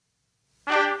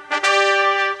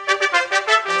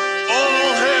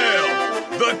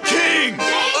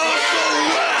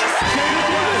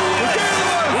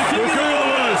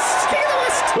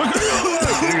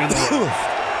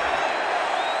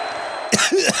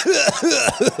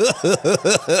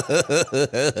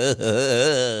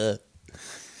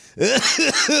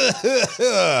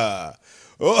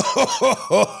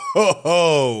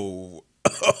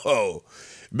Oh,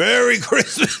 Merry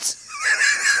Christmas.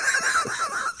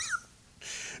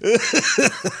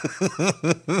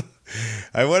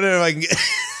 I wonder if I can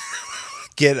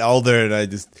get older and I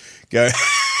just go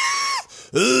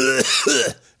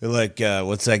like,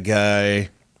 what's that guy?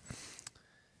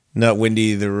 Not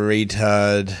Wendy the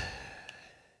retard.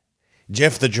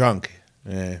 Jeff the drunk.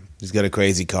 Yeah, he's got a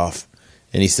crazy cough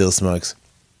and he still smokes.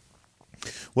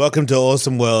 Welcome to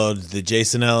Awesome World, the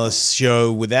Jason Ellis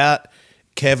show without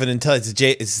Kevin and Tully.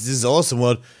 This is Awesome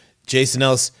World, Jason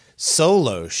Ellis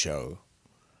solo show.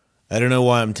 I don't know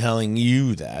why I'm telling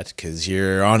you that, because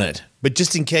you're on it. But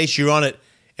just in case you're on it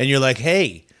and you're like,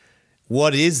 hey,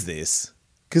 what is this?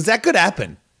 Because that could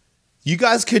happen. You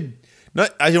guys could,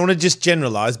 not. I don't want to just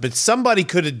generalize, but somebody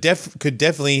could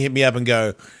definitely hit me up and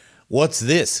go, what's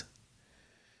this?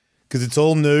 Because it's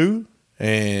all new.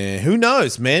 And who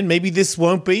knows, man? Maybe this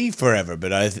won't be forever,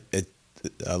 but I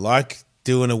like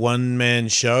doing a one-man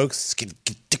show.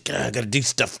 I got to do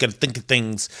stuff, got to think of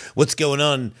things. What's going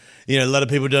on? You know, a lot of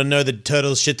people don't know that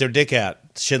turtles shit their dick out.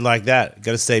 Shit like that.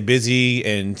 Got to stay busy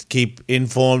and keep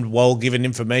informed while giving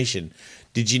information.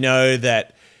 Did you know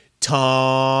that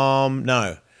Tony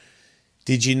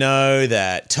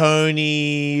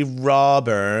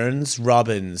Robbins,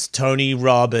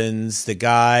 the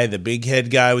guy, the big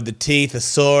head guy with the teeth, I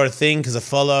saw a thing because I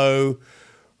follow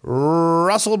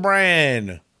Russell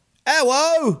Brand.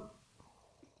 Hello.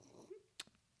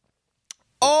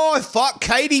 Oh, fuck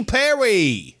Katy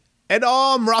Perry. And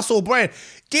I'm Russell Brand.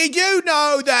 Did you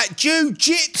know that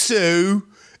jiu-jitsu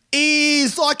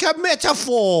is like a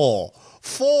metaphor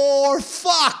for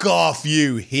fuck off,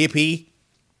 you hippie?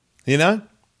 You know?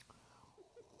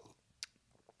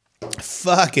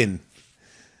 Fucking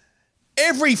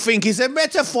everything is a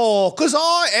metaphor because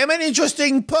I am an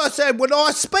interesting person when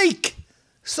I speak.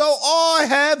 So I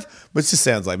have, which just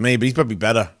sounds like me, but he's probably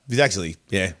better. He's actually,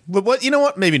 yeah. But what, you know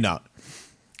what? Maybe not.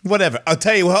 Whatever. I'll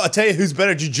tell you who's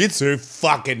better at jiu-jitsu.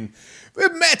 Fucking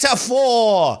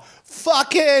metaphor.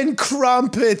 Fucking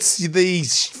crumpets.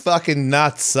 These fucking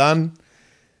nuts, son.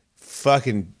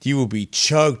 Fucking, you will be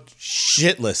choked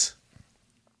shitless.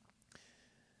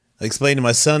 I explained to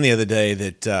my son the other day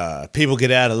that people get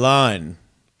out of line.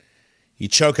 You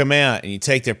choke them out and you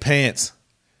take their pants.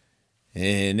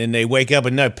 And then they wake up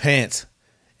with no pants.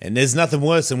 And there's nothing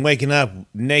worse than waking up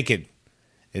naked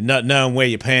and not knowing where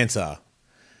your pants are.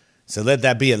 So let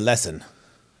that be a lesson.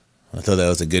 I thought that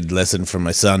was a good lesson for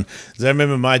my son. Because I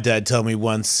remember my dad told me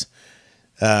once,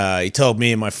 he told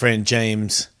me and my friend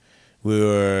James,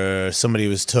 somebody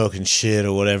was talking shit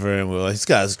or whatever, and we were like, this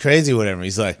guy's crazy or whatever.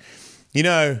 He's like, you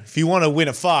know, if you want to win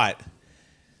a fight,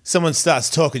 someone starts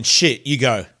talking shit, you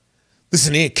go,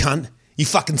 listen here, cunt, you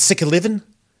fucking sick of living?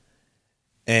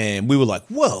 And we were like,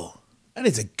 whoa, that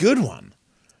is a good one.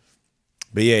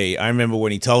 But yeah, I remember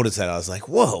when he told us that, I was like,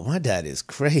 whoa, my dad is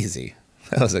crazy.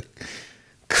 That was like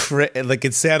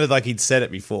it sounded like he'd said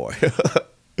it before.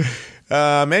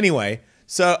 Anyway,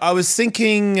 so I was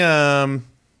thinking, I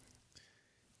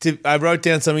wrote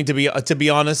down something to be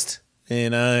honest,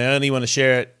 and I only want to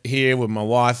share it here with my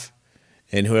wife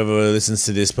and whoever listens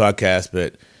to this podcast.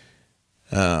 But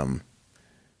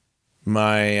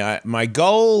my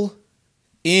goal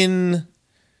in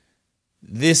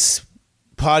this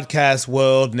podcast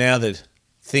world, now that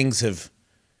things have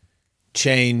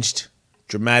changed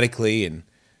dramatically, and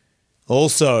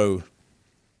also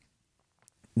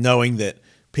knowing that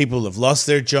people have lost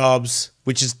their jobs,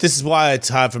 this is why it's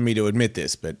hard for me to admit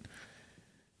this, but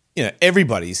you know,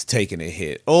 everybody's taken a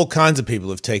hit. All kinds of people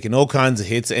have taken all kinds of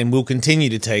hits and will continue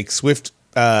to take swift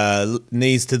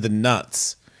knees to the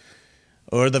nuts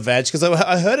or the vag, because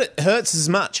I heard it hurts as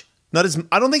much. I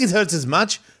don't think it hurts as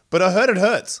much, but I heard it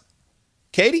hurts.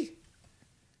 Katie?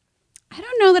 I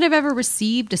don't know that I've ever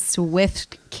received a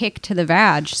swift kick to the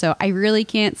vag, so I really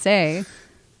can't say.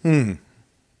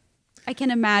 I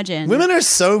can imagine. Women are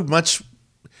so much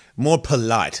more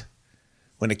polite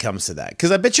when it comes to that,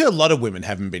 because I bet you a lot of women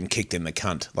haven't been kicked in the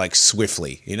cunt, like,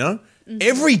 swiftly, you know? Mm-hmm.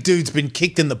 Every dude's been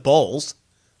kicked in the balls.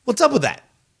 What's up with that?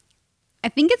 I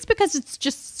think it's because it's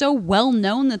just so well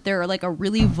known that they're like a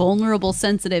really vulnerable,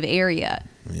 sensitive area.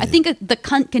 Yeah. I think the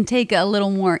cunt can take a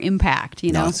little more impact,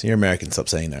 you know? No, so you're American. Stop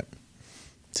saying that.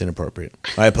 It's inappropriate.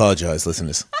 I apologize,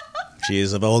 listeners. She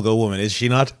is a vulgar woman, is she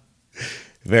not?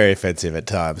 Very offensive at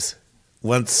times.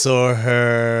 Once saw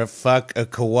her fuck a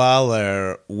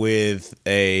koala with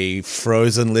a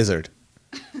frozen lizard.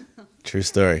 True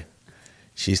story.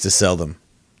 She used to sell them.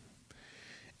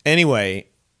 Anyway,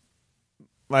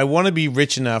 I want to be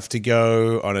rich enough to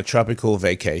go on a tropical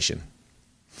vacation.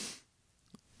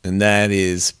 And that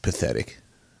is pathetic.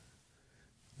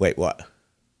 Wait, what?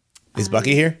 Is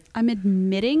Bucky here? I'm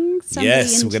admitting somebody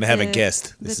Yes, we're into going to have a the-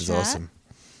 guest. the This is chat. awesome.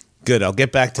 Good. I'll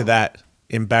get back to that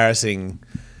embarrassing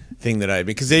thing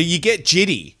because you get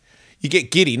giddy. You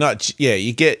get giddy,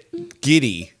 you get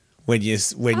giddy when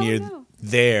you're no.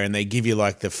 there and they give you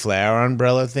like the flower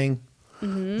umbrella thing.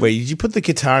 Mm-hmm. Wait, did you put the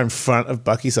guitar in front of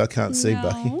Bucky so I can't see No.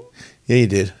 Bucky? Yeah, you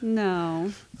did.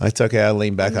 No. It's okay. I'll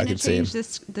lean back. I'm I going can to see him.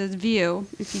 change the view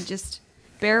if you just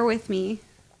bear with me.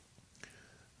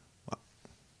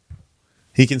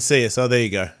 He can see us. Oh, there you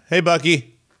go. Hey,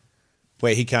 Bucky.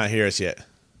 Wait, he can't hear us yet.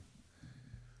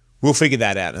 We'll figure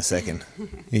that out in a second.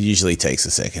 It usually takes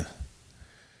a second.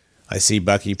 I see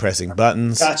Bucky pressing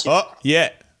buttons. Gotcha. Oh, yeah.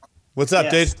 What's up,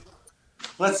 Yes. dude?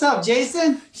 What's up,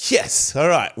 Jason? Yes. All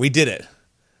right. We did it.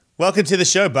 Welcome to the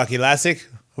show, Bucky Lassick.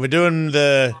 We're doing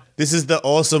this is the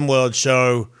Awesome World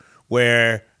show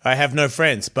where I have no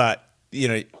friends, but,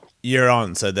 you're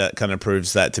on, so that kind of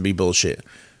proves that to be bullshit.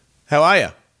 How are you?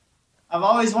 I've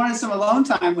always wanted some alone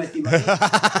time with you, buddy.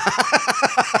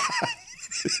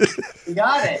 You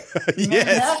got it. You made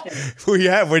it happen. Yes.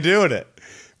 We're doing it.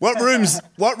 What room's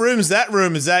that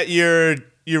room? Is that your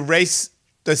race?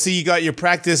 I see you got your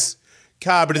practice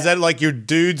car, but is that like your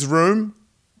dude's room?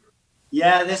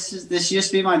 Yeah, this used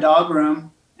to be my dog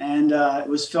room, and it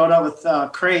was filled up with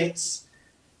crates,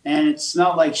 and it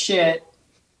smelled like shit,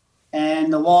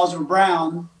 and the walls were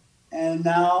brown, and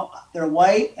now they're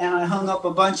white, and I hung up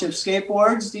a bunch of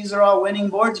skateboards. These are all winning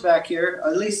boards back here,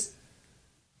 at least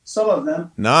some of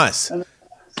them. Nice.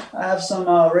 I have some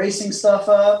racing stuff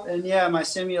up, and yeah, my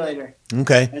simulator.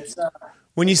 Okay. It's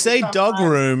When you say dog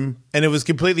room and it was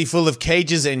completely full of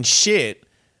cages and shit,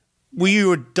 were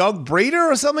you a dog breeder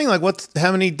or something? Like,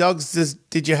 how many dogs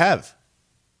did you have?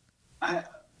 I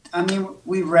mean,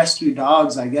 we rescue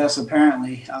dogs, I guess,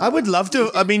 apparently. I would love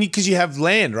to. I mean, because you have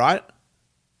land, right?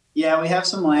 Yeah, we have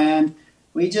some land.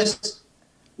 We just,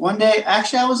 one day,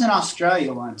 actually, I was in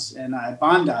Australia once, in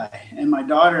Bondi, and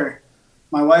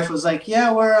my wife was like,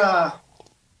 yeah, we're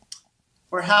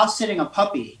house sitting a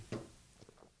puppy.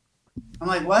 I'm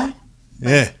like, what?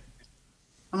 Yeah.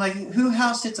 I'm like, who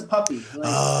house sits a puppy? Like,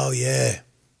 Oh, yeah.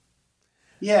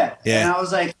 yeah. Yeah. And I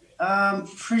was like, I'm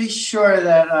pretty sure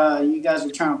that you guys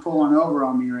are trying to pull one over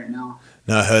on me right now.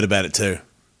 No, I heard about it too.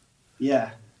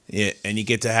 Yeah. Yeah, and you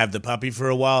get to have the puppy for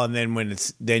a while, and then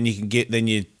then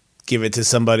you give it to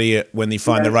somebody when you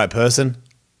find the right person.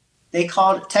 They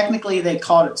called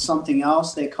it something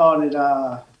else. They called it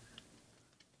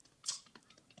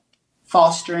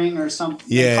fostering or something.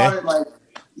 Yeah. They called it like,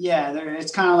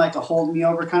 it's kind of like a hold me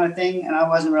over kind of thing, and I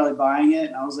wasn't really buying it.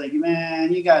 And I was like,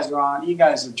 man, you guys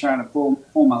are trying to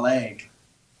pull my leg.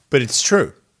 But it's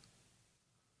true.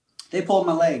 They pulled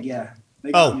my leg, yeah.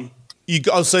 They got me.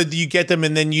 So you get them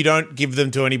and then you don't give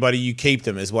them to anybody, you keep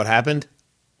them, is what happened?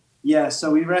 Yeah,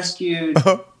 so we rescued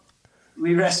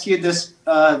this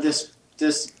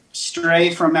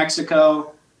stray from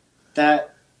Mexico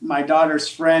that my daughter's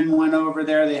friend went over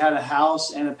there. They had a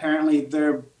house, and apparently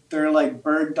they're like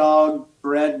bird dog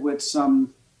bred with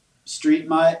some street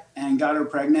mutt and got her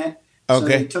pregnant. So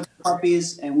Okay. they took the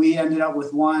puppies, and we ended up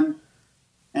with one.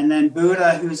 And then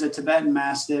Buddha, who's a Tibetan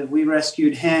Mastiff, we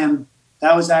rescued him.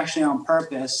 That was actually on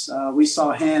purpose. We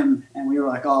saw him, and we were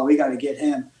like, oh, we got to get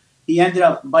him. He ended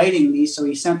up biting me, so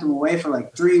he sent him away for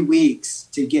like 3 weeks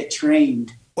to get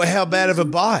trained. Well, how bad of a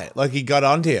bite? Like he got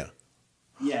onto you?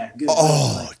 Yeah, good.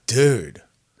 Oh, dude.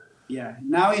 Yeah.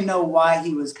 Now we know why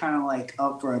he was kind of like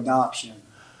up for adoption.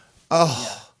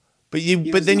 Oh. But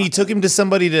was then you not- took him to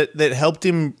somebody that helped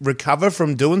him recover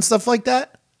from doing stuff like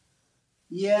that?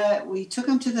 Yeah, we took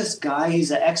him to this guy.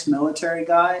 He's an ex-military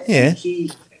guy. Yeah.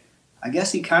 And I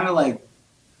guess he kind of like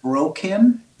broke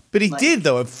him. But he Like- did,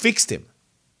 though. It fixed him.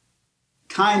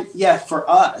 For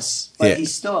us, but Yeah.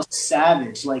 he's still a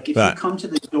savage. Like if Right. you come to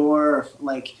the door, or,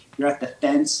 like you're at the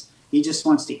fence, he just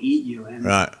wants to eat you, and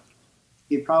Right.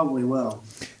 he probably will.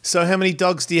 So how many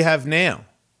dogs do you have now?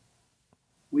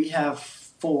 We have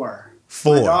 4.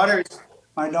 4.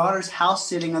 My daughter's house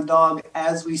sitting a dog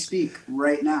as we speak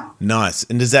right now. Nice.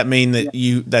 And does that mean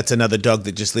that that's another dog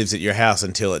that just lives at your house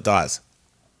until it dies?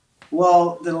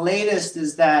 Well, the latest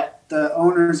is that the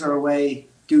owners are away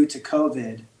due to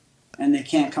COVID, and they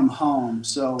can't come home.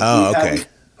 So Oh, we've had okay. them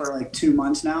for like 2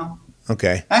 months now.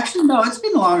 Okay. Actually, no, it's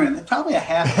been longer than that. Probably a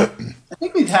half. I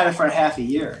think we've had it for a half a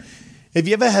year. Have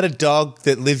you ever had a dog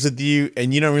that lives with you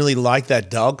and you don't really like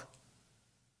that dog?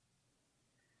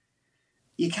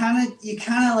 You kind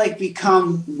of like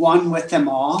become one with them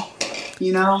all,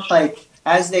 like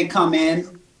as they come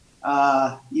in,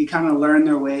 you kind of learn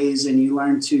their ways and you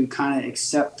learn to kind of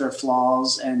accept their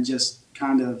flaws and just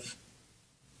kind of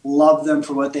love them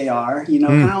for what they are, kind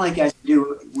of like as you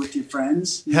do with your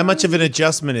friends. How much of an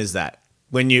adjustment is that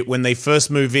when they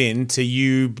first move in to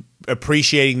you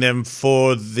appreciating them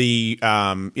for the,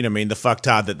 the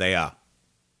fucktard that they are?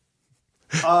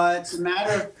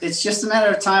 It's just a matter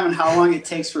of time and how long it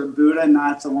takes for Buddha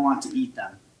not to want to eat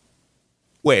them.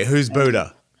 Wait, who's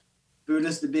Buddha?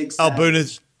 Buddha's the big Oh, savage.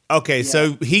 Buddha's okay. Yeah.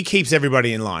 So he keeps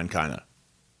everybody in line, kind of.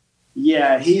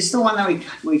 Yeah, he's the one that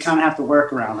we kind of have to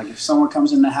work around. Like if someone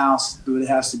comes in the house, Buddha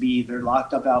has to be either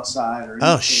locked up outside or.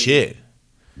 Oh shit!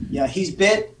 Yeah, he's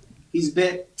bit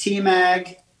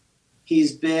T-Mag,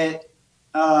 he's bit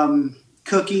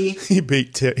Cookie. He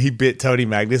bit Tony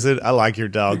Magnuson. I like your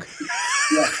dog.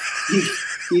 Yeah,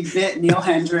 he bit Neil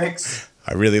Hendricks.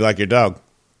 I really like your dog.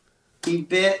 He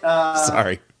bit.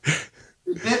 Sorry.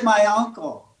 He bit my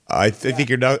uncle. I think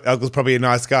your uncle's probably a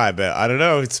nice guy, but I don't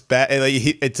know. It's bad. Like,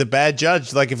 it's a bad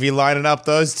judge. Like if you're lining up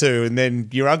those two, and then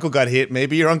your uncle got hit,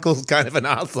 maybe your uncle's kind of an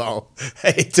asshole.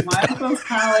 My uncle's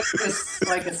kind of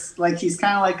like this, he's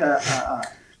kind of like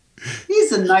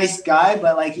he's a nice guy,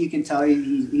 but like you can tell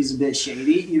he's a bit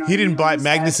shady. He didn't bite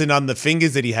Magnuson on the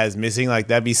fingers that he has missing. Like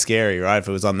that'd be scary, right? If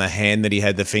it was on the hand that he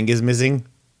had the fingers missing.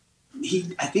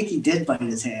 I think he did bite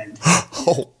his hand.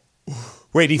 Oh,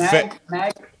 wait,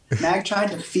 Mag tried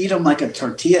to feed him like a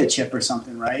tortilla chip or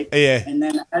something, right? Yeah. And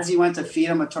then as he went to feed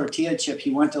him a tortilla chip,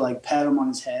 he went to like pat him on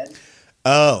his head.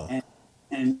 Oh.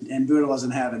 And Buddha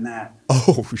wasn't having that.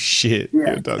 Oh shit! Yeah.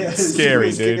 Your dog's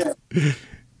scary, dude. You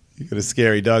got a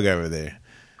scary dog over there.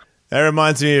 That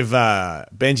reminds me of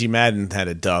Benji Madden had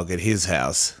a dog at his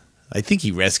house. I think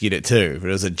he rescued it too, but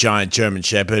it was a giant German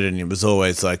Shepherd, and it was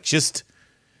always like, just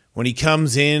when he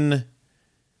comes in,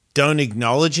 don't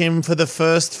acknowledge him for the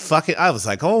first fucking. I was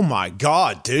like, oh my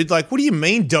god, dude! Like, what do you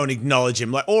mean don't acknowledge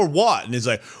him? Like, or what? And he's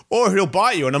like, or he'll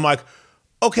bite you. And I'm like,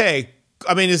 okay.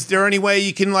 I mean, is there any way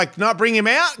you can like not bring him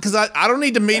out? Because I don't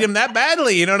need to meet him that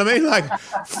badly. You know what I mean? Like,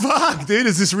 fuck, dude,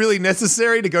 is this really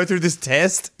necessary to go through this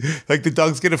test? Like, the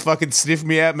dog's gonna fucking sniff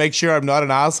me out, make sure I'm not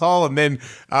an asshole, and then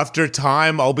after a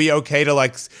time, I'll be okay to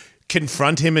like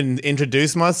confront him and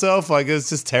introduce myself. Like, it's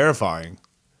just terrifying.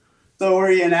 So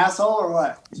were you an asshole or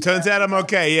what? Turns out I'm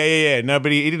okay. Yeah.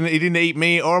 Nobody, he didn't eat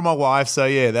me or my wife. So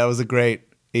yeah, that was a great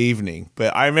evening.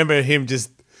 But I remember him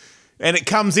just, and it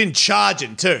comes in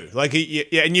charging too. Like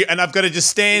and I've got to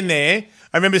just stand there.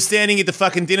 I remember standing at the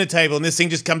fucking dinner table, and this thing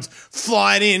just comes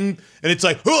flying in, and it's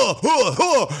like,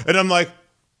 and I'm like,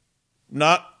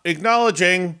 not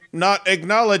acknowledging.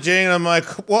 And I'm like,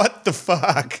 what the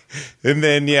fuck? And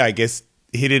then yeah, I guess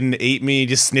he didn't eat me. He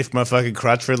just sniffed my fucking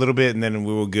crotch for a little bit, and then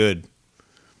we were good.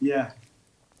 Yeah.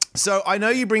 So I know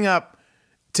you bring up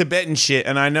Tibetan shit,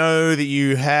 and I know that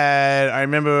you had. I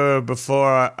remember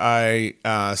before I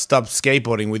stopped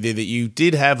skateboarding with you that you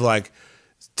did have like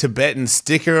Tibetan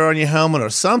sticker on your helmet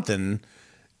or something.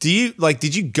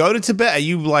 Did you go to Tibet? Are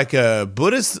you like a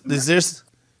Buddhist? Is there?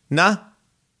 Nah.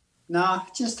 No,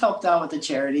 just helped out with the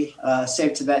charity,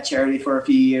 Save Tibet charity for a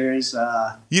few years.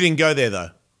 You didn't go there though.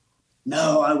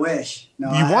 No, I wish.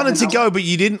 No, You wanted to go, but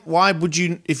you didn't. Why would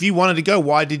you? If you wanted to go,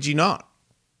 why did you not?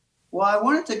 Well, I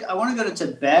want to go to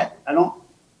Tibet.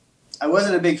 I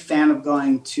wasn't a big fan of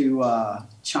going to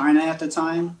China at the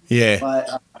time. Yeah.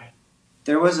 But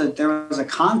there was a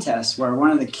contest where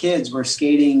one of the kids were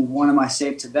skating one of my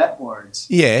Save Tibet boards.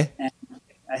 Yeah. And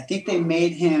I think they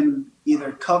made him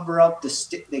either cover up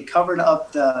they covered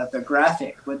up the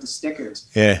graphic with the stickers.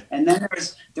 Yeah. And then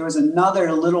there was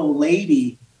another little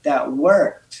lady that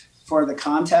worked for the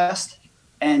contest,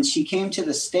 and she came to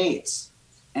the States,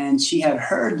 and she had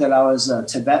heard that I was a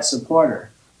Tibet supporter,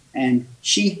 and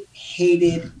she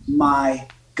hated my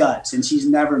guts, and she's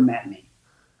never met me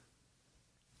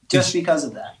just because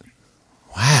of that.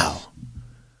 Wow.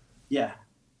 Yeah.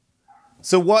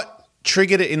 So what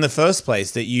triggered it in the first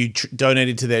place that you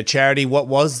donated to their charity? What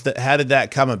was that? How did that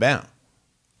come about?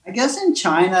 I guess in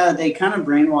China, they kind of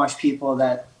brainwash people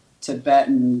that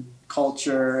Tibetan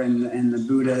culture and the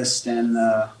Buddhist and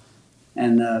the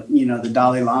the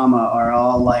Dalai Lama are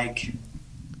all like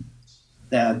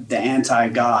the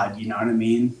anti-God, you know what I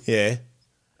mean? Yeah.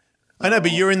 I know,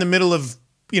 but you're in the middle of,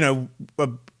 a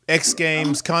X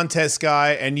Games contest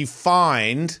guy, and you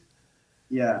find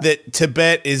that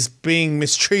Tibet is being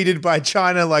mistreated by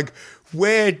China. Like,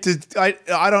 where did I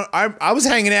was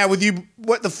hanging out with you.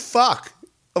 What the fuck?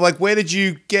 Like, where did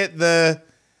you get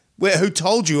who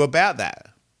told you about that?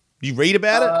 You read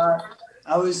about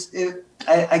it?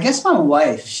 I guess my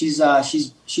wife. She's a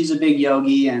big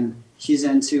yogi, and she's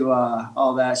into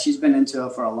all that. She's been into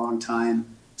it for a long time.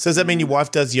 So does that mean your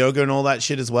wife does yoga and all that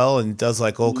shit as well, and does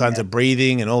like all kinds of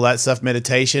breathing and all that stuff,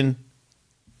 meditation?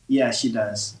 Yeah, she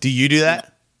does. Do you do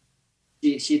that?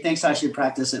 She thinks I should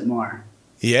practice it more.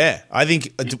 Yeah, I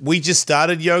think we just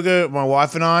started yoga, my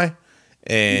wife and I,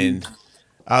 and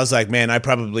I was like, man, I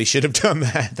probably should have done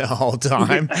that the whole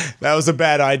time. That was a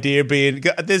bad idea.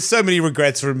 There's so many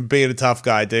regrets from being a tough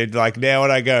guy, dude. Like now when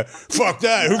I go, fuck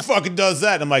that, who fucking does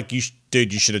that? And I'm like,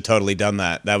 dude, you should have totally done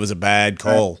that. That was a bad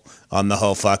call on the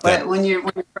whole fuck that. But when you're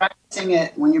practicing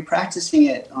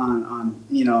it on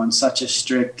in such a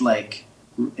strict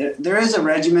there is a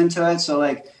regimen to it. So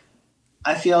like,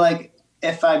 I feel like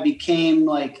if I became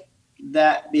like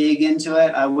that big into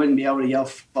it, I wouldn't be able to yell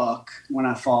fuck when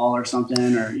I fall or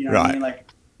something, or what I mean? Like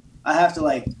I have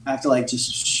to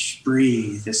just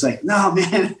breathe. It's like, no,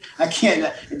 man, I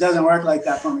can't. It doesn't work like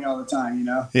that for me all the time,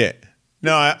 Yeah.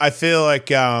 No, I feel like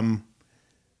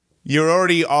you're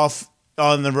already off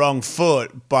on the wrong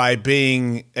foot by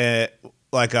being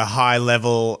like a high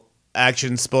level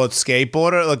action sports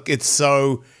skateboarder. Like it's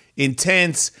so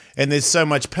intense and there's so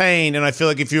much pain, and I feel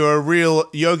like if you're a real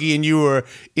yogi and you were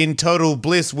in total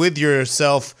bliss with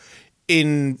yourself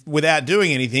without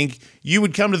doing anything, you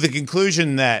would come to the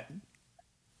conclusion that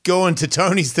going to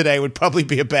Tony's today would probably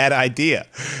be a bad idea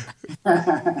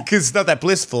because it's not that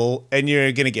blissful and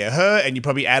you're going to get hurt, and you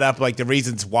probably add up like the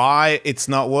reasons why it's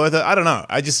not worth it. I don't know.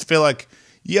 I just feel like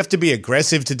you have to be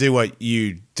aggressive to do what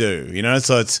you do,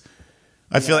 so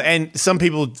I feel, and some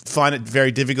people find it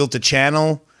very difficult to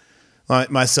channel, like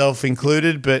myself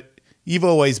included, but you've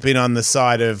always been on the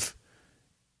side of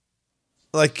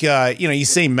like, you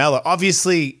see Mello.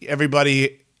 Obviously,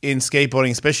 everybody in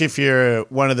skateboarding, especially if you're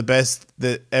one of the best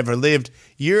that ever lived,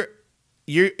 you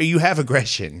have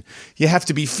aggression. You have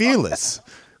to be fearless.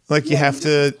 Like you have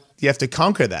to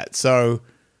conquer that. So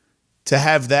to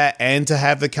have that and to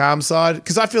have the calm side,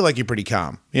 because I feel like you're pretty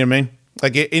calm. You know what I mean?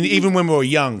 Like even when we were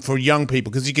young, for young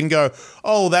people, because you can go,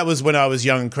 oh, that was when I was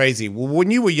young and crazy. Well,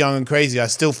 when you were young and crazy, I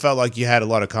still felt like you had a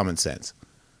lot of common sense.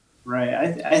 Right.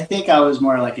 I think I was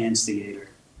more like an instigator.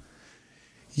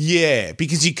 Yeah,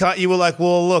 because you were like,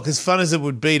 well, look, as fun as it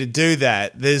would be to do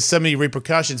that, there's so many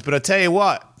repercussions. But I tell you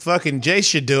what, fucking Jay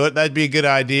should do it. That'd be a good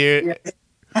idea.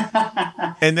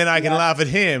 Yeah. And then I can laugh at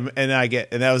him, and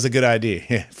that was a good idea.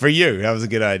 Yeah, for you, that was a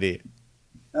good idea.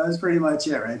 That was pretty much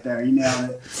it right there. You nailed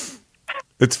it.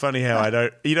 It's funny how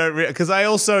because I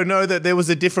also know that there was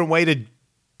a different way to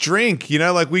drink,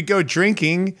 like we'd go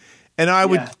drinking and I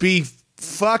would be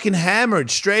fucking hammered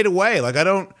straight away. Like I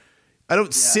don't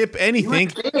sip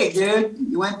anything. You went big, dude.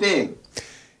 You went big.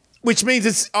 Which means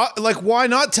it's like, why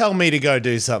not tell me to go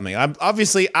do something? I'm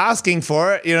obviously asking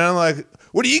for it, like,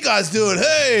 what are you guys doing?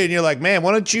 Hey, and you're like, man,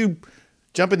 why don't you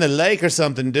jump in the lake or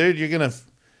something, dude? You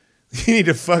need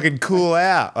to fucking cool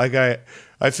out. Like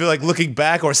I feel like looking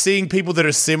back or seeing people that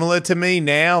are similar to me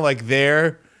now, like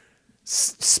their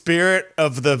spirit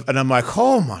of and I'm like,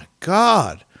 oh my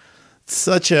God,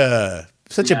 such a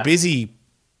busy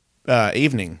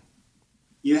evening.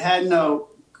 You had no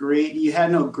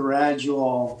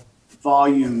gradual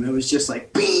volume. It was just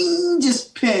like, bing,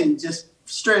 just pin, just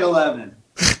straight 11.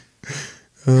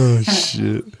 Oh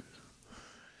shit.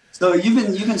 So you've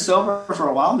been sober for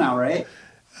a while now, right?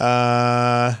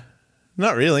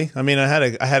 Not really. I mean, I had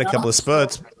a couple of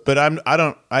spurts, but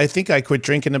I think I quit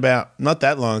drinking about not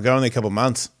that long ago, only a couple of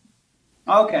months.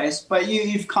 Okay, but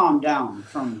you've calmed down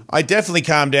from. I definitely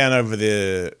calmed down over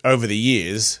the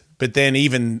years, but then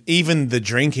even the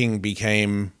drinking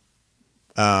became,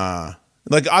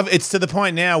 it's to the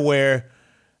point now where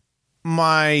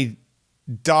my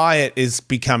diet is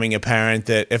becoming apparent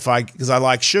that because I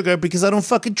like sugar because I don't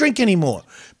fucking drink anymore,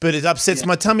 but it upsets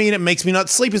my tummy and it makes me not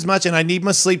sleep as much, and I need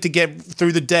my sleep to get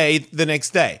through the day the next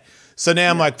day. So now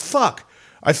I'm like, fuck,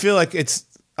 I feel like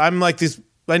I'm like this.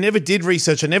 I never did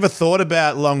research. I never thought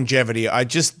about longevity. I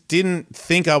just didn't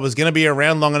think I was going to be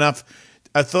around long enough.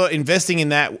 I thought investing in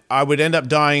that, I would end up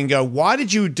dying and go, why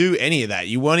did you do any of that?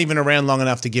 You weren't even around long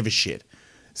enough to give a shit.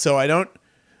 So I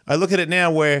look at it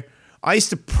now where I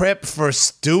used to prep for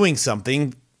doing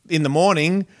something in the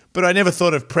morning, but I never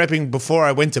thought of prepping before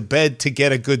I went to bed to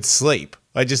get a good sleep.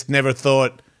 I just never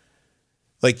thought,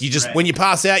 like, when you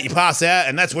pass out,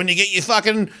 and that's when you get your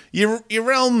fucking, your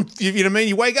realm, you know what I mean?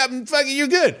 You wake up and fucking you're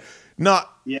good.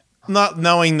 Not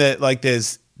knowing that, like,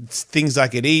 there's things I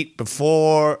could eat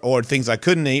before or things I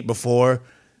couldn't eat before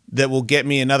that will get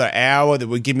me another hour, that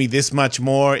would give me this much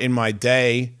more in my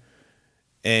day.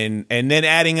 And then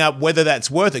adding up whether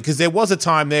that's worth it. Because there was a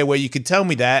time there where you could tell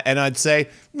me that and I'd say,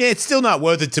 yeah, it's still not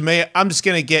worth it to me. I'm just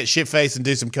going to get shit-faced and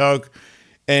do some coke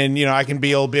and, I can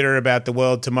be all bitter about the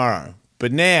world tomorrow.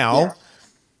 But now,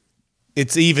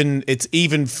 it's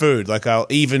even food. Like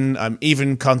I'm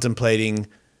even contemplating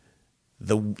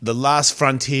the last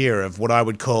frontier of what I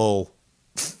would call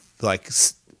like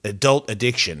adult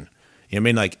addiction. You know what I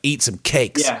mean? Like eat some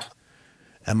cakes. Yeah.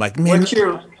 I'm like, man,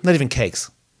 not even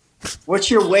cakes. What's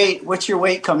your weight? What's your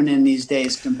weight coming in these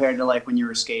days compared to like when you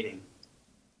were skating?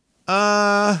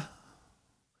 Well,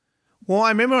 I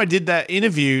remember I did that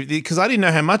interview because I didn't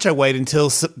know how much I weighed until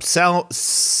Salman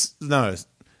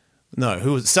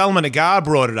Agar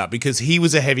brought it up because he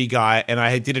was a heavy guy, and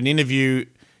I did an interview.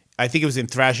 I think it was in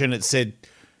Thrasher, and it said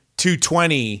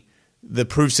 220. The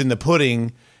proof's in the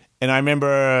pudding, and I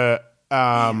remember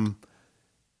fuckhead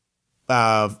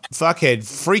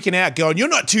freaking out, going, "You're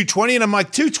not 220," and I'm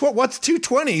like, "What's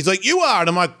 220?" He's like, "You are," and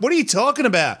I'm like, "What are you talking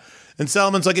about?" And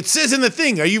Salman's like, "It says in the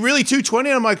thing. Are you really 220?"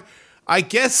 And I'm like, "I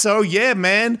guess so, yeah,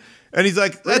 man." And he's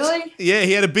like, Really? Yeah,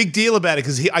 he had a big deal about it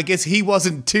because I guess he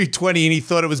wasn't 220 and he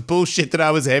thought it was bullshit that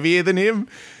I was heavier than him.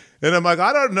 And I'm like,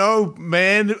 I don't know,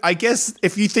 man. I guess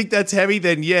if you think that's heavy,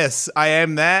 then yes, I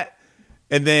am that.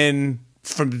 And then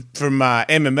from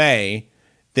MMA,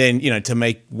 then, to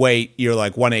make weight, you're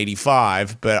like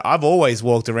 185. But I've always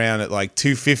walked around at like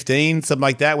 215, something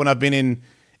like that when I've been in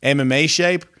MMA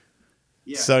shape.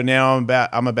 Yeah. So now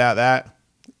I'm about that.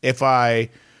 If I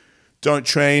don't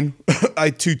train, I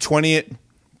 220 it,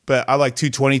 but I like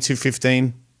 220,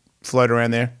 215, float around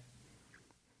there.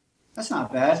 That's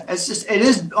not bad. It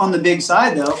is on the big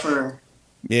side though for.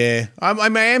 Yeah, I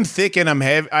am thick and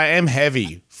I am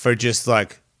heavy for just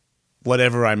like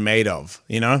whatever I'm made of,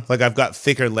 Like I've got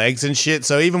thicker legs and shit.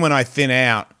 So even when I thin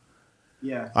out,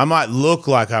 Yeah. I might look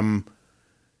like I'm,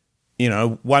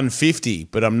 150,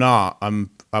 but I'm not. I'm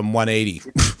 180.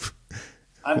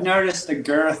 I've noticed the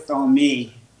girth on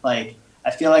me. Like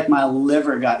I feel like my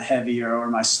liver got heavier, or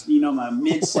my my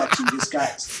midsection just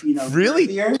got Really?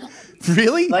 girthier.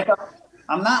 Really? Like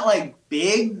I'm not like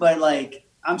big, but like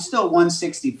I'm still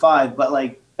 165. But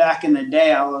like back in the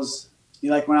day, I was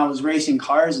like when I was racing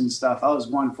cars and stuff, I was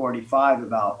 145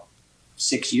 about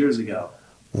 6 years ago.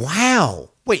 Wow.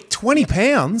 Wait, 20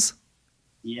 pounds?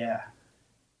 Yeah,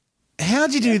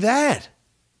 How'd you do that?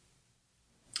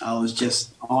 I was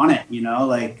just on it,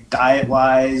 like diet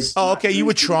wise. Oh, okay. You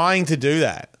were trying to do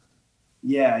that.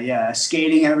 Yeah.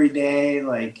 Skating every day.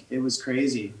 Like it was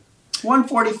crazy.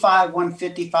 145,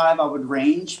 155, I would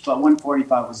range, but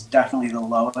 145 was definitely the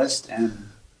lowest, and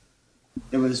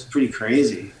it was pretty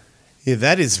crazy. Yeah,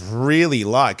 that is really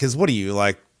light. Because what are you,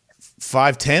 like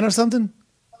 5'10" or something?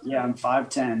 Yeah, I'm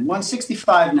 5'10",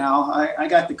 165 now. I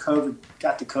got the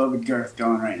COVID girth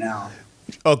going right now.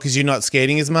 Oh, because you're not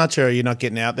skating as much, or you're not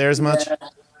getting out there as much? Yeah.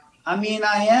 I mean,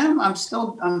 I am. I'm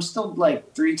still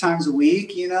like 3 times a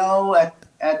week,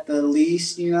 at the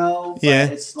least, But Yeah.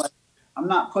 it's like I'm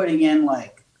not putting in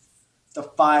like the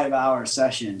 5-hour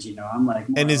sessions, I'm like.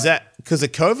 And is that because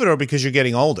of COVID or because you're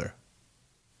getting older?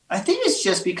 I think it's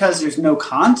just because there's no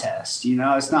contest,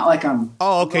 It's not like I'm.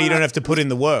 Oh, okay. You don't have to put in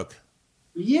the work.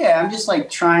 Yeah, I'm just like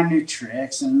trying new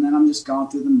tricks, and then I'm just going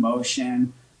through the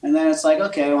motion, and then it's like,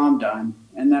 okay, well, I'm done,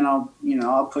 and then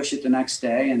I'll push it the next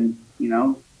day, and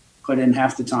put in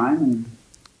half the time and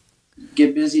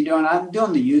get busy doing. I'm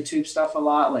doing the YouTube stuff a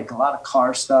lot, like a lot of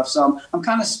car stuff. So I'm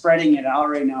kind of spreading it out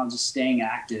right now, just staying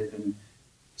active and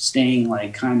staying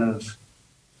like kind of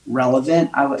relevant.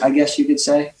 I guess you could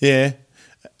say. Yeah.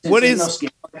 Since What there's is no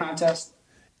skateboard contest?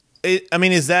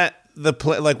 is that the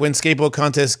like when skateboard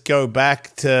contests go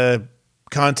back to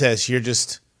contests?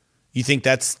 You think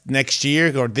that's next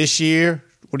year or this year?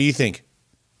 What do you think?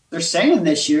 They're saying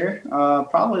this year,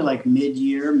 probably like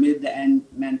mid-year, mid to end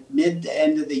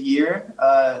of the year.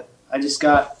 I just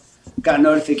got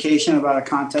notification about a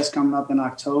contest coming up in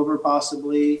October,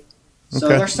 possibly. So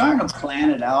Okay. They're starting to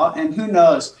plan it out, and who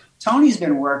knows? Tony's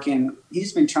been working.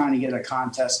 He's been trying to get a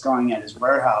contest going at his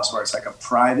warehouse where it's like a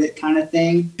private kind of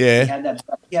thing. Yeah.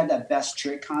 He had that best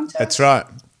trick contest. That's right.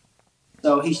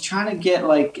 So he's trying to get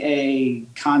like a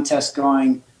contest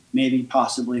going, maybe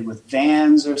possibly with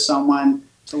Vans or someone,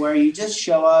 to where you just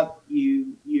show up,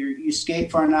 you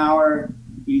skate for an hour,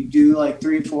 you do like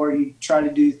 3 or 4, you try to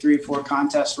do 3 or 4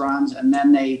 contest runs, and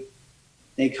then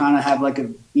they kind of have like a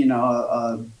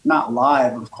not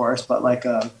live, of course, but like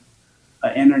a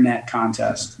internet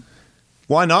contest.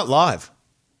 Why not live?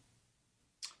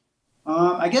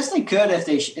 I guess they could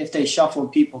if they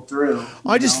shuffled people through.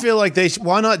 I just feel like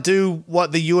why not do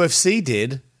what the UFC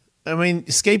did? I mean,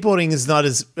 skateboarding is not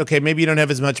as okay. Maybe you don't have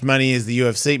as much money as the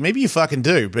UFC. Maybe you fucking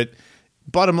do. But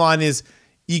bottom line is,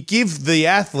 you give the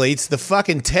athletes the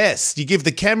fucking test. You give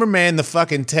the cameraman the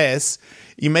fucking test.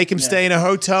 You make him stay in a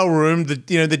hotel room the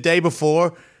day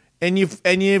before, and you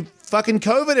fucking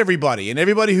COVID everybody and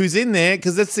everybody who's in there,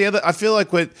 because that's the other. I feel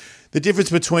like what the difference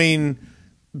between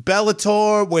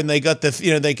Bellator, when they got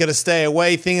they got to stay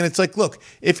away thing, and it's like, look,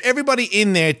 if everybody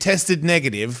in there tested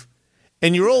negative,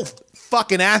 and you're all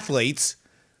fucking athletes,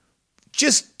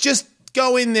 just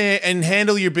go in there and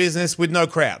handle your business with no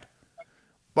crowd.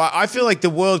 But I feel like the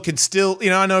world could still,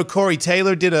 I know Corey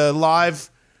Taylor did a live,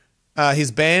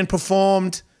 his band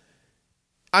performed.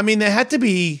 I mean, there had to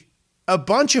be a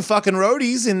bunch of fucking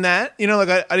roadies in that.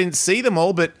 I didn't see them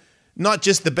all, but not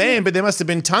just the band, but there must have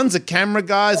been tons of camera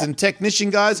guys and technician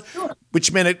guys,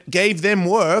 which meant it gave them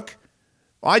work.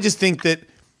 I just think that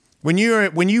when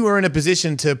you were in a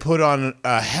position to put on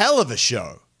a hell of a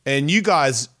show, and you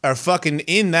guys are fucking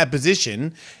in that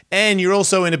position, and you're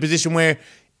also in a position where,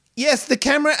 yes, the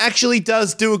camera actually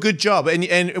does do a good job,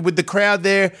 and with the crowd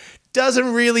there,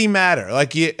 doesn't really matter.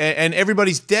 And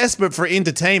everybody's desperate for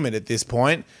entertainment at this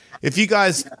point. If you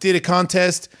guys did a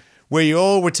contest where you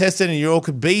all were tested and you all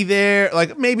could be there,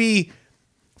 like maybe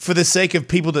for the sake of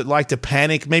people that like to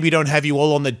panic, maybe don't have you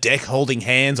all on the deck holding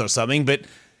hands or something, but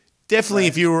definitely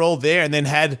if you were all there and then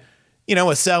had,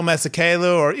 a Sal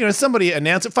Masakela or, somebody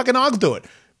announce it, fucking I'll do it.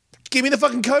 Give me the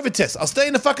fucking COVID test. I'll stay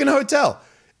in the fucking hotel.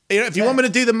 If you want me to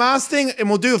do the mask thing and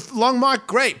we'll do a long mic,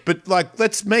 great. But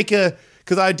let's make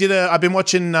because I've been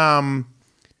watching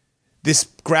this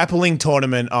grappling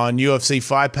tournament on UFC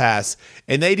Fight Pass,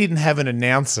 and they didn't have an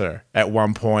announcer at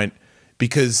one point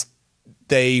because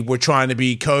they were trying to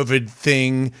be COVID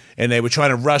thing and they were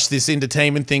trying to rush this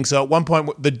entertainment thing. So at one point,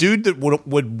 the dude that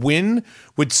would win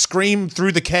would scream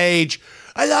through the cage,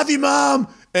 "I love you, Mom!"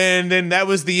 And then that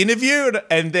was the interview.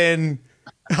 And then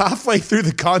halfway through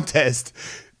the contest,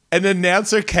 an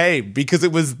announcer came because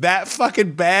it was that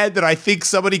fucking bad that I think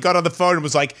somebody got on the phone and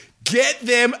was like, "Get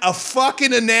them a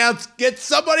fucking get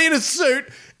somebody in a suit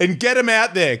and get them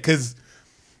out there." Because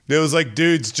there was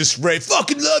dudes just ready,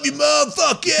 "Fucking love you, Mom,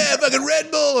 fuck yeah, fucking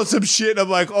Red Bull," or some shit. I'm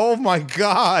like, oh my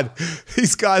God,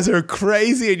 these guys are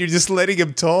crazy and you're just letting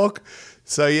them talk.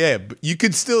 So yeah, you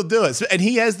could still do it. And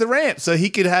he has the ramp, so he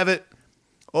could have it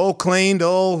all cleaned,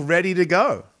 all ready to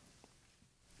go.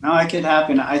 No, it could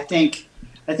happen. I think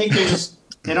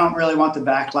they don't really want the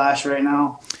backlash right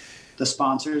now. The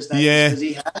sponsors, because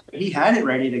he had it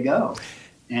ready to go,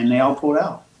 and they all pulled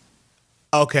out.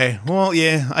 Okay, well,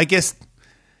 yeah, I guess,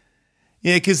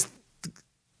 yeah, because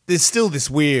there's still this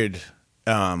weird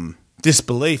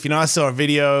disbelief. I saw a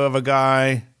video of a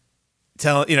guy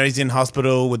he's in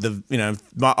hospital with the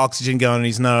oxygen going in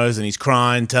his nose, and he's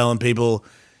crying, telling people,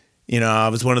 I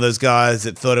was one of those guys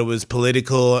that thought it was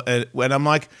political, and when I'm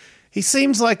like, he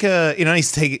seems like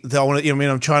he's taking.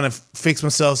 I'm trying to fix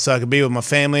myself so I can be with my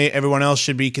family. Everyone else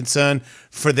should be concerned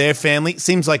for their family.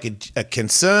 Seems like a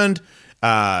concerned,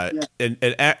 an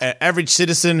average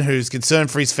citizen who's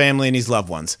concerned for his family and his loved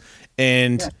ones.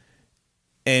 And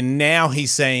now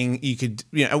he's saying you could.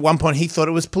 At one point he thought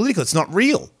it was political. It's not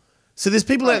real. So there's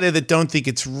people out there that don't think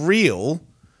it's real.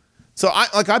 So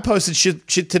I posted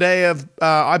shit today of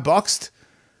I boxed.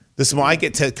 I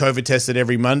get COVID tested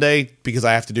every Monday because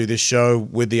I have to do this show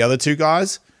with the other two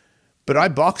guys. But I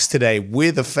boxed today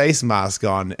with a face mask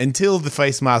on until the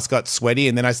face mask got sweaty,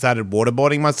 and then I started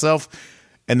waterboarding myself.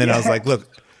 And then I was like, look,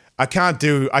 I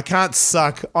can't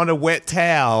suck on a wet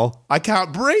towel. I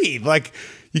can't breathe.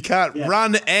 You can't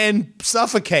run and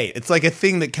suffocate. It's like a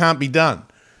thing that can't be done.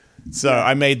 So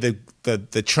I made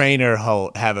the trainer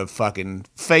have a fucking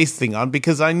face thing on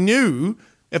because I knew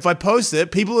if I post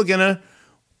it, people are going to...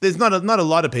 There's not a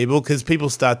lot of people because people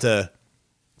start to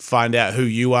find out who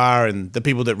you are, and the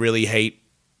people that really hate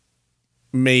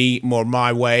me more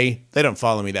my way, they don't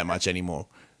follow me that much anymore,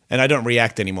 and I don't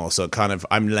react anymore. So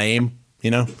I'm lame,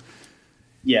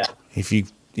 Yeah. If you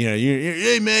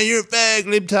hey man, you're a fag,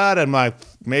 libtard. I'm like,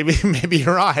 maybe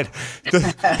you're right.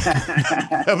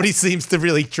 Nobody seems to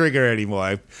really trigger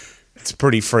anymore. It's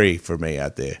pretty free for me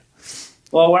out there.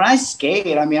 Well, when I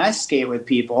skate, I skate with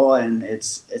people, and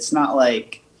it's not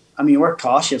like. We're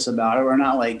cautious about it. We're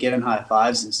not giving high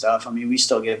fives and stuff. We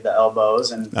still give the elbows,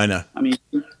 and I know.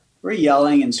 We're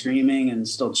yelling and screaming and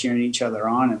still cheering each other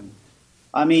on.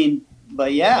 And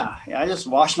but yeah, I just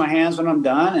wash my hands when I'm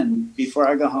done and before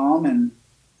I go home. And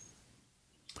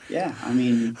yeah,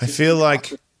 I feel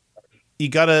like you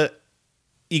gotta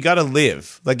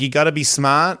live. You gotta be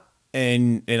smart,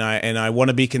 and I want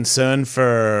to be concerned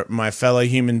for my fellow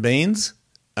human beings.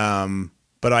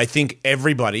 But I think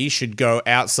everybody should go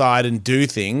outside and do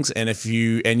things, and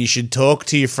you should talk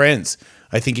to your friends.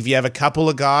 I think if you have a couple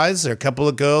of guys or a couple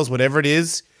of girls, whatever it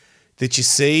is that you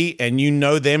see, and you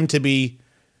know them to be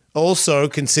also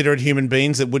considerate human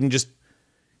beings that wouldn't just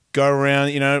go around,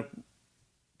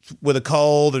 with a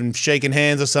cold and shaking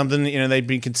hands or something, they'd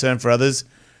be concerned for others.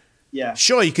 Yeah.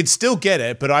 Sure, you could still get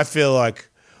it, but I feel like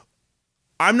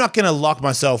I'm not going to lock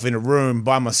myself in a room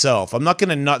by myself. I'm not going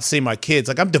to not see my kids.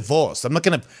 Like, I'm divorced. I'm not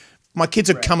going to, my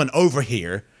kids are coming over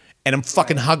here and I'm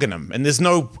fucking hugging them. And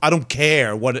I don't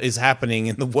care what is happening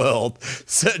in the world.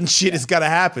 Certain shit has got to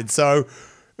happen. So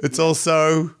it's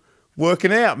also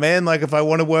working out, man. Like, if I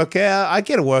want to work out, I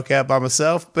get a workout by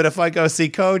myself. But if I go see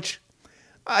Coach,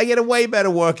 I get a way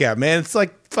better workout, man. It's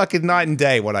like fucking night and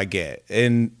day what I get.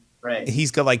 And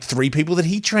he's got like 3 people that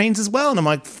he trains as well. And I'm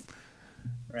like,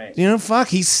 fuck,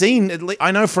 he's seen,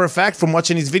 I know for a fact from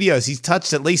watching his videos, he's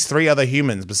touched at least 3 other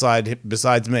humans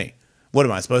besides me. What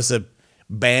am I supposed to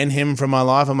ban him from my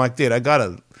life? I'm like, dude, I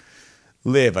gotta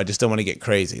live. I just don't want to get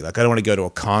crazy. Like, I don't want to go to a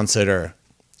concert or,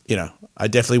 I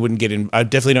definitely wouldn't get in. I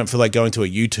definitely don't feel like going to a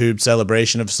YouTube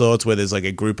celebration of sorts where there's like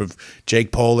a group of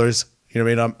Jake Paulers. You know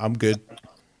what I mean? I'm good.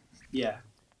 Yeah.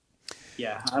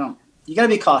 Yeah. You gotta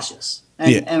be cautious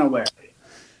and aware.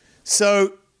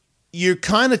 So you're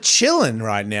kind of chilling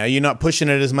right now. You're not pushing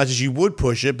it as much as you would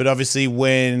push it, but obviously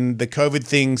when the COVID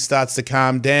thing starts to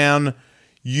calm down,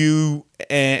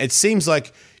 it seems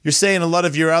like you're saying a lot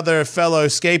of your other fellow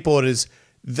skateboarders,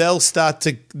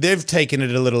 they've taken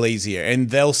it a little easier and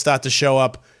they'll start to show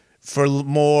up for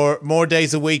more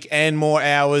days a week and more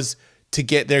hours to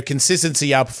get their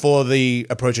consistency up for the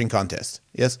approaching contest.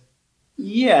 Yes?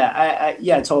 Yeah,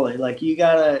 yeah, totally. Like, you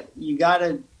gotta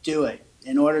do it.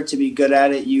 In order to be good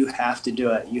at it, you have to do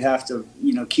it. You have to,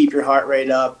 keep your heart rate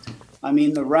up. I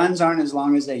mean, the runs aren't as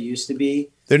long as they used to be.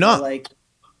 They're not. Like,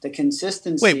 the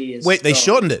consistency is. Wait, they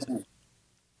shortened it.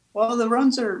 Well, the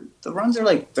runs are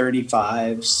like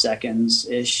 35 seconds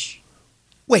ish.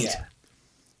 Wait.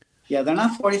 Yeah, they're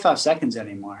not 45 seconds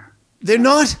anymore. They're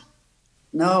not?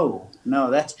 No,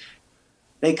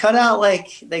 they cut out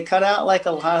like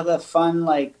a lot of the fun,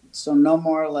 like, so no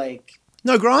more like.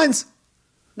 No grinds.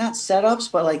 Not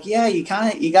setups, but like, yeah, you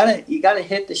gotta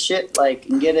hit the shit, like,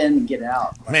 and get in and get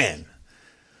out. Like, man.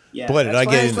 Yeah. Boy, did I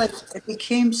get in. Like, it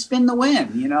became spin the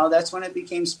win, That's when it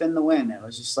became spin the win. It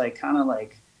was just like, kind of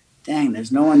like, dang,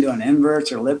 there's no one doing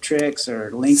inverts or lip tricks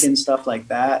or Lincoln stuff like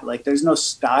that. Like, there's no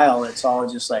style. It's all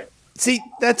just like. See,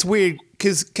 that's weird,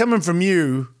 because coming from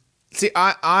you,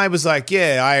 I was like,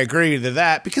 yeah, I agree to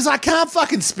that, because I can't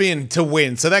fucking spin to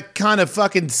win. So that kind of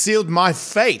fucking sealed my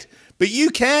fate. But you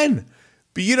can.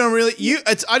 But you don't really.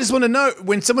 I just want to know,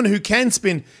 when someone who can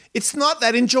spin, it's not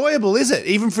that enjoyable, is it?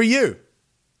 Even for you.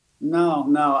 No,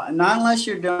 not unless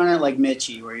you're doing it like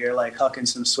Mitchie, where you're like hucking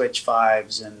some switch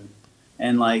 5s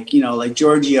and like, like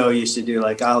Giorgio used to do,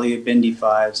 like Ali Bindi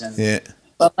 5s and. Yeah.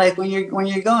 But like when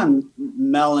you're going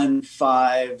melon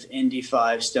 5, Indy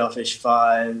 5, Stalefish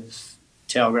 5,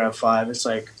 tail grab 5, it's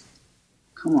like,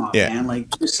 come on, man! Like,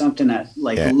 do something that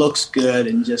looks good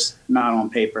and just not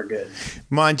on paper good.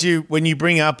 Mind you, when you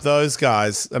bring up those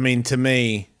guys, I mean, to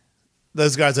me,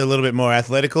 those guys are a little bit more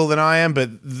athletical than I am.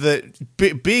 But the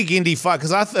big Indy 5,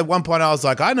 because at one point I was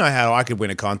like, I know how I could win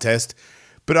a contest,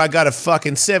 but I got a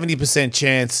fucking 70%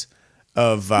 chance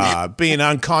of being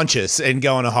unconscious and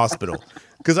going to hospital.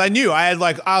 Because I knew I was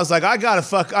like, I got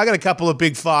a couple of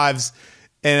big 5s,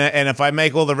 and if I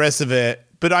make all the rest of it.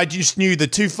 But I just knew the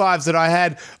 2 5s that I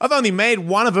had, I've only made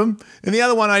one of them. And the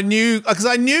other one I knew, because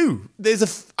I knew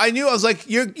I was like,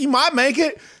 you might make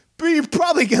it, but you're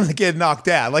probably going to get knocked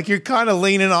out. Like, you're kind of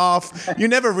leaning off. You're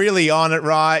never really on it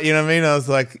right. You know what I mean? I was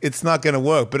like, it's not going to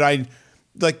work. But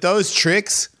like those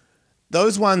tricks,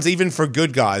 those ones, even for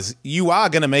good guys, you are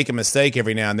going to make a mistake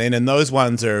every now and then. And those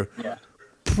ones are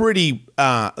pretty,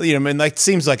 like, it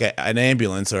seems like an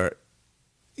ambulance, or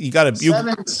you got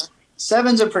to.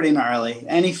 Sevens are pretty gnarly.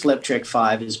 Any flip trick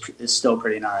 5 is still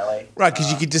pretty gnarly. Right,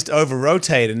 because you could just over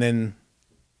rotate and then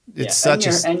it's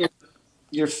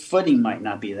your footing might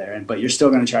not be there, but you're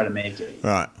still going to try to make it.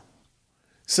 Right.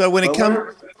 So when it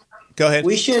comes, go ahead.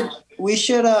 We should.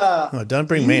 Oh, don't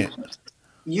bring me in.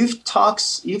 You've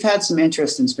had some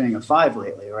interest in spinning a 5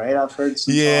 lately, right? I've heard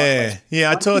some. Yeah,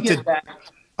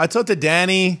 I talked to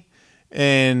Danny,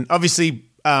 and obviously.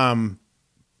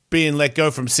 Being let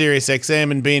go from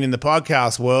SiriusXM and being in the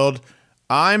podcast world,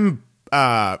 I'm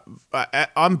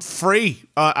free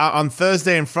on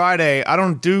Thursday and Friday. I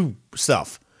don't do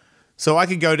stuff, so I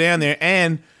could go down there,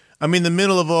 and I'm in the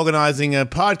middle of organizing a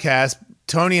podcast.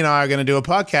 Tony and I are going to do a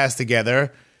podcast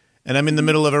together, and I'm in the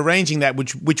middle of arranging that,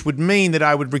 which would mean that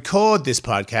I would record this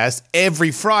podcast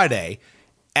every Friday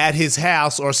at his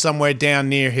house or somewhere down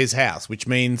near his house, which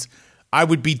means I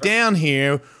would be down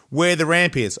here where the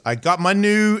ramp is. I got my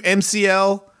new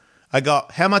MCL. I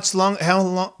got how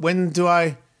long, when do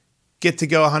I get to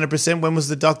go 100%? When was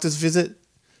the doctor's visit?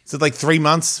 Is it like 3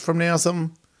 months from now or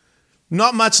something?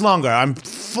 Not much longer.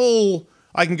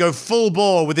 I can go full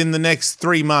bore within the next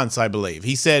 3 months, I believe.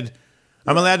 He said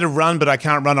I'm allowed to run, but I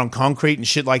can't run on concrete and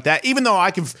shit like that. Even though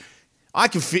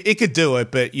it could do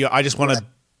it, but I just want to.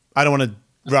 I don't want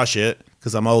to rush it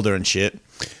because I'm older and shit.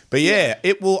 But yeah,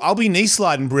 it will. I'll be knee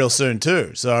sliding real soon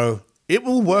too, so it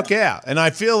will work out. And I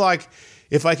feel like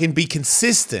if I can be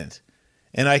consistent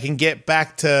and I can get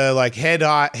back to like head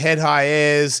high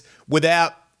airs with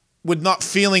not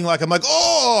feeling like I'm like,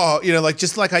 oh, like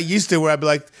just like I used to, where I'd be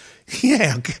like,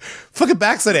 yeah, fucking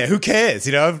backside air, who cares,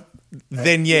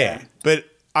 Then yeah. But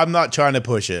I'm not trying to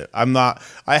push it. I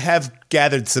have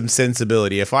gathered some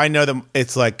sensibility. If I know that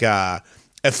it's like a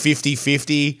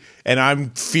 50-50 and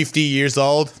I'm 50 years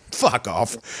old, fuck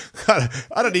off.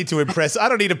 I don't need to impress. I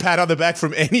don't need a pat on the back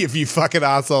from any of you fucking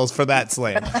assholes for that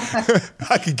slam.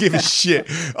 I could give a shit.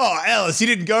 Oh, Ellis, you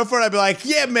didn't go for it? I'd be like,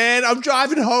 yeah, man, I'm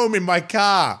driving home in my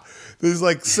car. There's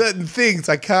like certain things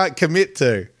I can't commit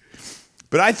to.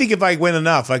 But I think if I went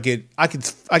enough, I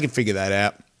could figure that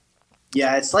out.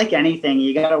 Yeah, it's like anything.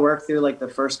 You got to work through like the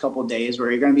first couple of days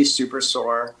where you're going to be super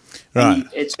sore. Right.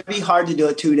 It's going to be hard to do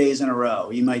it 2 days in a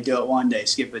row. You might do it one day,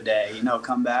 skip a day,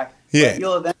 come back. Yeah. But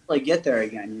you'll eventually get there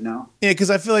again, Yeah, because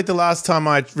I feel like the last time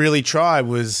I really tried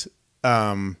was,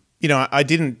 I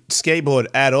didn't skateboard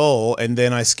at all, and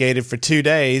then I skated for 2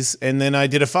 days, and then I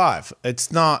did a 5.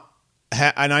 It's not,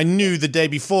 and I knew the day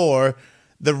before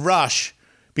the rush.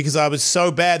 Because I was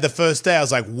so bad the first day, I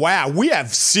was like, wow, we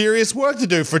have serious work to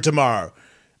do for tomorrow.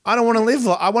 I don't want to live.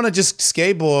 I want to just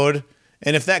skateboard.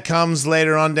 And if that comes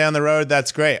later on down the road,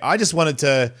 that's great. I just wanted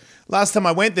to. Last time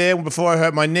I went there, before I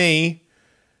hurt my knee,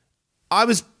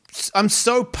 I'm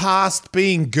so past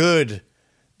being good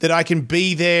that I can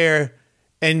be there.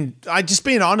 And I just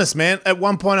being honest, man. At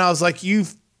one point, I was like,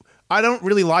 I don't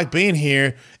really like being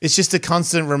here. It's just a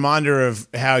constant reminder of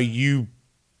how you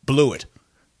blew it.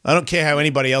 I don't care how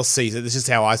anybody else sees it. It's just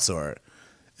how I saw it.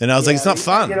 And I was like, it's not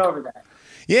fun. Get over that.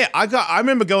 Yeah, I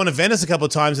remember going to Venice a couple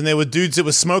of times and there were dudes that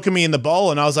were smoking me in the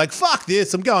bowl and I was like, fuck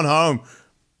this, I'm going home.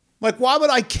 Like, why would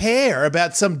I care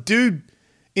about some dude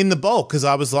in the bowl? Because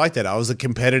I was like that. I was a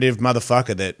competitive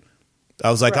motherfucker that I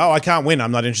was like, oh, I can't win.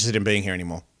 I'm not interested in being here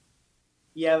anymore.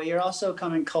 Yeah, but you're also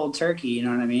coming cold turkey, you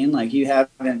know what I mean? Like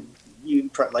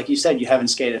like you said, you haven't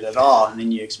skated at all, and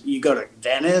then you go to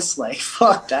Venice. Like,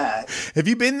 fuck that. Have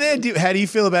you been there? How do you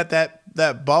feel about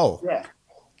that bowl? Yeah.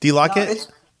 Do you like it?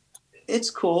 It's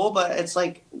cool, but it's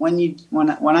like when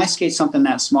I skate something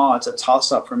that small, it's a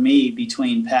toss up for me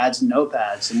between pads and no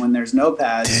pads. And when there's no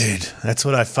pads, dude, that's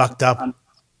what I fucked up.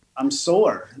 I'm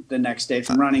sore the next day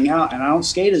from running out, and I don't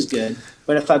skate as good.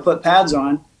 But if I put pads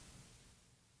on,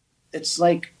 it's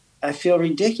like I feel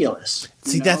ridiculous.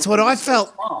 See, that's what I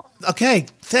felt. Okay,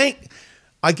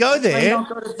 I go there. You don't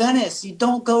go to Venice. You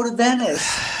don't go to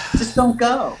Venice. Just don't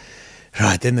go.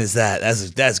 Right, then there's that.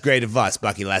 That's great advice,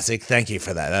 Bucky Lassick. Thank you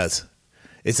for that.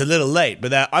 It's a little late,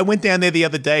 but I went down there the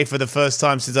other day for the first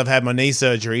time since I've had my knee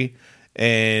surgery,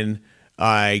 and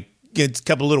I did a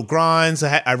couple little grinds.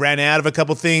 I ran out of a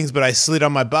couple things, but I slid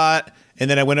on my butt, and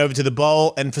then I went over to the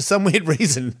bowl, and for some weird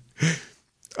reason,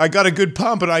 I got a good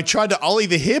pump, and I tried to ollie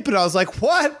the hip, and I was like,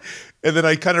 what? And then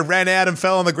I kind of ran out and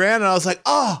fell on the ground, and I was like,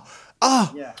 oh.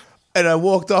 Yeah. And I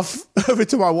walked off over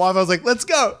to my wife. I was like, let's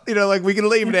go. Like we can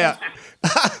leave now.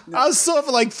 I was sore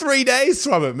for like 3 days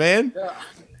from it, man. Yeah.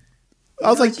 I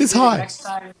was like this high.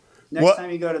 Next time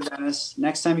you go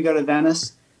to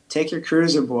Venice, take your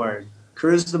cruiser board.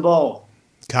 Cruise the bowl.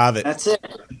 Carve it. That's it.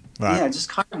 Right. Yeah, just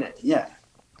carve it. Yeah.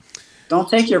 Don't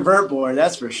take your vert board,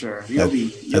 that's for sure. You'll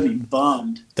be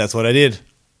bummed. That's what I did.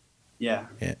 Yeah.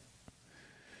 Yeah.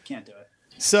 Can't do it.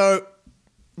 So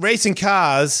racing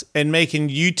cars and making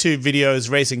YouTube videos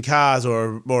racing cars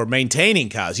or maintaining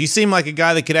cars. You seem like a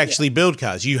guy that could actually build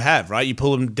cars. You have, right? You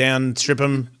pull them down, strip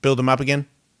them, build them up again?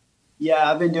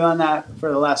 Yeah, I've been doing that for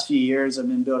the last few years. I've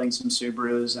been building some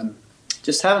Subarus and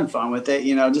just having fun with it,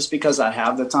 just because I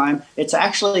have the time. It's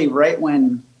actually right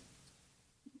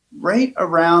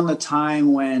around the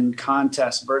time when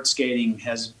contest vert skating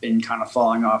has been kind of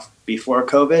falling off before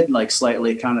COVID, like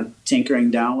slightly kind of tinkering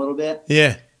down a little bit.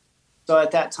 Yeah. So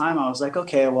at that time, I was like,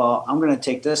 okay, well, I'm going to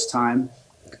take this time.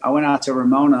 I went out to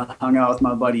Ramona, hung out with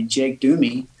my buddy Jake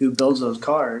Doomy, who builds those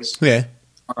cars. Yeah.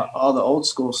 All the old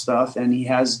school stuff. And he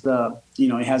has he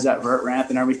has that vert ramp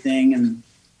and everything. And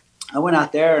I went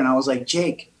out there and I was like,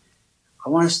 Jake, I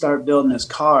want to start building this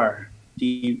car. Do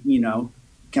you,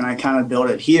 can I kind of build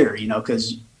it here,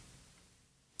 because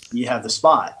you have the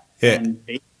spot. Yeah. And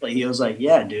basically he was like,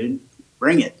 yeah, dude,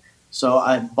 bring it. So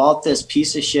I bought this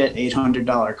piece of shit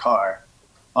 $800 car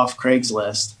off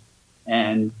Craigslist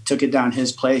and took it down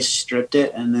his place, stripped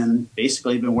it, and then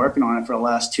basically been working on it for the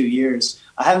last 2 years.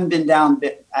 I haven't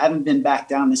been back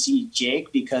down to see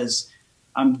Jake because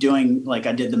I'm doing, like,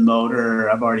 I did the motor.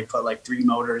 I've already put like 3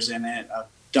 motors in it. I've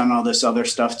done all this other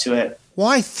stuff to it.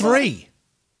 Why 3?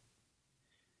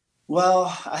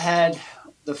 Well, I had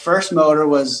the first motor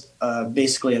was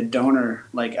basically a donor,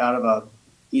 like out of a,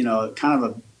 you know, kind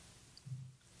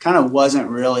of wasn't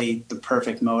really the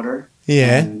perfect motor.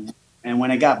 Yeah. And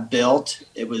when it got built,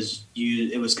 it was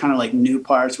kind of like new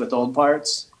parts with old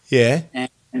parts. Yeah.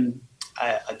 And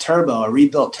a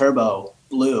rebuilt turbo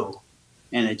blew,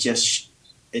 and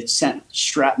it sent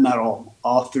strap metal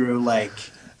all through like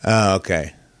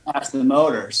okay. half the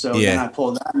motor. So then I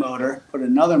pulled that motor, put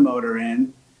another motor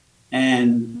in,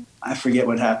 and I forget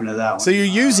what happened to that one. So you're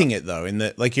using it though,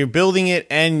 like you're building it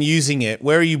and using it.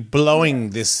 Where are you blowing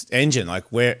this engine? Like,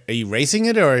 where are you racing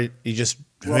it, or are you just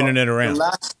running it around?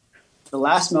 The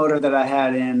last motor that I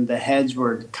had in, the heads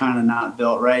were kind of not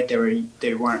built right. They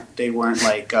weren't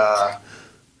like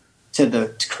to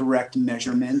the correct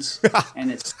measurements,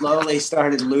 and it slowly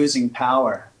started losing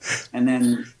power, and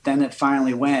then it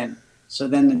finally went. So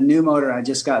then the new motor I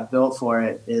just got built for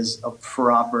it is a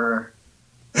proper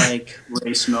like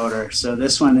race motor. So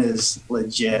this one is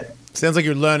legit. Sounds like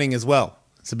you're learning as well.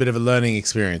 It's a bit of a learning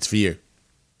experience for you.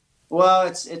 Well,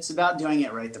 it's about doing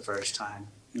it right the first time.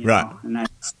 Right. Know? And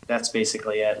that's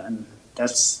basically it. And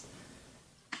it's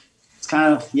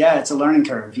kind of, it's a learning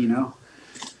curve, you know?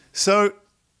 So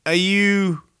are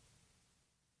you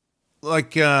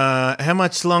like, how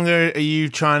much longer are you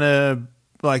trying to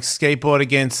like skateboard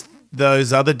against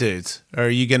those other dudes? Or are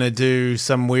you going to do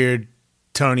some weird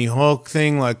Tony Hawk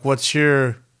thing? Like, what's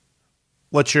your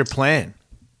plan?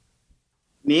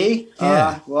 Me?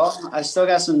 Yeah. Well, I still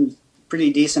got some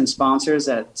pretty decent sponsors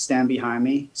that stand behind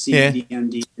me,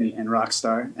 CBDMD and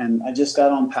Rockstar. And I just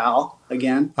got on PAL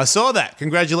again. I saw that.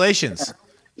 Congratulations.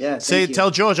 Yeah.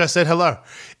 Tell George I said hello.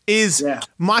 Is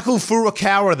Michael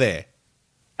Furukawa there?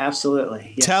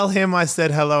 Absolutely. Yeah. Tell him I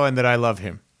said hello and that I love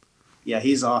him. Yeah,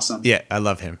 he's awesome. Yeah, I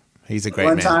love him. He's a great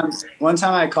man. One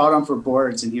time I called him for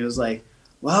boards, and he was like,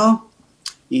 well,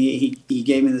 he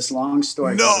gave me this long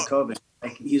story about COVID.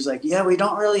 Like, he was like, yeah, we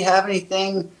don't really have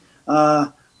anything.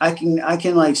 I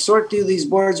can like sort through these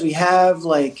boards we have,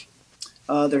 like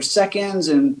their seconds,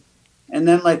 and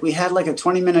then like we had like a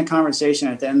 20-minute conversation.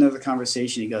 At the end of the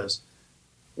conversation, he goes,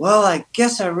 well, I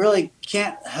guess I really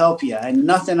can't help you. And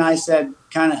nothing I said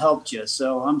kind of helped you,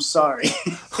 so I'm sorry.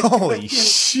 Holy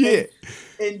shit.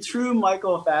 In true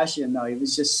Michael fashion, though, he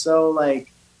was just so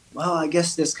like, well, I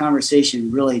guess this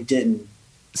conversation really didn't.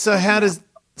 So how does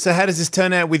this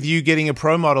turn out with you getting a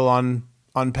pro model on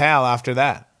PAL after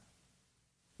that?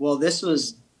 Well, this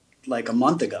was like a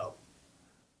month ago.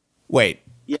 Wait.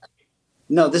 Yeah.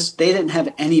 No, they didn't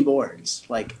have any boards.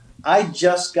 Like I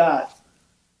just got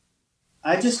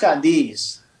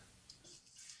these.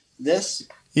 This.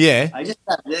 Yeah. I just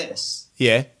got this.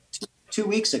 Yeah. 2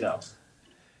 weeks ago.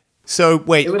 So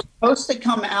wait. It was supposed to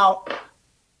come out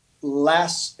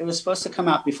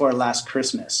before last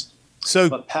Christmas. So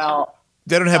but PAL,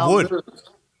 they don't have wood.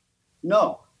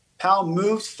 PAL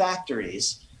moved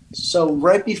factories. So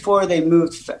right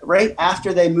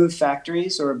after they moved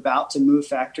factories or about to move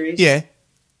factories,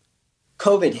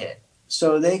 COVID hit.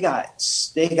 So they got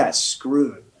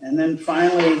screwed. And then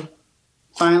finally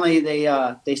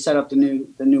they set up the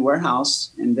new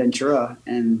warehouse in Ventura,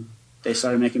 and they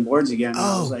started making boards again. And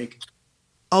I was like,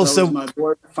 so is my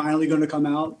board finally going to come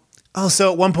out? Oh,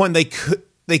 so at one point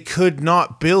they could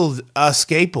not build a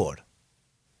skateboard.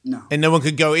 No. And no one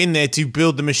could go in there to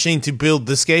build the machine to build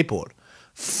the skateboard.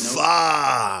 Nope.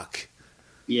 Fuck.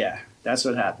 Yeah, that's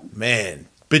what happened. Man.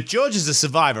 But George is a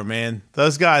survivor, man.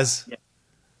 Those guys,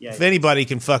 if anybody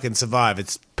can fucking survive,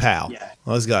 it's PAL. Yeah.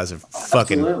 Those guys are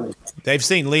fucking, absolutely. They've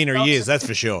seen leaner years, that's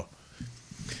for sure.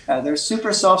 They're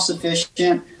super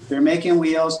self-sufficient. They're making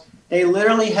wheels. They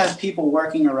literally have people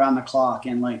working around the clock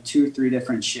in like 2 or 3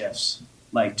 different shifts,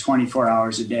 like 24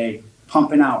 hours a day,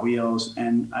 pumping out wheels,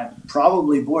 and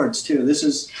probably boards too. This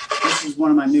is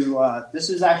one of my new. This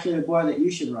is actually a board that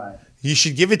you should ride. You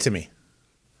should give it to me.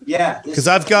 Yeah, because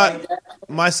I've got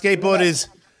my skateboard is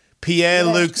Pierre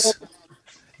Luc's.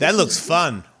 That looks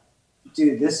fun,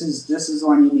 dude. This is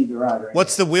one you need to ride. Right.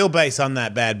 What's the wheelbase on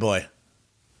that bad boy?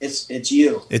 It's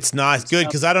you. It's nice, good,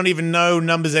 because I don't even know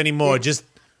numbers anymore. Just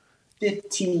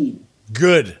 15.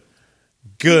 Good.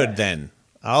 Then.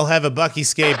 I'll have a Bucky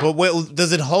skateboard. Well,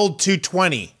 does it hold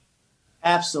 220?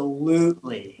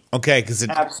 Absolutely. Okay, because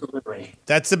absolutely.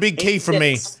 That's the big key for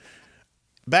me.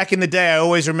 Back in the day, I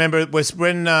always remember was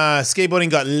when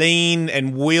skateboarding got lean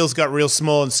and wheels got real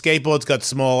small and skateboards got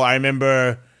small. I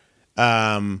remember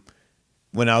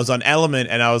when I was on Element,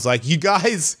 and I was like, you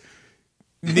guys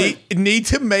need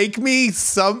to make me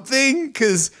something,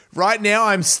 because right now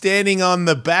I'm standing on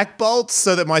the back bolts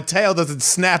so that my tail doesn't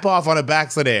snap off on a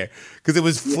backslid because it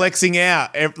was flexing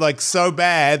out like so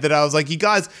bad that I was like, you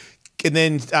guys. And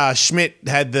then Schmidt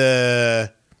had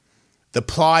the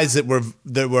plies that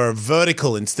were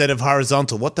vertical instead of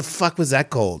horizontal. What the fuck was that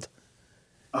called?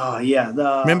 Oh yeah,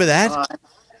 remember that?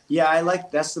 Yeah,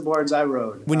 that's the boards I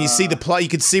rode. When you see the ply, you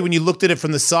could see when you looked at it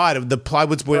from the side, the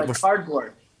plywoods were like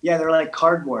cardboard. Yeah, they're like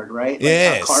cardboard, right? Like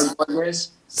yes. Cardboard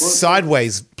is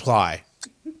Sideways ply.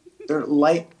 They're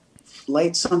light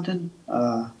something.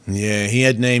 Yeah, he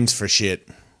had names for shit.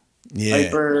 Yeah.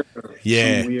 Hyper.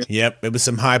 Yeah. Yep. It was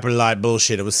some hyperlight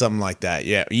bullshit. It was something like that.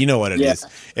 Yeah. You know what it is.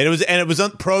 And it was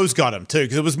pros got him too,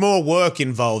 because there was more work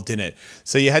involved in it.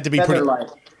 So you had to be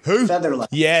Featherlight. Who? Featherlight.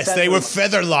 Yes, they were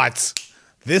Featherlights.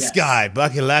 This guy,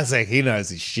 Bucky Lasek, he knows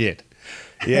his shit.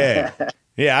 Yeah.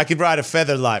 Yeah, I could ride a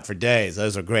Featherlight for days.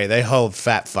 Those are great. They hold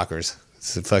fat fuckers.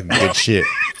 It's fucking good shit.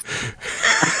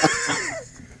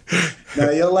 No,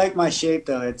 you'll like my shape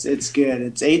though. It's good.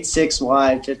 It's 8.6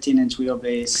 wide, 15-inch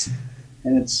wheelbase,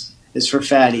 and it's for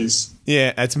fatties.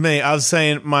 Yeah, that's me. I was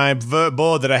saying my vert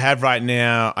board that I have right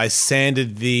now, I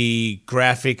sanded the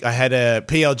graphic. I had a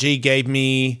PLG gave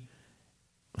me.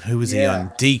 Who was he on?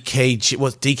 DKG.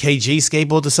 What, DKG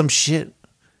skateboard or some shit?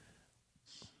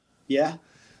 Yeah.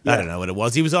 I don't know what it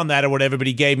was. He was on that or whatever, but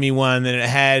he gave me one, and it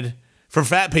had, for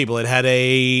fat people, it had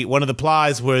one of the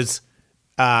plies was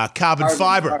carbon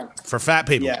fiber for fat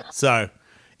people. Yeah. So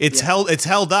it's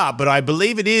held up, but I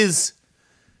believe it is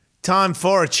time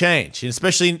for a change, and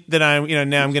especially that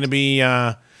now I'm going to be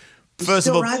first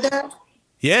of all. Ride that?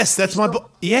 Yes, that's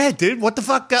yeah, dude. What the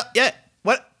fuck? Yeah,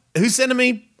 what? Who's sending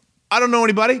me? I don't know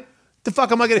anybody. The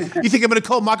fuck am I gonna? You think I'm gonna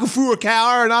call Michael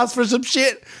Furukawa and ask for some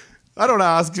shit? I don't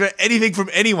ask for anything from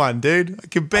anyone, dude. I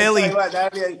can barely. I'll tell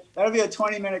you what, that'll be a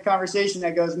 20-minute conversation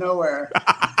that goes nowhere.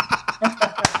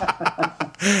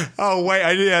 Oh wait,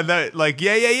 I did that. Like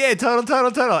yeah,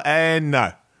 total, and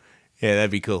no, yeah,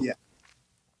 that'd be cool. Yeah,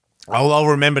 I'll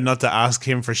remember not to ask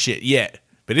him for shit yet,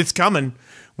 but it's coming.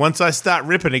 Once I start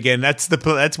ripping again, that's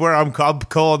where I'm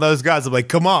calling those guys. I'm like,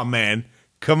 come on, man,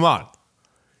 come on.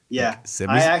 Yeah,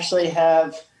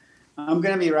 I'm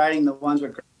going to be riding the ones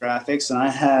with graphics, and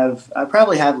I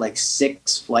probably have like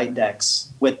 6 flight decks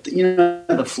with,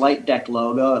 the flight deck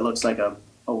logo. It looks like a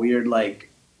weird like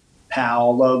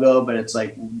PAL logo, but it's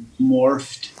like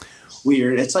morphed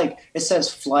weird. It's like, it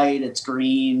says flight, it's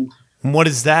green. What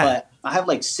is that? But I have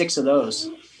like 6 of those.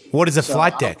 What is a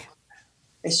flight deck?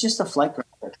 It's just a flight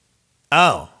graphic.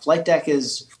 Oh. Flight deck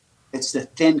it's the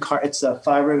thin it's a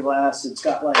fiberglass. It's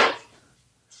got like,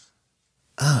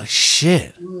 oh,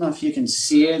 shit. I don't know if you can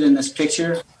see it in this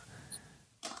picture.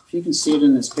 If you can see it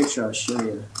in this picture, I'll show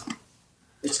you.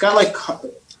 It's got like,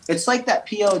 it's like that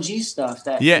PLG stuff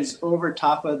that is over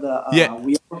top of the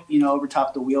wheel, over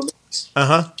top the wheelbase.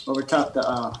 Uh-huh. Over top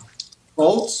the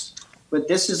bolts. But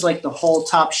this is like the whole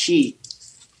top sheet.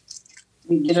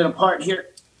 Let me get it apart here.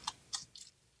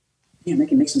 Yeah, I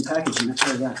can make some packaging. Let's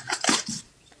try that.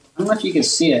 I don't know if you can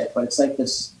see it, but it's like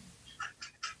this.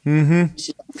 Mm-hmm.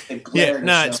 Yeah,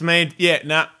 no, it's made. Yeah,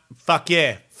 no, fuck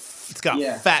yeah. It's got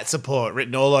fat support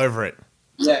written all over it.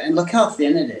 Yeah, and look how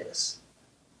thin it is.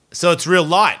 So it's real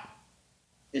light.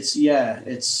 It's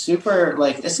super,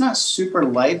 like, it's not super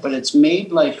light, but it's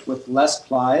made like with less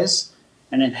plies,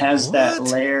 and it has that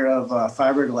layer of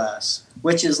fiberglass,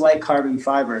 which is like carbon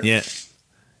fiber. Yeah,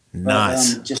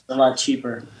 nice. But, just a lot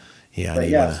cheaper.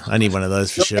 Yeah, I need one of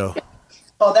those for sure.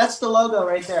 Oh, that's the logo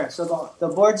right there. So the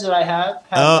boards that I have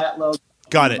that logo.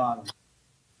 Got it. Bottom.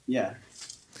 Yeah.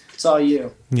 It's all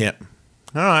you. Yeah.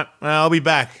 All right. Well, I'll be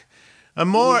back. I'm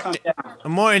more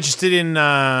interested in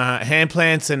hand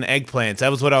plants and eggplants.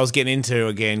 That was what I was getting into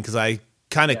again, because I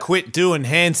kind of quit doing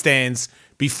handstands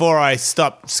before I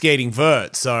stopped skating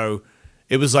vert. So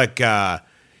it was like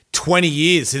 20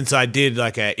 years since I did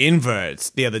like an inverts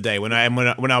the other day. When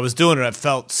I was doing it, it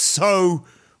felt so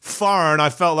foreign. I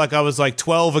felt like I was like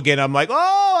 12 again. I'm like,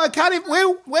 oh, I can't even,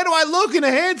 where do I look in a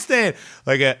handstand?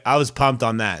 Like I was pumped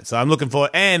on that. So I'm looking forward.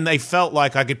 And they felt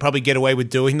like I could probably get away with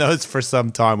doing those for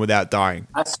some time without dying.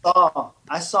 I saw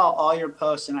all your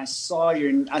posts, and I saw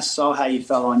how you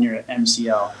fell on your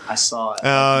MCL. I saw it.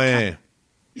 Oh, yeah.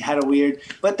 You had a weird,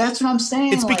 but that's what I'm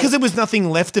saying. It's because there was nothing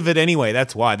left of it anyway.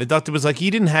 That's why the doctor was like,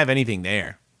 you didn't have anything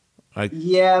there. Like,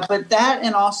 yeah, but that,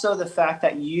 and also the fact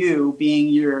that you, being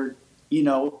your,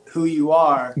 who you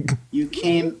are, you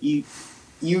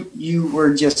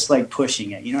were just like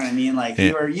pushing it. You know what I mean? Like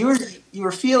you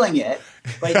were feeling it,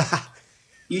 but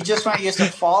you just weren't used to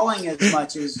falling as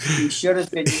much as you should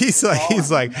have been. He's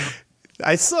like,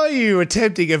 I saw you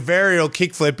attempting a varial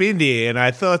kickflip India, and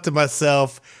I thought to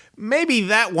myself, maybe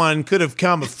that one could have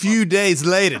come a few days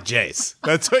later, Jace.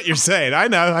 That's what you're saying. I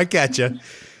know. I catch you.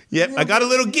 Yep. I got a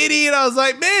little giddy, and I was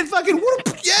like, man, fucking whoop,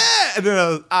 yeah. And then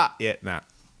I was, nah.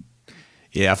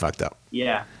 Yeah, I fucked up.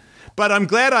 Yeah. But I'm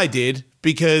glad I did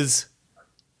because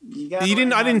I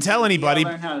didn't tell anybody.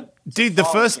 Dude, the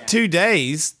first 2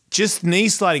 days, just knee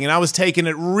sliding, and I was taking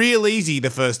it real easy the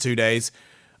first 2 days.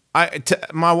 I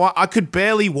could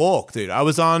barely walk, dude. I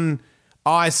was on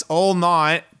ice all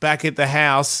night back at the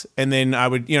house, and then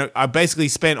I basically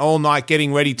spent all night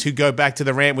getting ready to go back to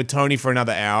the ramp with Tony for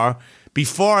another hour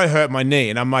before I hurt my knee.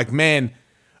 And I'm like, man,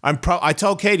 I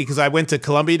told Katie, because I went to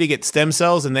Colombia to get stem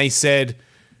cells, and they said,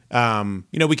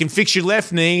 we can fix your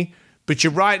left knee, but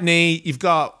your right knee, you've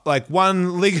got like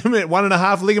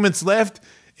 1.5 ligaments left,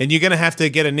 and you're going to have to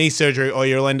get a knee surgery or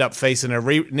you'll end up facing a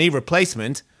knee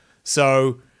replacement.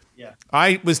 So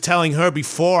I was telling her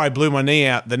before I blew my knee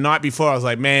out, the night before, I was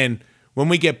like, man, when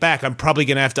we get back, I'm probably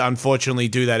going to have to unfortunately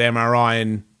do that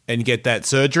MRI and get that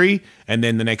surgery. And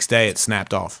then the next day it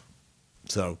snapped off.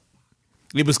 So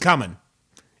it was coming.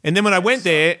 And then when I went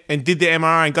there and did the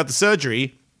MRI and got the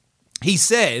surgery, he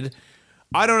said,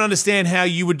 I don't understand how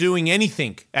you were doing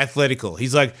anything athletical.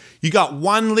 He's like, you got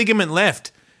one ligament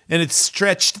left and it's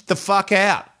stretched the fuck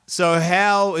out. So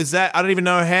how is that? I don't even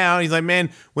know how. He's like, man,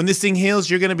 when this thing heals,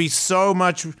 you're going to be so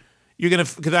much,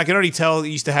 because I can already tell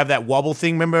you used to have that wobble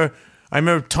thing. I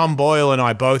remember Tom Boyle and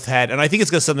I both had, and I think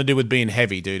it's got something to do with being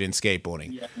heavy, dude, in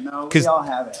skateboarding. Yeah, no, we all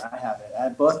have it. I have it. I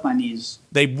have both my knees.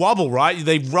 They wobble, right?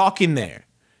 They rock in there.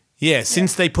 Yeah,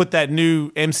 since they put that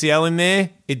new MCL in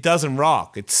there, it doesn't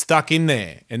rock. It's stuck in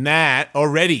there. And that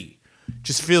already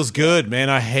just feels good, man.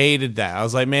 I hated that. I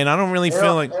was like, man, I don't really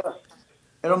feel like...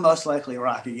 It'll most likely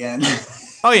rock again.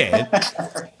 Oh, yeah.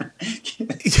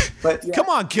 But Come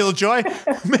on, Killjoy.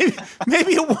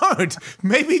 Maybe it won't.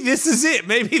 Maybe this is it.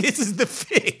 Maybe this is the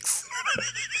fix.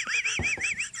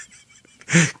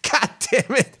 God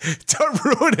damn it. Don't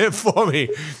ruin it for me.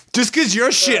 Just because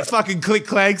your shit fucking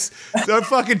click-clanks, don't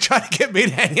fucking try to get me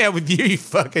to hang out with you, you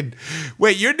fucking...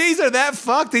 Wait, your knees are that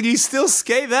fucked and you still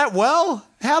skate that well?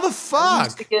 How the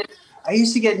fuck? I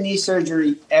used to get knee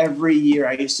surgery every year.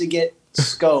 I used to get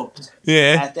scoped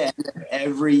at the end of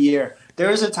every year. There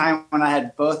was a time when I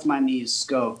had both my knees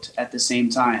scoped at the same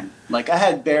time. Like, I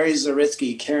had Barry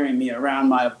Zaritsky carrying me around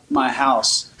my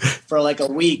house for like a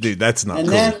week. Dude, that's not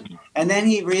cool. And then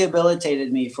he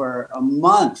rehabilitated me for a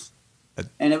month.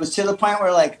 And it was to the point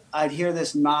where, like, I'd hear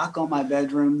this knock on my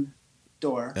bedroom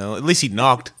door. Well, at least he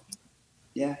knocked.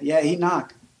 Yeah, he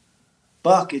knocked.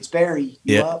 Buck, it's Barry.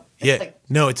 You up?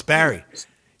 No, it's Barry.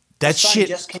 That shit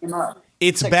just came up.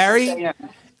 It's like Barry.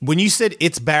 When you said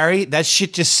it's Barry, that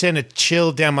shit just sent a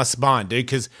chill down my spine, dude.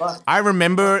 Because I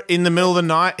remember in the middle of the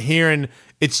night hearing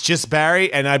it's just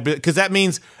Barry, and because that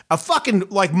means a fucking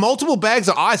like multiple bags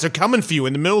of ice are coming for you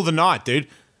in the middle of the night, dude.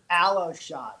 Aloe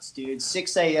shots, dude.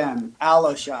 6 a.m.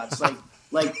 Aloe shots,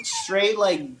 like straight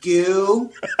like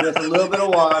goo with a little bit of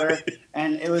water,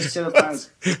 and it was to the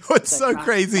point. What's so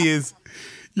crazy is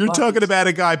you're talking about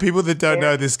a guy. People that don't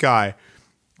know this guy.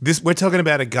 We're talking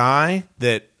about a guy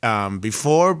that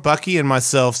before Bucky and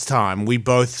myself's time, we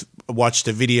both watched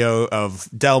a video of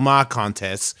Del Mar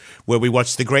contests where we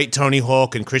watched the great Tony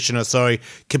Hawk and Christian Osoy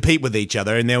compete with each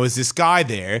other. And there was this guy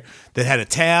there that had a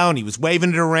towel, and he was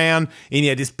waving it around, and he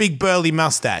had this big burly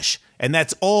mustache. And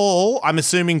that's all, I'm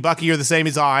assuming, Bucky, you're the same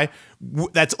as I,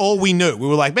 that's all we knew. We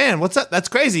were like, man, what's that? That's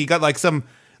crazy. He got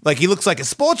he looks like a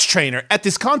sports trainer at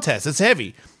this contest. It's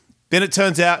heavy. Then it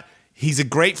turns out he's a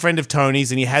great friend of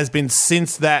Tony's, and he has been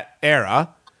since that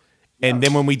era. And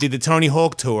then when we did the Tony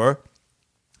Hawk tour,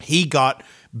 he got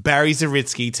Barry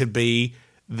Zaritsky to be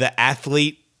the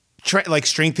athlete,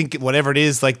 strength and whatever it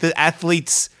is, like the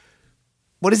athlete's.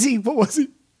 What is he? What was he?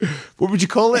 What would you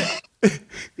call it?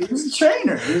 He's a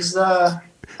trainer. He's the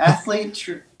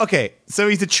athlete. Okay, so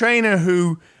he's a trainer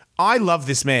who I love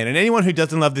this man, and anyone who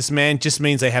doesn't love this man just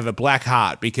means they have a black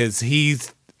heart because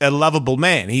he's a lovable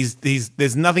man.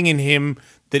 There's nothing in him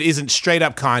that isn't straight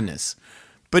up kindness.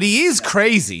 But he is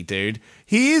crazy, dude.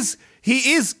 He is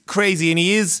crazy, and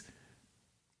he's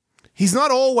not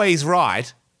always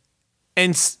right.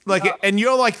 And and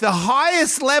you're like the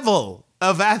highest level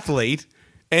of athlete,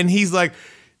 and he's like,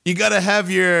 you got to have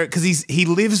because he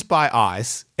lives by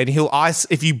ice, and he'll ice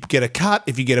if you get a cut,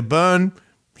 if you get a burn,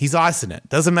 he's icing it.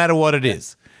 Doesn't matter what it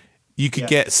is. You could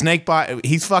get snake bite.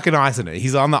 He's fucking icing it.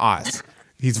 He's on the ice.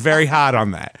 He's very hard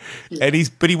on that. And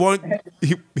he's not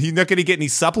going to get any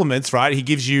supplements, right? He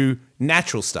gives you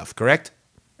natural stuff, correct?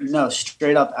 No,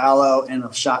 straight up aloe in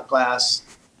a shot glass.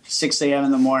 6 a.m.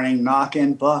 in the morning,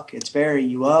 knocking. Buck, it's Barry.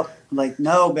 You up? I'm like,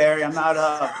 no, Barry, I'm not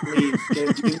up. Leave.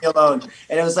 Leave me alone.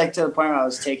 And it was like to the point where I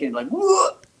was taking it like,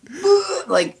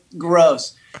 like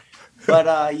gross.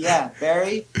 But yeah,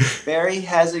 Barry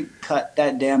hasn't cut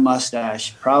that damn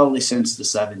mustache probably since the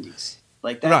 70s.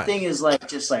 Like that thing is like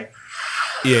just like.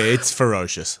 Yeah, it's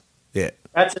ferocious. Yeah.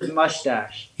 That's his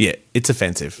mustache. Yeah, it's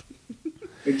offensive.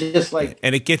 It's just like.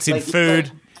 And it gets in food.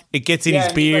 It gets in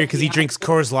his beer because he drinks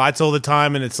Coors Lights all the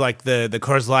time, and it's like the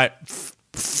Coors Light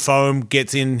foam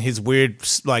gets in his weird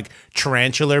like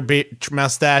tarantula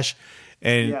mustache,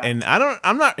 and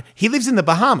I'm not. He lives in the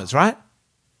Bahamas, right?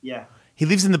 Yeah. He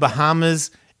lives in the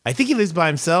Bahamas. I think he lives by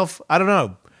himself. I don't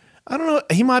know.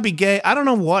 He might be gay. I don't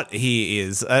know what he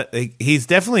is. He's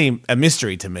definitely a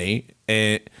mystery to me.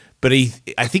 But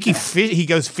I think he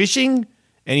goes fishing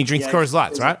and he drinks Coors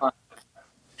Lights, right?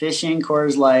 Fishing,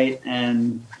 Coors Light,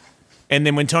 and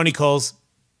then when Tony calls,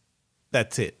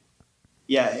 that's it.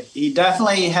 Yeah, he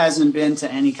definitely hasn't been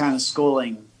to any kind of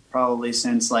schooling probably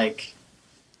since like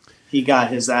he got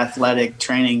his athletic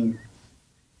training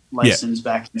license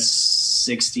back in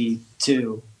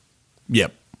 62.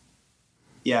 Yep.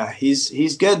 Yeah,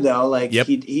 he's good though. Like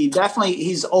he definitely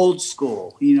he's old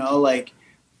school, you know, like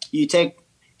he's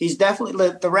definitely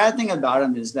the rad thing about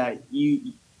him is that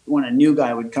when a new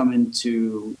guy would come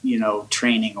into, you know,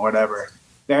 training or whatever,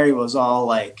 Barry was all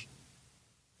like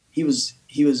he was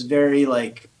very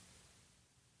like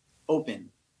open,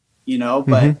 you know,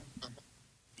 but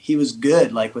he was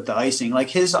good like with the icing. Like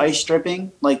his ice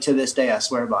stripping, like to this day I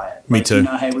swear by it. Me like, too. You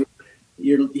know, hey,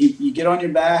 you get on your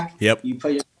back, you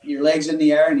put your legs in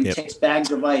the air and he takes bags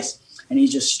of ice and he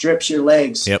just strips your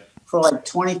legs for like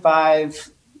 25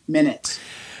 minutes.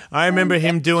 I remember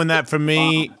him doing that for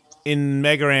me in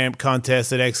Mega Amp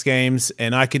contest at X Games,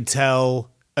 and I could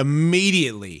tell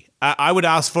immediately. I would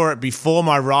ask for it before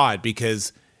my ride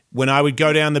because when I would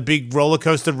go down the big roller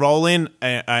coaster roll in,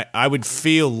 I would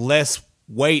feel less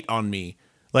weight on me.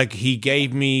 Like he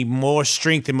gave me more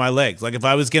strength in my legs. Like if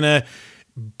I was going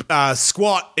to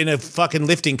squat in a fucking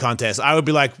lifting contest, I would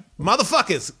be like,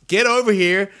 motherfuckers, get over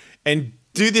here and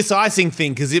do this icing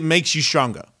thing because it makes you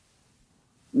stronger.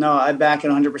 No, I back it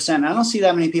 100%. I don't see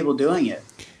that many people doing it.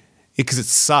 Because it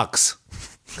sucks.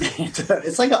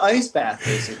 It's like an ice bath,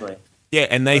 basically. Yeah,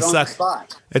 and they suck.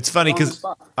 It's funny because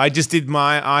I just did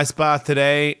my ice bath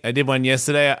today. I did one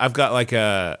yesterday. I've got like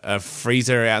a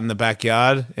freezer out in the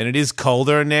backyard, and it is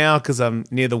colder now because I'm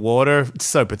near the water. It's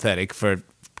so pathetic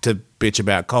to bitch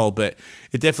about cold, but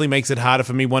it definitely makes it harder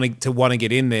for me want to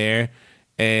get in there.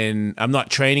 And I'm not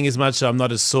training as much, so I'm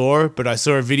not as sore. But I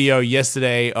saw a video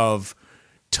yesterday of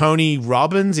Tony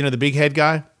Robbins, you know, the big head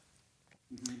guy.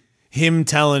 Him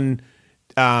telling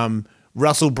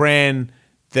Russell Brand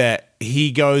that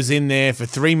he goes in there for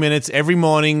 3 minutes every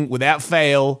morning without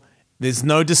fail. There's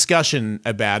no discussion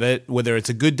about it, whether it's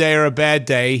a good day or a bad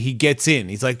day. He gets in.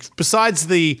 He's like, besides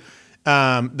the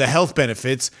health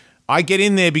benefits, I get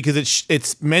in there because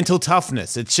it's mental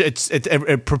toughness.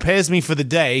 It prepares me for the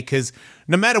day because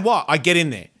no matter what, I get in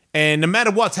there, and no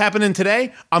matter what's happening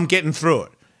today, I'm getting through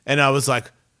it. And I was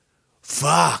like,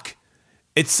 fuck,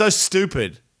 it's so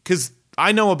stupid. Because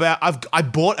I know I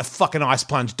bought a fucking ice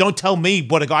plunge. Don't tell me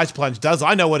what a ice plunge does.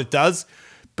 I know what it does.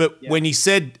 But when he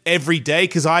said every day,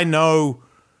 because I know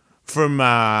from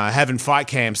having fight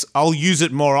camps, I'll use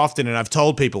it more often. And I've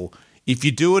told people, if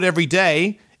you do it every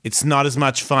day, it's not as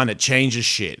much fun. It changes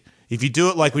shit. If you do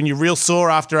it like when you're real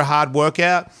sore after a hard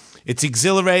workout, it's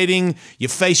exhilarating. You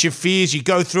face your fears. You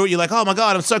go through it. You're like, oh my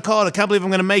God, I'm so cold. I can't believe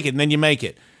I'm going to make it. And then you make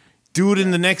it. Do it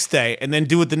in the next day, and then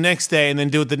do it the next day, and then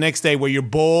do it the next day where you're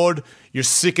bored, you're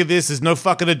sick of this, there's no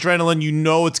fucking adrenaline, you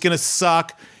know it's going to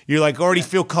suck, you're like already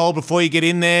feel cold before you get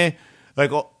in there.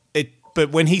 Like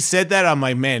but when he said that, I'm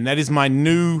like, man, that is my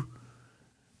new...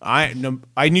 I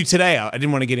knew today I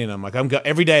didn't want to get in. I'm like,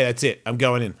 every day, that's it. I'm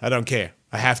going in. I don't care.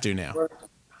 I have to now.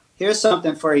 Here's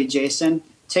something for you, Jason.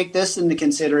 Take this into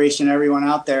consideration, everyone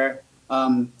out there.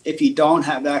 If you don't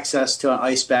have access to an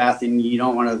ice bath and you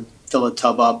don't want to fill a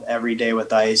tub up every day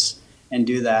with ice and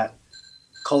do that,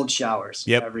 cold showers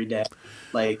every day.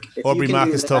 Like Aubrey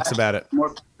Marcus talks about it.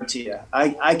 More to you.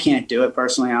 I can't do it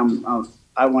personally.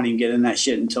 I won't even get in that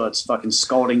shit until it's fucking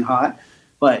scalding hot.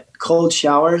 But cold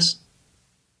showers,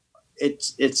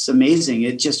 it's amazing.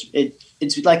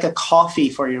 It's like a coffee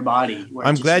for your body.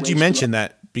 I'm glad you mentioned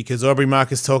that because Aubrey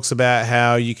Marcus talks about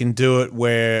how you can do it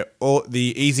where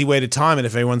the easy way to time it,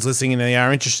 if anyone's listening and they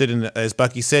are interested in, as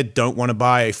Bucky said, don't want to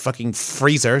buy a fucking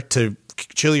freezer to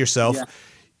chill yourself. Yeah.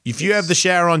 If you have the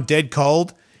shower on dead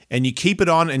cold and you keep it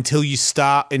on until you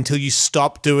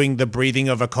stop doing the breathing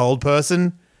of a cold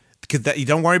person, because that, you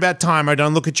don't worry about timer,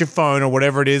 don't look at your phone or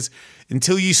whatever it is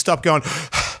until you stop going.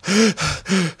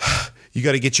 You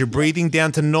got to get your breathing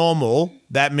down to normal.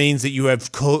 That means that you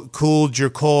have cooled your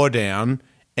core down.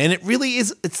 And it really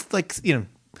is, it's like,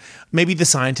 maybe the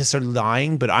scientists are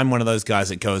lying, but I'm one of those guys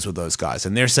that goes with those guys.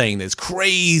 And they're saying there's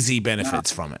crazy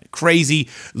benefits from it. Crazy,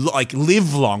 like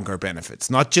live longer benefits.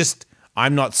 Not just,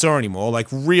 I'm not sore anymore, like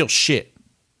real shit.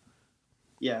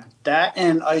 Yeah, that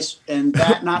and ice, and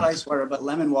that not ice water, but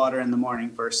lemon water in the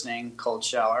morning, first thing, cold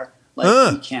shower.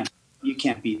 Like you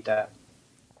can't beat that.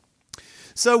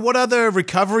 So what other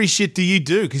recovery shit do you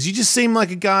do? Because you just seem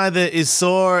like a guy that is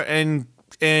sore and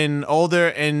older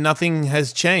and nothing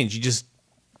has changed. You just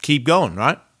keep going,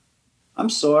 right? I'm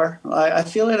sore. I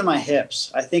feel it in my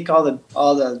hips. I think all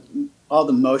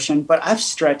the motion, but I've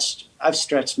stretched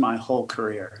my whole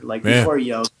career. Like before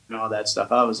yoga and all that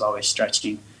stuff, I was always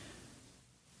stretching.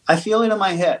 I feel it in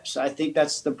my hips. I think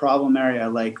that's the problem area.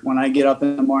 Like when I get up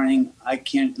in the morning, I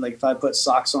can't, like if I put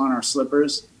socks on or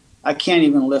slippers, I can't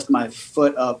even lift my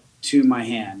foot up to my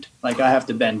hand. Like I have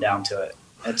to bend down to it.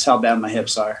 That's how bad my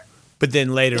hips are. But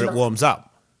then later it warms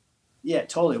up. Yeah, it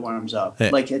totally warms up.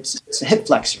 Yeah. Like it's hip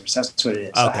flexors. That's what it is.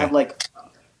 Okay. I have like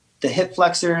the hip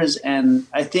flexors, and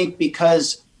I think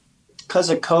because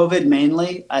of COVID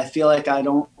mainly, I feel like I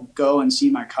don't go and see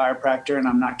my chiropractor, and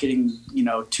I'm not getting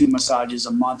 2 massages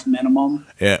a month minimum.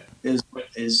 Yeah,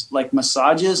 is like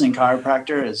massages and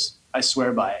chiropractor is, I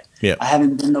swear by it. Yeah, I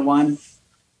haven't been to one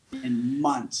in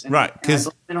months. Right, because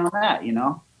on that,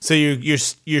 So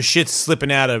your shit's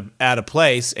slipping out of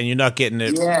place, and you're not getting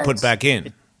it put back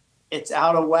in. It's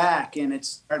out of whack, and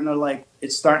it's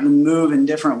starting to move in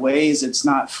different ways. It's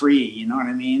not free. You know what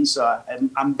I mean? So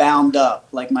I'm bound up.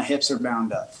 Like my hips are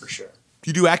bound up for sure. Do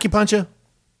you do acupuncture?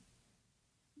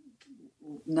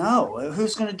 No.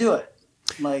 Who's going to do it?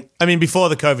 Like, I mean, before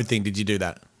the COVID thing, did you do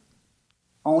that?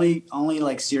 Only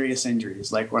like serious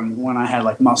injuries. Like when I had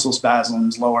like muscle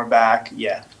spasms, lower back.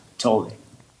 Yeah, totally.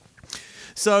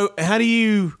 So how do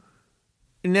you,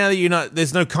 now that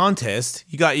there's no contest,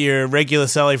 you got your regular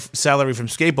salary from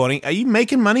skateboarding. Are you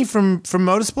making money from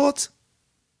motorsports?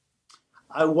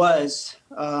 I was,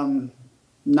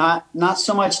 not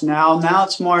so much now. Now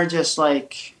it's more just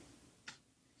like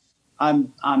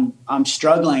I'm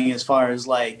struggling as far as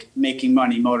like making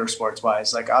money motorsports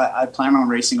wise. Like I plan on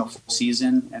racing a full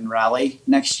season and rally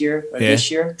next year or this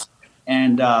year.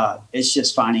 And, it's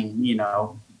just finding,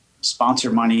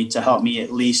 sponsor money to help me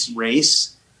at least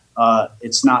race.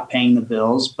 It's not paying the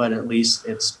bills, but at least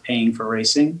it's paying for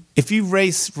racing. If you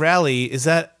race rally, is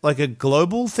that like a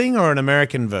global thing or an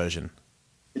American version?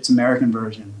 It's American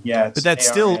version. Yeah. But that's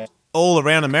ARA. Still all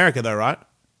around America though, right?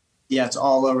 Yeah, it's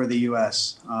all over the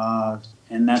U.S.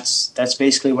 And that's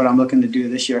basically what I'm looking to do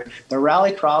this year. The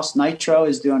Rallycross, Nitro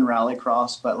is doing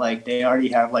Rallycross, but like they already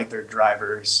have like their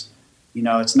drivers.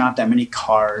 It's not that many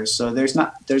cars, so there's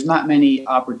not many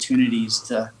opportunities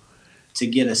to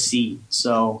get a seat.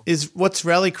 So what's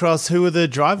Rallycross? Who are the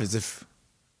drivers? If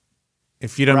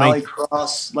you don't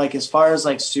Rallycross, like as far as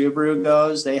like Subaru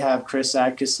goes, they have Chris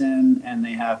Atkinson and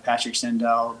they have Patrick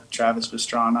Sindel, Travis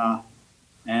Pastrana,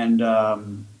 and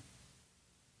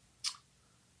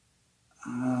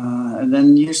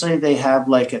then usually they have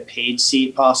like a paid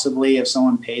seat possibly if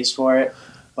someone pays for it.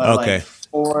 But like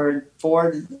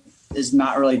Ford is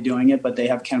not really doing it, but they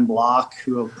have Ken Block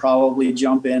who will probably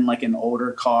jump in like an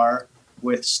older car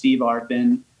with Steve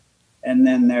Arpin. And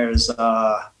then there's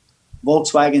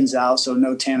Volkswagen's out, so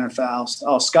no Tanner Faust.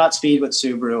 Oh, Scott Speed with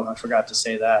Subaru. I forgot to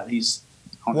say that.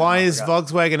 Why is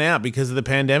Volkswagen out? Because of the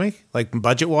pandemic? Like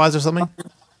budget-wise or something?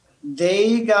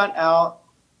 They got out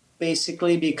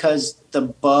basically because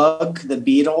the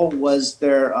Beetle was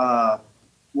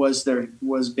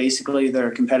basically their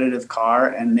competitive car,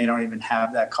 and they don't even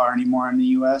have that car anymore in the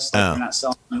U.S. They're not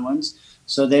selling new ones.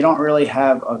 So they don't really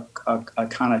have a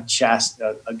kind of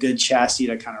a good chassis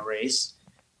to kind of race,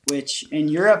 which in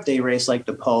Europe they race like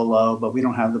the Polo, but we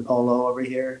don't have the Polo over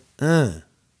here. Can't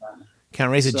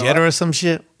race a Jetta or some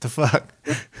shit? The fuck?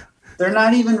 They're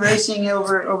not even racing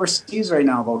overseas right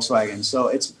now, Volkswagen. So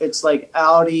it's like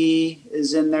Audi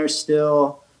is in there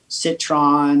still,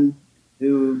 Citroen,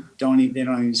 who they don't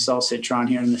even sell Citroen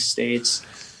here in the States,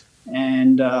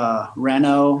 and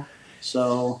Renault.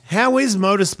 So how is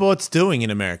motorsports doing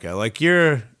in America? Like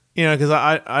because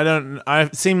I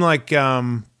seem like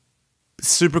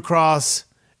Supercross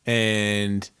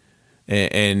and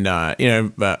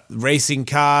racing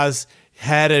cars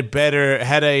had a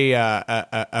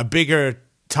bigger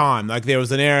time. Like there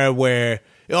was an era where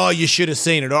you should have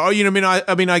seen it. Or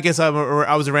I guess I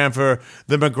was around for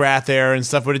the McGrath era and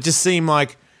stuff, but it just seemed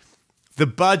like the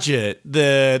budget,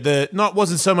 the not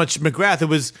wasn't so much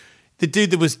McGrath. the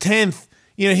dude that was 10th,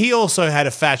 he also had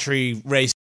a factory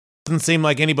race. Doesn't seem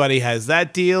like anybody has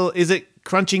that deal. Is it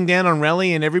crunching down on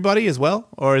Rally and everybody as well?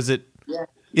 Or is it? Yeah.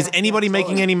 Is anybody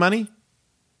making any money?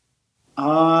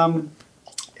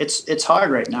 It's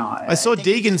hard right now. I saw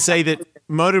Deegan say that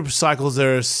motorcycles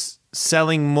are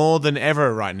selling more than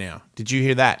ever right now. Did you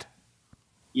hear that?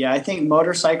 Yeah, I think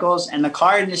motorcycles and the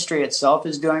car industry itself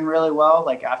is doing really well,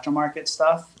 like aftermarket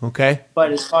stuff. Okay.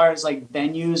 But as far as like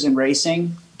venues and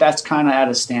racing, that's kind of at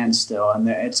a standstill. And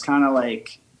it's kind of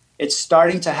like it's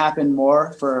starting to happen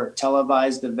more for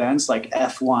televised events like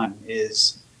F1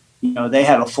 is, they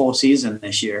had a full season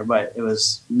this year, but it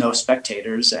was no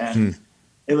spectators. And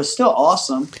it was still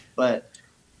awesome. But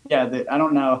yeah, I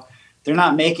don't know. They're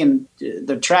not making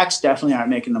the tracks definitely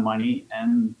aren't making the money,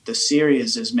 and the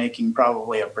series is making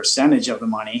probably a percentage of the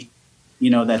money,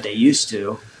 that they used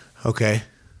to. Okay.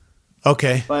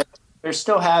 But they're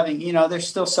still having, they're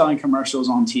still selling commercials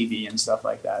on TV and stuff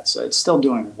like that. So it's still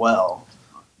doing well.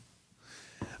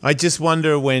 I just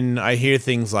wonder when I hear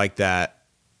things like that,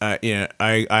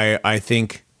 I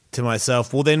think to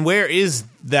myself, well, then where is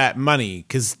that money?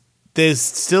 Because there's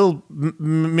still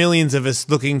millions of us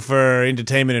looking for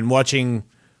entertainment and watching,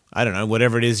 I don't know,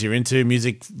 whatever it is you're into,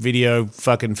 music, video,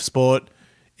 fucking sport.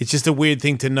 It's just a weird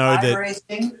thing to know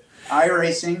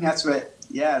iRacing, that's what,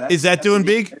 yeah. Is that doing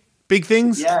big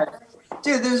things? Yeah.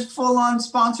 Dude, there's full-on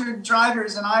sponsored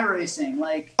drivers in iRacing.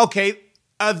 Like, okay,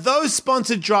 are those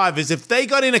sponsored drivers, if they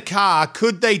got in a car,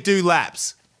 could they do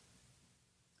laps?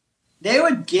 They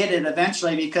would get it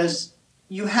eventually because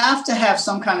you have to have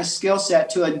some kind of skill set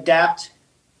to adapt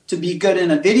to be good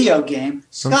in a video game.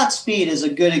 Scott Speed is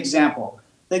a good example.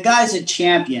 The guy's a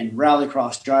champion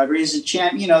rallycross driver. He's a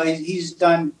champion. He's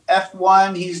done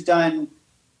F1. He's done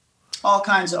all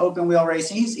kinds of open wheel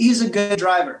racing. He's a good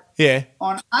driver. Yeah.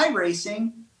 On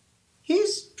iRacing,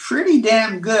 he's pretty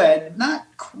damn good. Not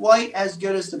quite as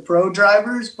good as the pro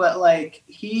drivers, but like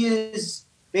he is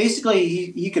basically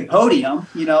he could podium,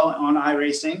 on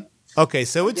iRacing. Okay,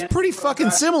 so it's pretty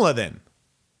fucking similar then.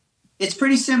 It's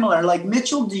pretty similar. Like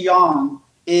Mitchell DeYoung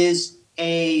is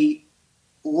a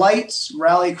lights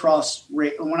rallycross.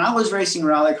 When I was racing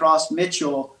rallycross,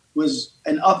 Mitchell was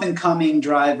an up-and-coming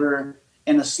driver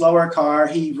in a slower car.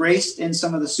 He raced in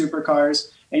some of the supercars,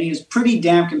 and he was pretty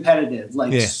damn competitive,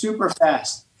 super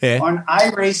fast. Yeah. On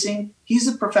iRacing, he's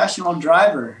a professional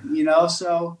driver,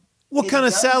 so... What kind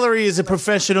of salary is a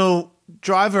professional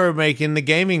driver make in the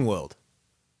gaming world?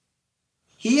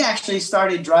 He actually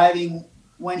started driving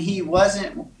when he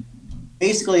wasn't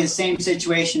basically the same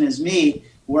situation as me,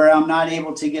 where I'm not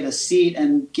able to get a seat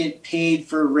and get paid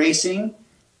for racing.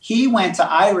 He went to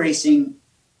iRacing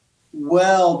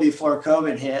well before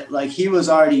COVID hit. Like he was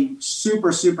already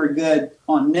super, super good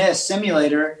on this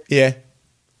simulator. Yeah.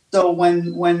 So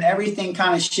when everything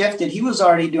kind of shifted, he was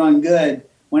already doing good.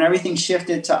 When everything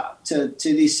shifted to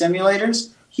these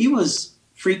simulators, he was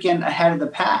freaking ahead of the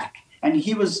pack. And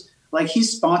he was... Like,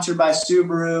 he's sponsored by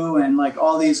Subaru and, like,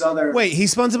 all these other... Wait,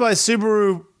 he's sponsored by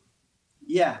Subaru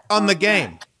on the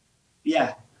game?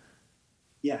 Yeah.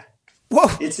 Yeah.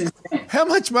 Whoa. It's insane. How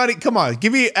much money? Come on,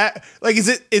 give me... is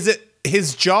it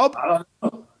his job? I don't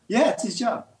know. Yeah, it's his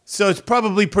job. So it's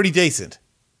probably pretty decent.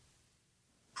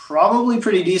 Probably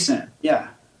pretty decent, yeah.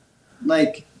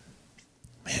 Like...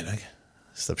 Man, I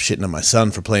stop shitting on my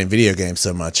son for playing video games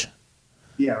so much.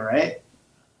 Yeah, right?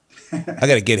 I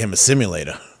got to get him a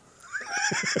simulator.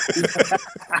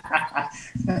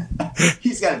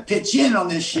 He's got to pitch in on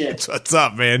this shit. What's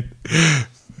up, man?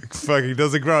 Fucking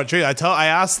doesn't grow on trees. I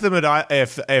asked them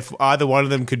if either one of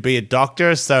them could be a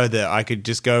doctor, so that I could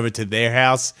just go over to their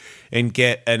house and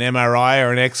get an MRI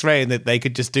or an X-ray, and that they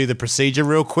could just do the procedure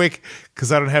real quick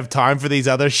because I don't have time for these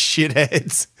other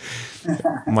shitheads.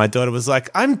 My daughter was like,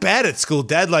 "I'm bad at school,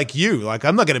 Dad, like you. Like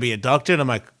I'm not going to be a doctor," and I'm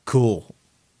like, "Cool,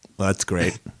 well, that's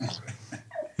great."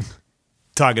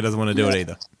 Tiger doesn't want to do it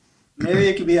either. Maybe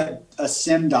it could be a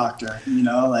sim doctor,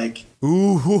 like...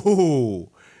 Ooh,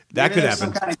 that could happen.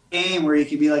 Some kind of game where you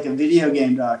could be like a video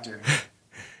game doctor.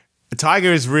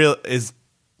 Tiger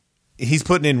he's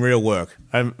putting in real work.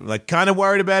 I'm like kind of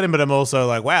worried about him, but I'm also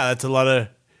like, wow, that's a lot of...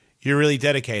 You're really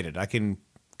dedicated. I can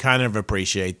kind of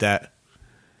appreciate that.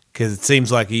 Because it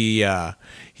seems like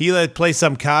he'll play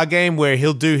some car game where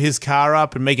he'll do his car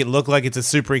up and make it look like it's a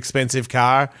super expensive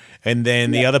car, and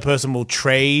then the other person will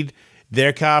trade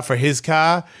their car for his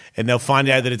car, and they'll find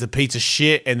out that it's a piece of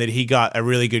shit and that he got a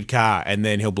really good car, and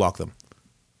then he'll block them.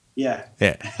 Yeah.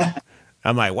 Yeah.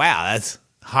 I'm like, wow, that's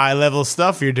high-level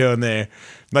stuff you're doing there.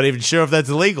 Not even sure if that's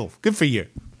illegal. Good for you.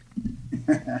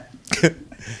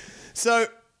 So,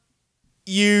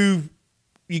 you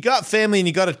got family and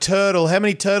you got a turtle. How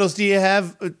many turtles do you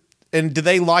have? And do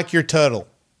they like your turtle?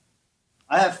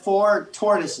 I have 4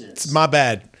 tortoises. My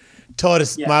bad.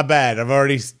 Tortoise, Yeah. my bad. I've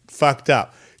already fucked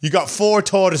up. You got 4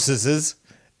 tortoises.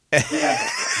 Yeah.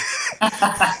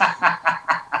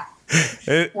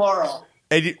 Plural.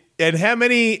 And how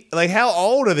many, like, how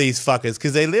old are these fuckers?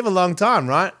 Because they live a long time,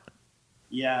 right?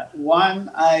 Yeah.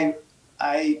 One, I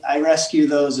rescue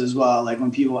those as well. Like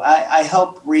when people, I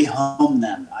help rehome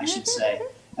them, I should say.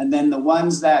 And then the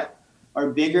ones that are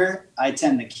bigger, I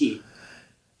tend to keep.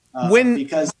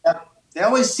 Because they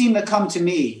always seem to come to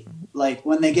me. Like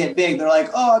when they get big, they're like,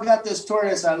 "Oh, I got this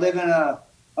tortoise. I live in a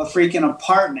freaking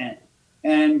apartment,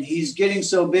 and he's getting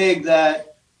so big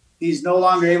that he's no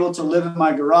longer able to live in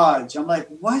my garage." I'm like,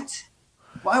 "What?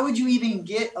 Why would you even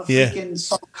get a freaking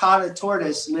sulcata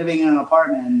tortoise living in an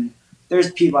apartment?" And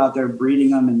there's people out there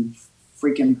breeding them in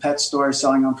freaking pet stores,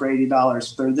 selling them for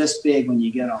 $80. They're this big when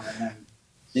you get them, and then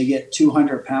they get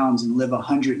 200 pounds and live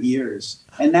 100 years.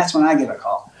 And that's when I get a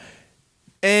call.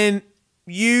 And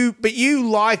you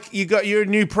got your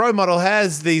new pro model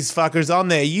has these fuckers on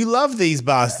there. You love these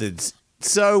bastards.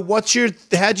 So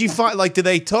how'd you find, like, do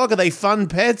they talk? Are they fun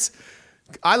pets?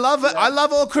 I love it. I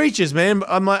love all creatures, man.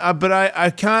 I'm like, but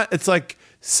I can't, it's like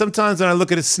sometimes when I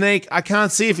look at a snake, I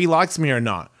can't see if he likes me or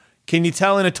not. Can you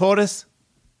tell in a tortoise?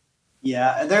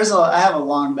 Yeah, I have a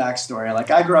long backstory.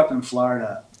 Like I grew up in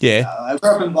Florida. Yeah. I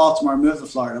grew up in Baltimore, moved to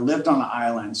Florida, lived on an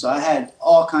island. So I had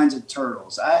all kinds of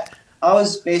turtles. I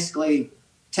was basically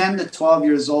 10 to 12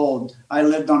 years old. I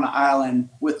lived on an island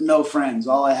with no friends.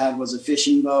 All I had was a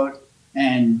fishing boat,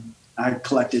 and I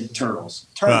collected turtles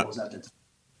at the time.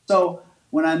 So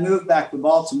when I moved back to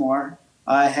Baltimore,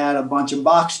 I had a bunch of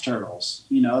box turtles.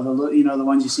 The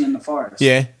ones you see in the forest.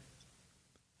 Yeah.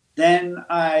 Then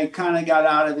I kind of got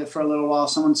out of it for a little while.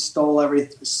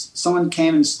 Someone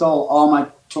came and stole all my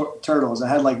turtles. I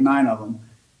had like 9 of them.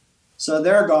 So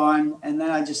they're gone. And then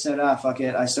I just said, fuck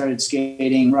it. I started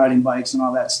skating, riding bikes and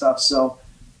all that stuff. So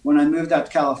when I moved out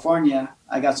to California,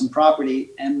 I got some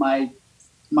property, and my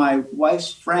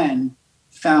wife's friend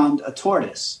found a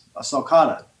tortoise, a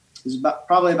sulcata. It was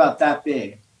probably about that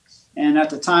big. And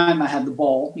at the time I had the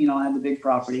bowl, I had the big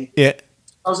property. Yeah.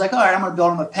 I was like, all right, I'm going to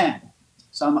build him a pen.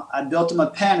 So I built him a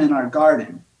pen in our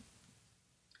garden.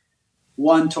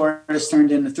 1 tortoise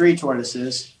turned into 3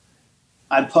 tortoises.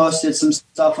 I posted some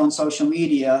stuff on social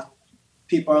media.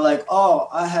 People are like, "Oh,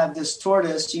 I have this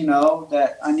tortoise,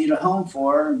 that I need a home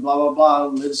for, and blah, blah, blah,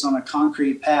 lives on a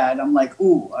concrete pad." I'm like,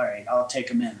 "Ooh, all right, I'll take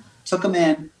him in." Took him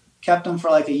in, kept him for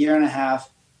like a year and a half.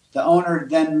 The owner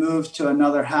then moved to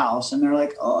another house, and they're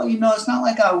like, "Oh, it's not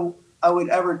like I would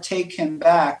ever take him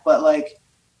back, but like,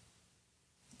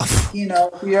 if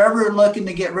you're ever looking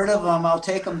to get rid of him, I'll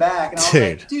take him back." And I was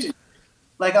like, dude,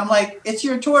 I'm like, "It's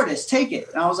your tortoise, take it."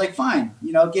 And I was like, fine,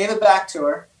 gave it back to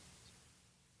her.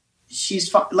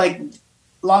 She's like,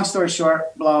 long story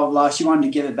short, blah, blah, blah. She wanted to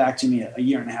give it back to me a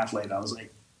year and a half later. I was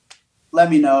like, let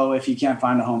me know if you can't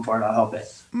find a home for it. I'll help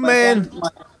it. Man.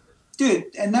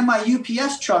 And then my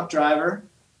UPS truck driver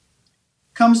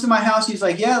comes to my house. He's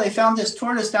like, "Yeah, they found this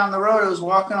tortoise down the road. It was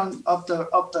walking up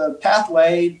the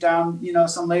pathway down.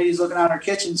 Some lady's looking out her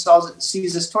kitchen,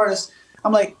 sees this tortoise."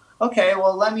 I'm like, "Okay,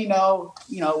 well, let me know."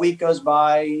 A week goes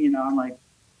by. I'm like,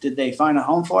 "Did they find a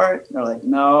home for it?" They're like,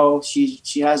 "No, she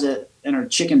has it in her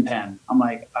chicken pen." I'm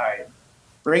like, "All right,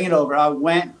 bring it over." I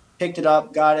went, picked it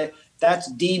up, got it.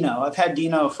 That's Dino. I've had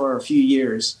Dino for a few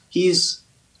years. He's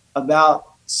about.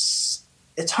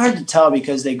 It's hard to tell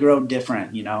because they grow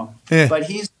different, Yeah. But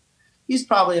he's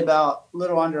probably about a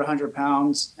little under 100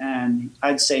 pounds, and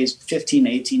I'd say he's 15,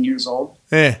 18 years old.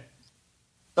 Yeah.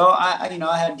 So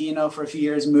I had Dino for a few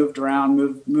years, moved around,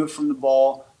 moved from the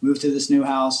bowl, moved to this new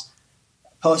house,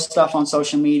 post stuff on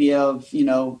social media of,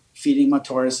 feeding my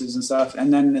tortoises and stuff.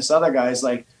 And then this other guy's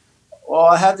like, "Well,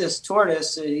 I have this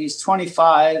tortoise. He's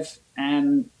 25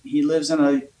 and he lives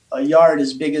in a yard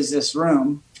as big as this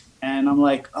room." And I'm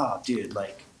like, "Oh, dude,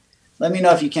 let me know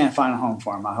if you can't find a home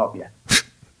for him. I'll help you."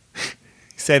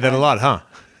 Say that a lot, huh?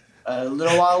 A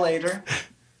little while later,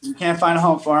 you can't find a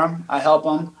home for him. I help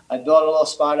him. I built a little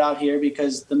spot out here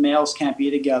because the males can't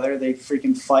be together. They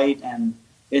freaking fight, and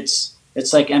it's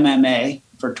like MMA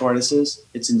for tortoises.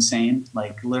 It's insane.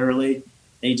 Like literally,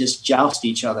 they just joust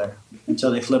each other until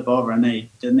they flip over, and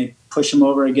then they push them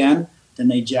over again. Then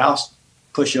they joust,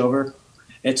 push over.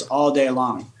 It's all day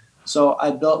long. So I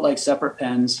built like separate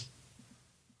pens.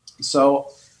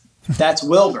 So that's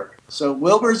Wilbur. So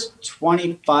Wilbur's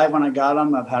 25 when I got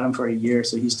him. I've had him for a year,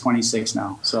 so he's 26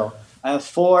 now. So I have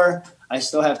 4. I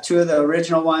still have 2 of the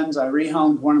original ones. I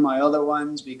rehomed one of my other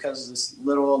ones because this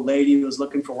little old lady was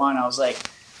looking for one. I was like,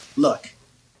 "Look,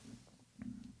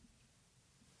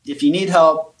 if you need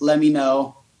help, let me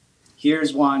know.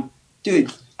 Here's one.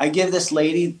 Dude, I give this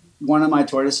lady one of my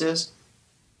tortoises.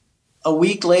 A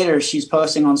week later, she's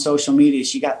posting on social media.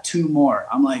 She got 2 more.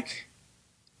 I'm like,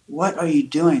 what are you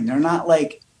doing?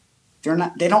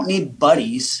 They don't need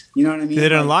buddies. You know what I mean? They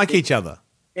don't like each other.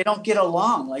 They don't get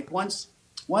along. Like once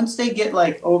they get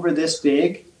like over this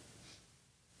big,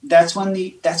 that's when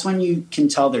you can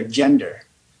tell their gender.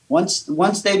 Once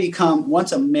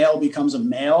a male becomes a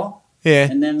male, Yeah.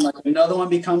 and then like another one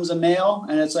becomes a male,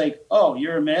 and it's like, oh,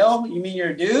 you're a male? You mean you're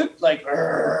a dude? Like,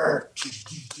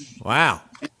 Wow.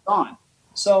 it's gone.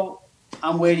 So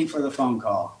I'm waiting for the phone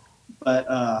call.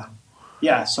 But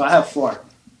yeah, so I have 4.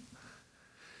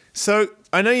 So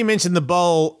I know you mentioned the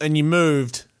bowl and you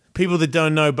moved. People that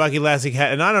don't know, Bucky Lasek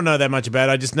had, and I don't know that much about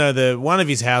it, I just know that one of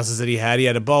his houses that he had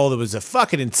a bowl that was a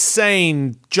fucking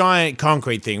insane, giant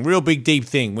concrete thing, real big, deep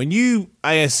thing. When you,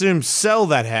 I assume, sell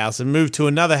that house and move to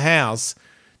another house,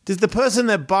 does the person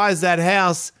that buys that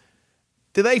house,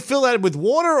 do they fill that with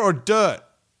water or dirt?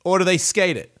 Or do they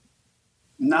skate it?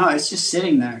 No, it's just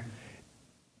sitting there.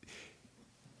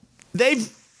 But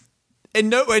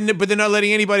they're not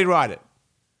letting anybody ride it.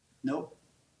 Nope.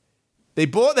 They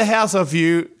bought the house off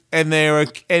you, and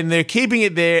they're keeping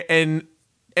it there, and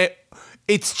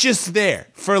it's just there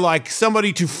for like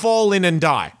somebody to fall in and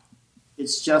die.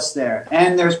 It's just there,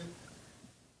 and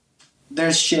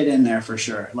there's shit in there for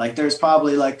sure. Like there's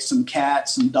probably like some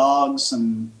cats, some dogs,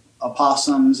 some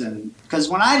opossums, and because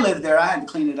when I lived there, I had to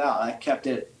clean it out. I kept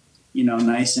it,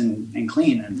 nice and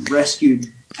clean, and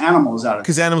rescued animals out of it.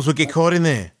 Because animals would get caught in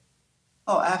there.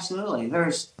 Oh, absolutely.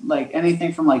 There's like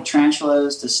anything from like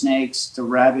tarantulas to snakes to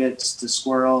rabbits to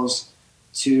squirrels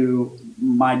to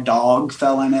my dog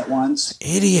fell in it once.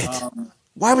 Idiot.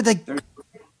 Why would they?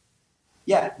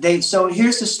 Yeah. So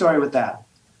here's the story with that.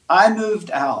 I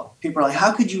moved out. People are like,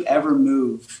 how could you ever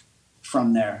move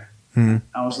from there? Hmm.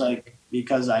 I was like,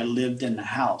 because I lived in the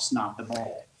house, not the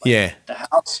bowl. Like, Yeah. The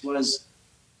house was,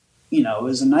 it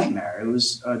was a nightmare. It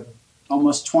was a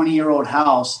almost 20-year-old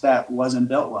house that wasn't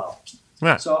built well.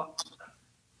 Right. So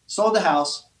sold the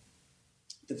house.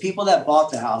 The people that bought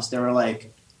the house, they were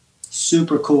like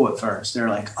super cool at first. They were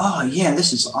like, oh yeah,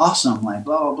 this is awesome. Like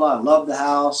blah, blah, blah. Love the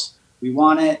house. We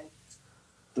want it.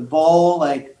 The bowl,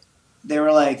 like they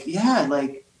were like, yeah,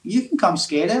 like you can come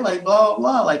skate it. Like blah, blah,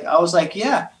 blah. Like I was like,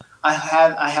 yeah, I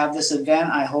have this event.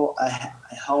 I hold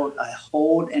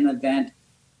an event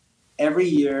every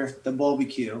year, the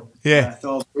barbecue. Yeah. I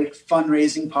throw a big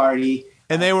fundraising party.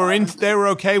 And they were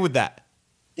okay with that.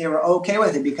 They were okay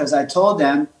with it because I told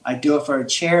them I'd do it for a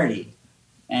charity.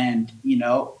 And,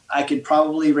 I could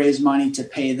probably raise money to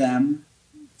pay them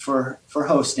for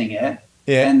hosting it.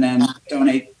 Yeah. And then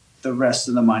donate the rest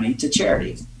of the money to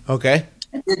charity. Okay.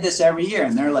 I did this every year.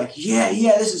 And they're like, yeah,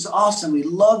 this is awesome. We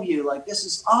love you. Like, this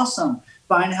is awesome.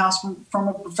 Buying a house from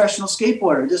a professional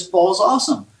skateboarder. This bowl is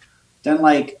awesome. Then,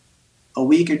 like, a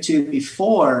week or two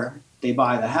before they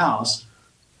buy the house,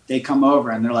 they come over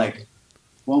and they're like,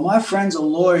 well, my friend's a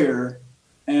lawyer,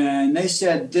 and they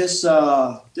said this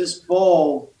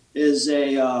bowl is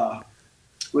a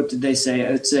what did they say?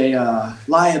 It's a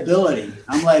liability.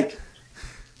 I'm like,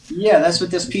 yeah, that's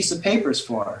what this piece of paper is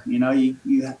for.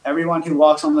 You everyone who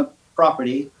walks on the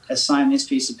property has signed this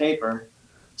piece of paper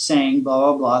saying blah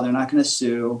blah blah. They're not going to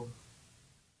sue.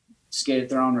 Skate at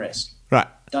their own risk. Right.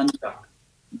 Done.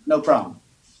 No problem.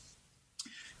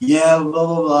 Yeah, blah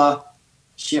blah blah.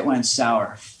 Shit went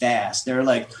sour fast. They're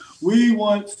like, we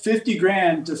want 50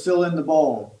 grand to fill in the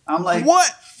bowl. I'm like, what?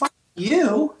 Fuck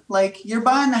you. Like, you're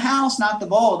buying the house, not the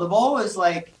bowl. The bowl is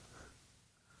like,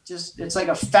 it's like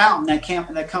a fountain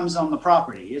that comes on the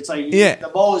property. It's like, yeah. The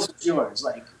bowl is yours.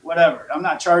 Like, whatever. I'm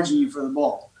not charging you for the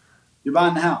bowl. You're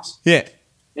buying the house. Yeah.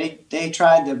 They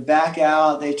tried to back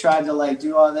out. They tried to like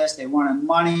do all this. They wanted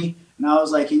money. And I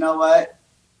was like, you know what?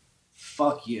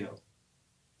 Fuck you.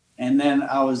 And then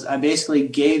I basically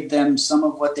gave them some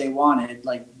of what they wanted,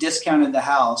 like discounted the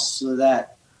house so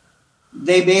that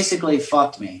they basically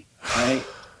fucked me, right?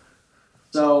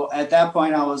 So at that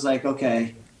point I was like,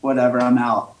 okay, whatever, I'm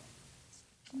out.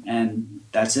 And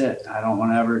that's it. I don't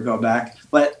want to ever go back.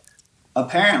 But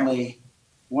apparently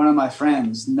one of my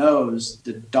friends knows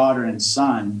the daughter and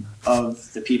son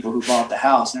of the people who bought the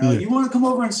house. And they're like, you want to come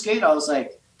over and skate? I was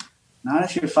like, not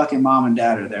if your fucking mom and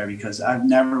dad are there, because I've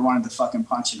never wanted to fucking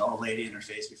punch an old lady in her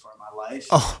face before in my life.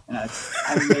 Oh. And I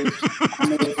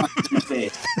made a punch in the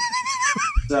face.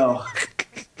 So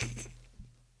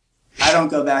I don't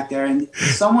go back there. And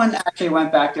someone actually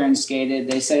went back there and skated.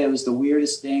 They said it was the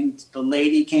weirdest thing. The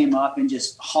lady came up and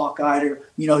just hawk-eyed her,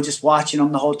 just watching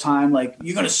them the whole time. Like,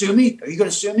 you going to sue me? Are you going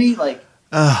to sue me? Like,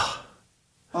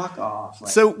 fuck off. Like,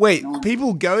 So wait,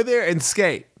 people go there and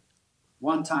skate?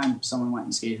 One time someone went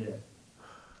and skated it.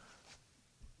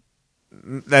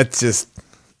 That's just...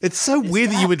 It's so weird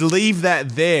that you would leave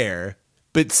that there,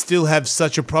 but still have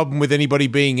such a problem with anybody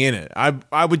being in it.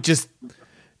 I would just...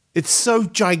 It's so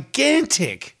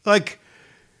gigantic. Like,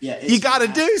 you got to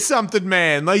do something,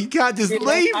 man. Like, you can't just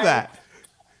leave that.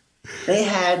 They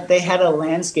had a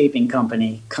landscaping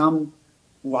company come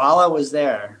while I was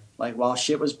there, like while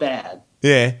shit was bad.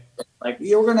 Yeah. Like,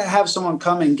 we're gonna have someone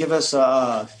come and give us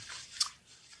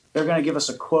they're gonna give us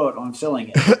a quote on filling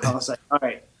it. I was like, all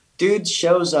right. Dude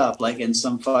shows up like in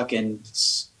some fucking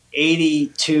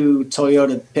 82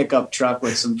 Toyota pickup truck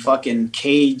with some fucking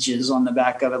cages on the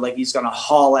back of it, like he's gonna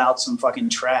haul out some fucking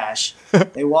trash.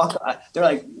 They walk. They're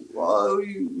like, "Whoa,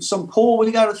 some pool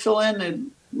we got to fill in,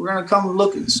 and we're gonna come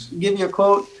look and give you a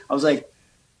quote." I was like,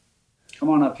 "Come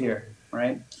on up here,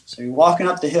 right?" So you're walking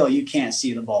up the hill, you can't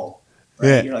see the bowl. Right?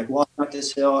 Yeah. You're like walking up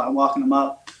this hill. I'm walking them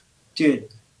up, dude.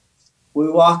 We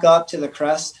walk up to the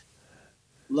crest,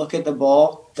 look at the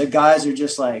bowl. The guys are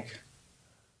just like,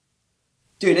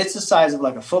 dude, it's the size of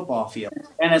like a football field.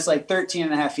 And it's like 13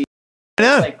 and a half feet.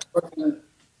 Yeah.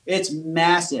 It's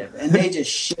massive. And they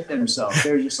just shit themselves.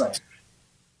 They're just like,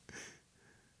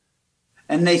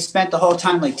 and they spent the whole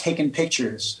time like taking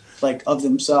pictures like of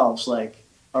themselves, like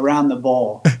around the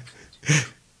bowl.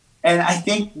 And I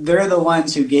think they're the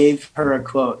ones who gave her a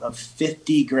quote of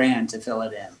 50 grand to fill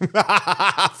it in.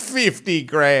 50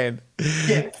 grand.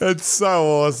 Yeah. That's so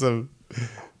awesome.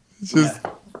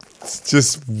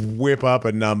 Just whip up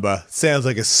a number. Sounds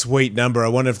like a sweet number. I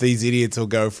wonder if these idiots will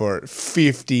go for it.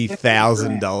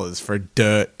 $50,000 for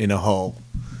dirt in a hole.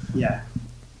 Yeah.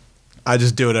 I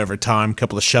just do it over time.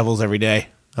 Couple of shovels every day.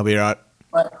 I'll be all right.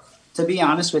 But to be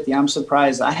honest with you, I'm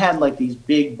surprised. I had like these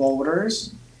big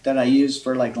boulders that I used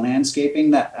for like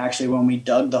landscaping that actually when we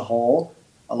dug the hole,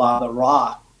 a lot of the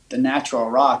rock, the natural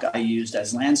rock I used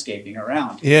as landscaping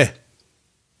around. Yeah.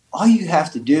 All you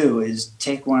have to do is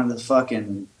take one of the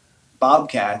fucking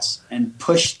bobcats and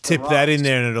push the tip that in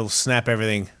there and it'll snap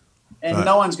everything. And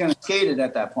no one's going to skate it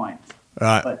at that point.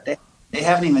 Right. But they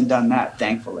haven't even done that,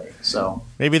 thankfully. So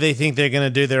maybe they think they're going to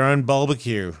do their own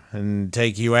barbecue and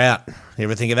take you out. You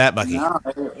ever think of that, Bucky? No,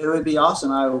 it would be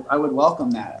awesome. I would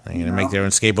welcome that. They're going to make their own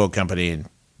skateboard company and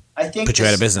I think put you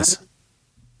out of business.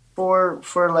 For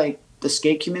like the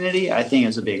skate community, I think it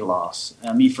was a big loss.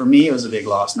 I mean, for me, it was a big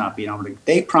loss not being able to.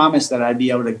 They promised that I'd be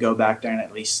able to go back there and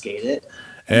at least skate it.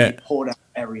 And they pulled out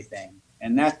everything,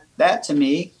 and that to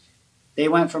me, they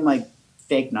went from like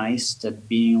fake nice to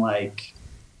being like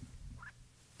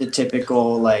the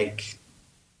typical like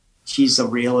she's a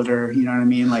realtor. You know what I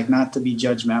mean? Like not to be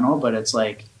judgmental, but it's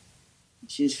like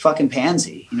she's fucking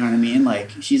pansy. You know what I mean? Like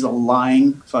she's a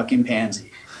lying fucking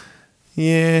pansy.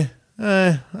 Yeah,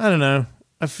 I don't know.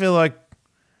 I feel like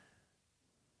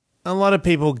a lot of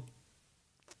people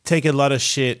take a lot of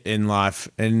shit in life,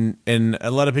 and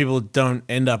a lot of people don't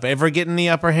end up ever getting the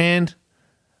upper hand.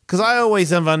 Because I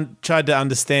always have tried to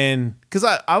understand. Because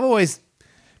I've always,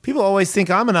 people always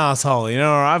think I'm an asshole, you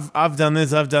know, or I've done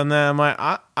this, I've done that. I'm like,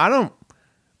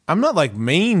 I'm not like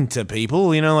mean to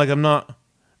people, you know, like no.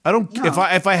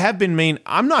 If I have been mean,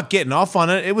 I'm not getting off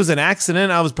on it. It was an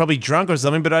accident. I was probably drunk or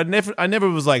something, but I never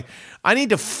was like, I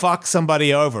need to fuck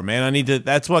somebody over, man.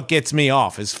 That's what gets me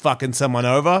off is fucking someone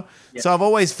over. Yeah. So I've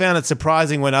always found it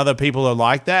surprising when other people are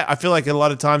like that. I feel like a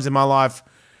lot of times in my life,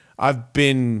 I've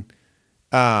been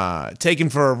taken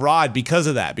for a ride because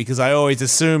of that, because I always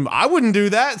assume I wouldn't do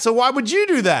that. So why would you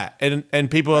do that? And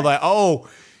people are like, oh,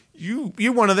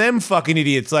 you're one of them fucking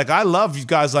idiots. Like, I love you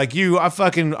guys like you.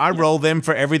 I roll them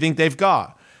for everything they've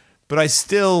got. But I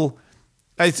still,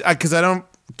 because I don't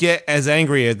get as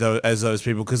angry as those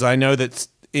people, because I know that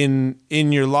in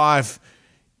your life,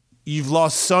 you've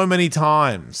lost so many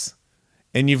times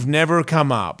and you've never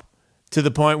come up to the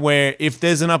point where if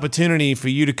there's an opportunity for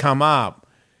you to come up,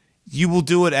 you will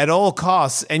do it at all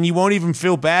costs and you won't even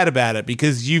feel bad about it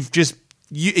because you've just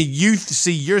you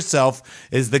see yourself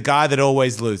as the guy that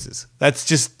always loses. That's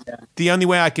just the only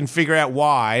way I can figure out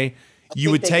why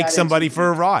you would take somebody for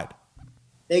a ride.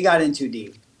 They got in too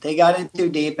deep.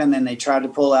 And then they tried to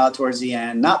pull out towards the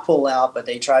end. Not pull out, but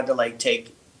they tried to like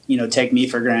take me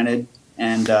for granted.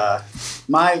 And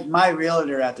my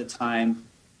realtor at the time,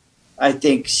 I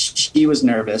think she was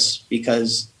nervous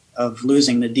because of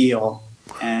losing the deal.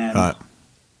 And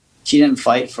she didn't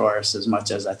fight for us as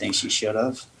much as I think she should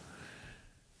have.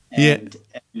 And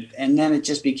then it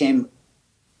just became,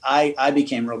 I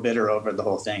became real bitter over the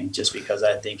whole thing just because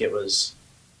I think it was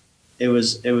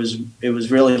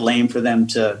really lame for them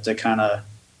to kind of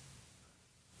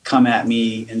come at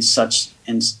me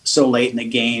so late in the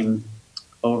game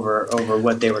over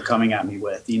what they were coming at me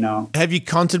with, you know. Have you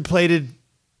contemplated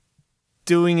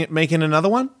making another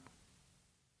one?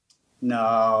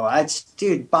 No,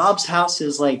 dude, Bob's house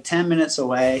is like 10 minutes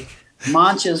away.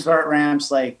 Mancha's vert ramp's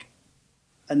like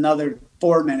another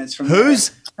 4 minutes from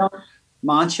Whose? there.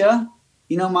 Mancha.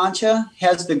 You know Mancha? He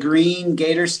has the green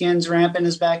gator skins ramp in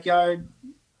his backyard.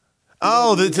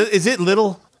 Oh, is it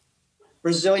little?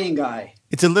 Brazilian guy.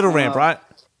 It's a little ramp, right?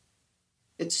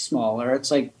 It's smaller. It's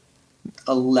like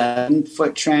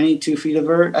 11-foot tranny, 2 feet of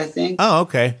vert, I think. Oh,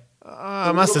 okay.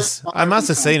 I must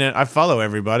have seen it. I follow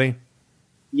everybody.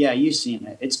 Yeah, you've seen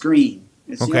it. It's green.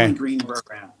 It's the only green vert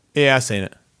ramp. Yeah, I've seen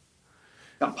it.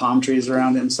 Got palm trees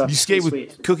around it and stuff. You skate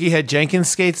with Cookie Head Jenkins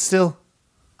skates still?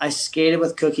 I skated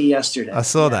with Cookie yesterday. I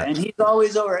saw that. And he's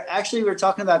always over. Actually, we were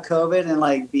talking about COVID and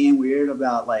like being weird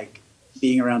about like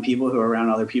being around people who are around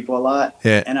other people a lot.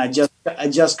 Yeah. And I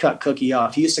just cut Cookie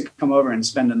off. He used to come over and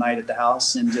spend the night at the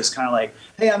house and just kind of like,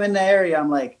 hey, I'm in the area. I'm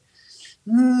like,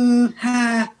 you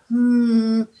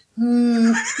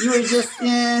were just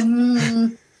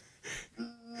in.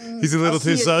 He's a little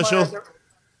too social.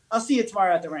 I'll see you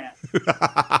tomorrow at the ramp.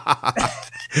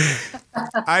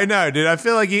 I know, dude. I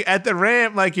feel like you at the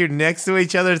ramp, like you're next to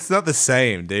each other. It's not the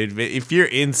same, dude. But if you're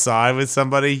inside with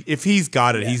somebody, if he's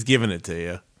got it, he's giving it to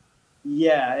you.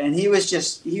 Yeah, and he was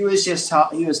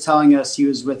telling us he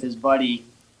was with his buddy,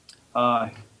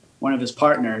 one of his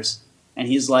partners, and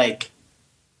he's like,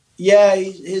 yeah,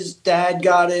 his dad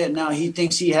got it, and now he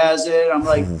thinks he has it. I'm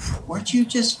like, weren't you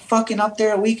just fucking up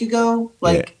there a week ago?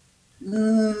 Like,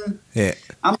 yeah.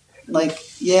 I'm like,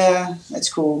 yeah,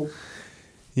 that's cool.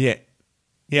 Yeah.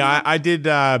 Yeah, I did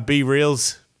Be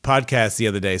Real's podcast the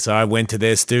other day, so I went to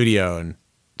their studio and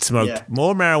smoked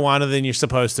more marijuana than you're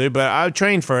supposed to, but I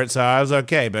trained for it, so I was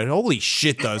okay. But holy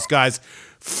shit, those guys.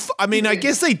 I mean, I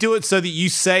guess they do it so that you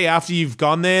say after you've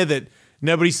gone there that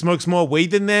nobody smokes more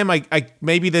weed than them.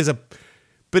 Maybe there's a...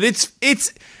 But it's...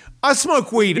 I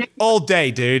smoke weed all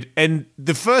day, dude, and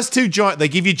the first 2 joints, they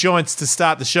give you joints to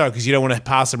start the show because you don't want to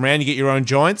pass them around. You get your own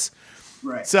joints.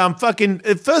 Right. So I'm fucking...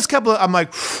 The first couple I'm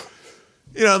like...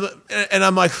 You know, and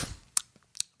I'm like...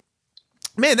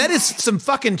 Man, that is some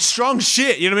fucking strong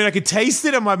shit. You know what I mean? I could taste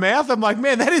it in my mouth. I'm like,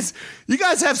 man, that is... You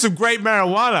guys have some great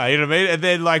marijuana. You know what I mean? And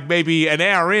then like maybe an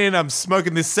hour in, I'm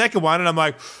smoking this second one, and I'm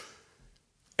like...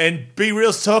 And Be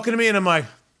Real's talking to me, and I'm like...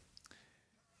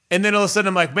 And then all of a sudden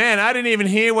I'm like, man, I didn't even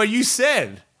hear what you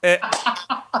said. And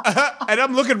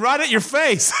I'm looking right at your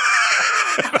face.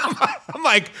 I'm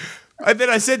like... And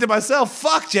then I said to myself,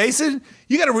 fuck, Jason,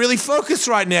 you got to really focus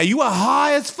right now. You are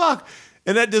high as fuck.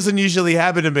 And that doesn't usually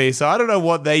happen to me. So I don't know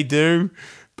what they do.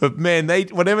 But, man,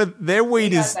 their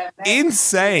weed is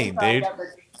insane, dude.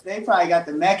 They probably got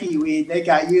the Mecca weed. They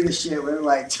got you the shit with,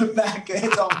 like, tobacco.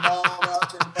 It's all balled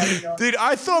up. And dude,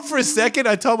 I thought for a second,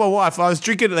 I told my wife, I was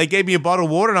drinking it. They gave me a bottle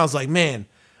of water, and I was like, man,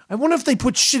 I wonder if they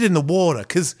put shit in the water.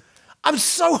 Because I'm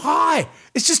so high.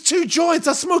 It's just 2 joints.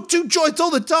 I smoke 2 joints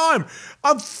all the time.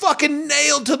 I'm fucking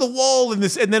nailed to the wall in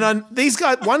this. And then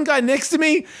one guy next to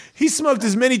me, he smoked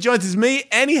as many joints as me,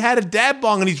 and he had a dab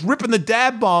bong, and he's ripping the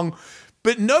dab bong.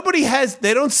 But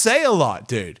they don't say a lot,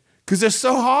 dude, because they're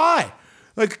so high.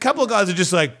 Like a couple of guys are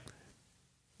just like,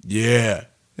 yeah.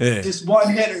 Just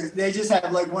one hitter. They just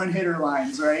have like one hitter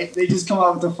lines, right? They just come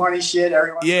up with the funny shit.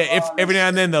 Every now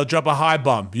and then they'll drop a high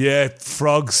bump. Yeah,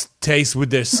 frogs taste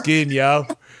with their skin, yo.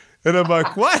 And I'm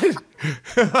like, what?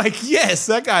 I'm like, yes,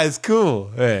 that guy is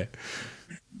cool. Yeah.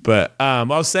 But I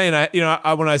was saying,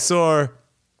 when I saw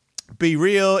Be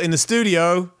Real in the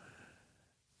studio,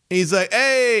 he's like,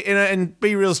 hey, and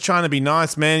Be Real's trying to be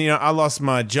nice, man. You know, I lost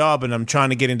my job and I'm trying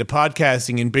to get into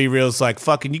podcasting. And Be Real's like,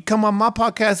 fucking, you come on my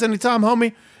podcast anytime,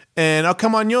 homie, and I'll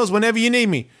come on yours whenever you need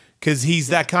me. Because he's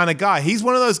that kind of guy. He's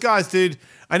one of those guys, dude.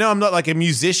 I know I'm not like a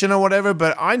musician or whatever,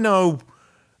 but I know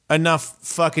enough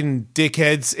fucking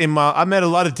dickheads I met a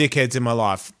lot of dickheads in my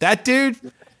life. That dude,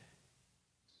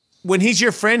 when he's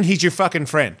your friend, he's your fucking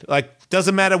friend. Like,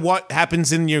 doesn't matter what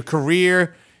happens in your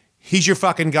career, he's your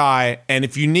fucking guy. And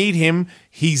if you need him,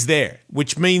 he's there,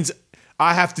 which means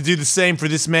I have to do the same for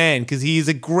this man because he is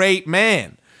a great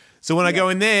man. So when I go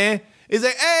in there, he's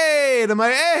like, hey, and I'm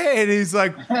like, hey, and he's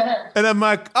like, and I'm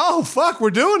like, oh, fuck,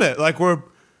 we're doing it. Like, we're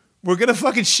going to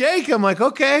fucking shake. I'm like,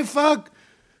 okay, fuck.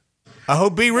 I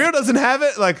hope Be Real doesn't have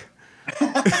it. Like,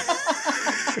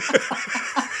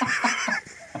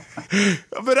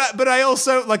 but I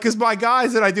also, like, because my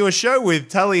guys that I do a show with,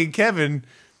 Tully and Kevin,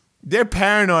 they're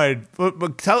paranoid.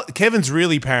 But Kevin's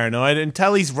really paranoid, and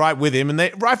Tully's right with him, and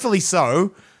they rightfully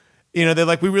so. You know, they're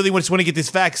like, we really just want to get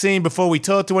this vaccine before we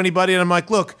talk to anybody. And I'm like,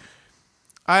 look,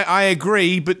 I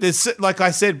agree, but there's, like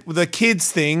I said, with the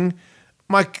kids thing,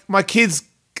 my kids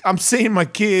I'm seeing my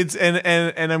kids and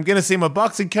I'm going to see my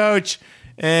boxing coach.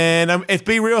 And if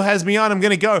Be Real has me on, I'm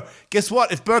going to go. Guess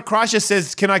what? If Bert Kreischer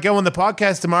says, can I go on the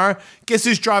podcast tomorrow? Guess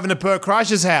who's driving to Bert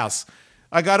Kreischer's house?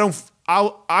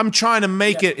 I'm trying to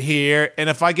make it here. And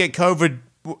if I get COVID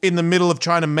in the middle of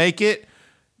trying to make it,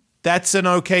 that's an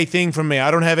okay thing for me.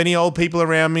 I don't have any old people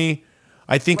around me.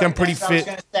 I think I'm pretty fit. That's what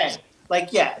I was gonna say.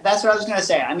 Like, yeah, that's what I was gonna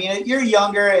say. I mean, if you're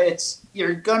younger,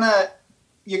 you're gonna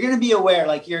be aware.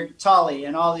 Like, you're Tolly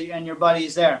and your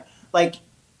buddies there. Like,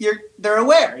 they're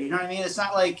aware. You know what I mean? It's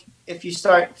not like if you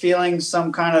start feeling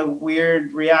some kind of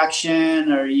weird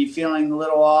reaction or you feeling a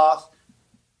little off,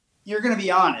 you're gonna be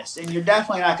honest, and you're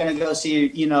definitely not gonna go see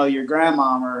your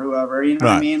grandmom or whoever. You know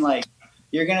what I mean? Like,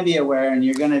 you're gonna be aware, and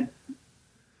you're gonna.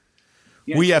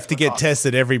 We have to get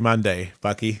tested every Monday,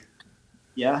 Bucky.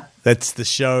 Yeah. That's the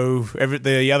show.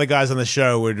 The other guys on the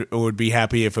show would be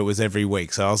happy if it was every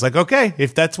week. So I was like, okay,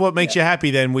 if that's what makes you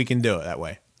happy, then we can do it that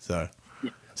way. So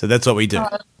that's what we do.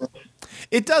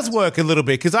 It does work a little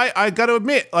bit because I got to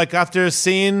admit, like after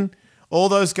seeing all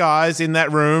those guys in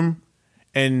that room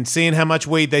and seeing how much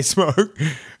weed they smoke,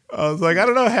 I was like, I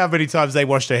don't know how many times they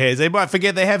wash their hands. They might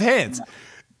forget they have hands.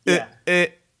 Yeah.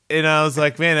 And I was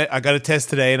like, man, I got a test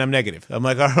today and I'm negative. I'm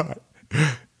like, all right.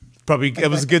 Probably it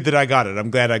was good that I got it.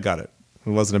 I'm glad I got it. It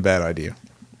wasn't a bad idea.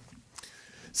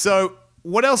 So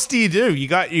what else do? You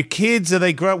got your kids. Are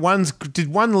they grow?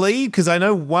 Did one leave? Because I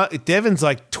know Devin's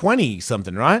like 20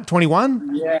 something, right?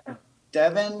 21? Yeah.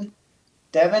 Devin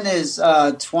is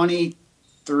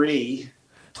 23.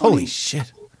 Holy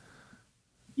shit.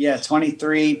 Yeah,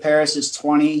 23. Paris is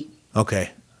 20.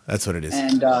 Okay. That's what it is.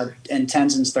 And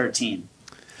Tenzin's 13.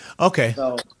 Okay.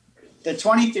 So the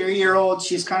 23-year-old,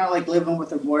 she's kind of like living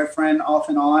with her boyfriend off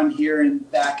and on here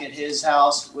and back at his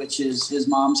house, which is his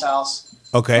mom's house.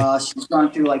 Okay. She's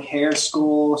going through like hair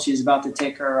school. She's about to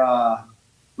take her,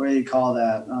 what do you call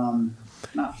that?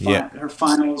 Her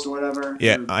finals or whatever.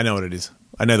 Yeah, I know what it is.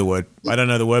 I know the word. I don't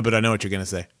know the word, but I know what you're going to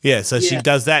say. Yeah, so she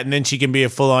does that and then she can be a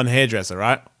full-on hairdresser,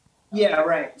 right? Yeah,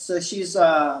 right. So she's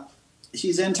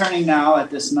interning now at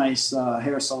this nice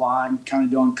hair salon, kind of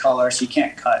doing color. She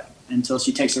can't cut until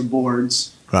she takes her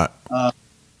boards. Right.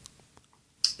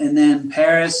 And then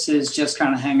Paris is just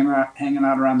kind of hanging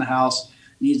out around the house.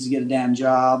 Needs to get a damn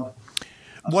job.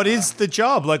 What is the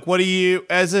job? Like, what do you,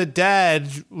 as a dad,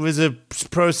 was a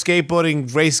pro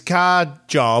skateboarding race car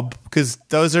job? Because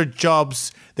those are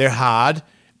jobs. They're hard,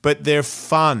 but they're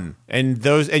fun. And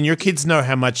your kids know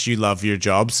how much you love your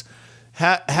jobs.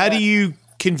 How do you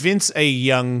convince a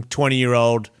young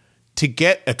 20-year-old to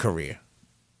get a career?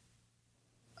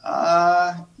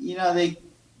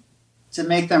 To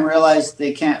make them realize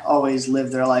they can't always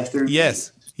live their life through.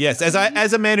 Yes.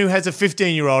 As a man who has a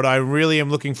 15-year-old, I really am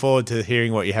looking forward to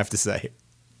hearing what you have to say.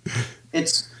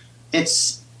 There's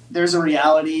a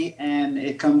reality, and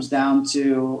it comes down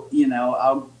to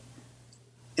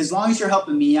as long as you're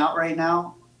helping me out right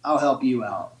now, I'll help you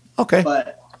out. Okay.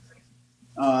 But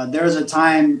there was a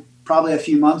time probably a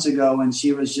few months ago when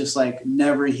she was just like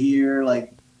never here,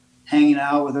 like hanging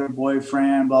out with her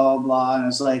boyfriend, blah, blah, blah. And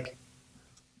it's like,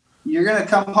 you're going to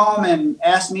come home and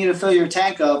ask me to fill your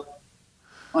tank up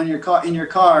on your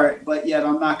car, but yet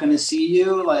I'm not going to see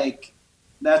you. Like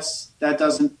it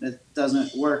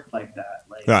doesn't work like that.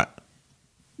 Like, right.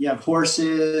 You have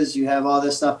horses, you have all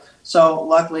this stuff. So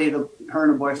luckily her and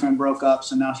her boyfriend broke up.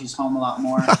 So now she's home a lot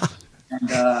more. And,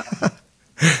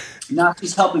 now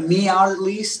she's helping me out at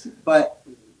least, but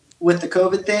with the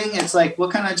COVID thing, it's like,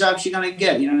 what kind of job is she going to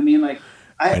get? You know what I mean? Like,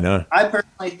 I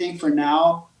personally think for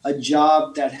now, a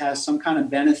job that has some kind of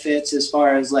benefits as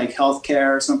far as like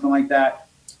healthcare or something like that,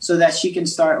 so that she can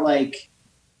start like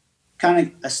kind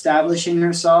of establishing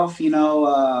herself,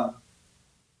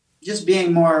 just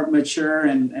being more mature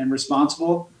and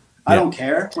responsible. Yeah. I don't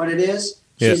care what it is.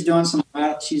 Yeah.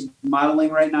 She's modeling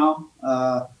right now,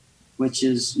 which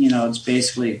is, it's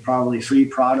basically probably free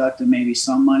product and maybe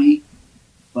some money,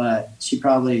 but she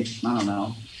probably, I don't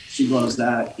know, she blows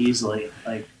that easily.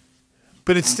 Like,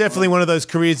 but it's definitely one of those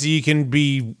careers that you can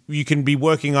be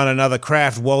working on another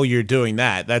craft while you're doing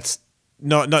that. That's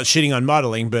not shitting on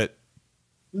modeling, but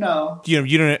no,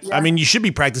 you don't. Yeah. I mean, you should be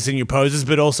practicing your poses,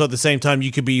 but also at the same time,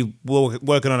 you could be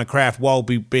working on a craft while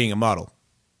being a model.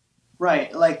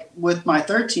 Right. Like with my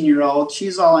 13-year-old,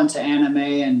 she's all into anime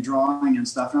and drawing and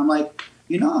stuff. And I'm like,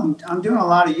 I'm doing a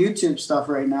lot of YouTube stuff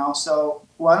right now. So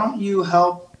why don't you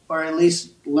help or at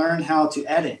least learn how to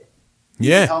edit?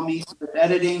 You could help me with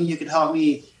editing. You could help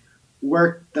me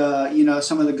work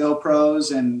some of the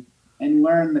GoPros and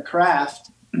learn the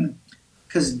craft.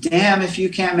 Because damn, if you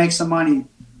can't make some money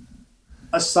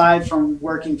aside from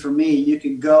working for me, you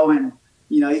could go and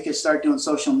you could start doing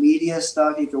social media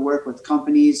stuff. You could work with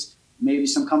companies, maybe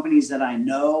some companies that I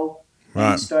know,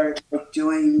 Right. and start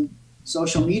doing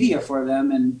social media for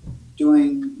them and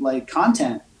doing like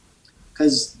content,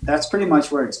 because that's pretty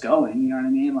much where it's going. You know what I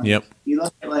mean? Like, Yep. You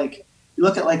look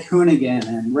at like Hoonigan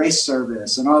and Race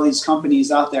Service and all these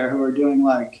companies out there who are doing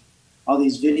like all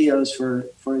these videos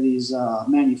for these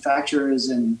manufacturers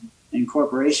and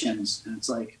corporations, and it's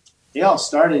like they all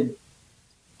started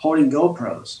holding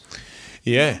GoPros.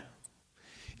 Yeah.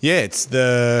 Yeah, it's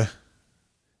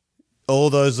all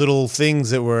those little things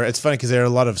that were. It's funny because there are a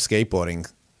lot of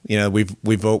skateboarding. You know,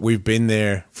 we've been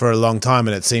there for a long time,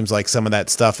 and it seems like some of that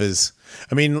stuff is.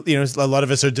 I mean, you know, a lot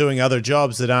of us are doing other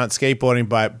jobs that aren't skateboarding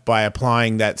by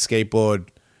applying that skateboard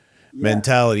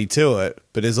mentality to it.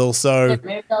 But there's also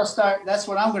Maybe I'll start. That's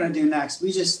what I'm going to do next.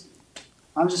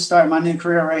 I'm just starting my new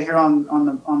career right here on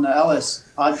the Ellis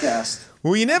podcast.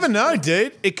 Well, you never know,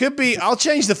 dude. It could be. I'll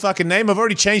change the fucking name. I've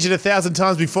already changed it 1,000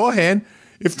 times beforehand.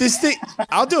 If this thing,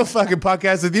 I'll do a fucking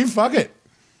podcast with you. Fuck it.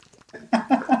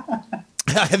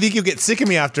 I think you'll get sick of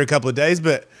me after a couple of days,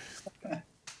 but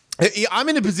I'm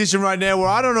in a position right now where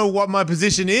I don't know what my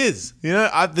position is. You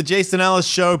know, the Jason Ellis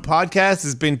Show podcast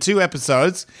has been 2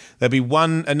 episodes. There'll be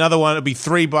another one. It'll be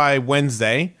 3 by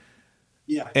Wednesday.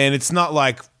 Yeah. And it's not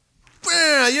like,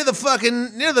 you're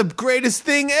the greatest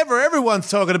thing ever. Everyone's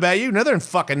talking about you. No, they're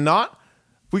fucking not.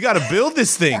 We got to build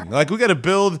this thing. Like, we got to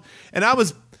build. And I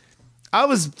was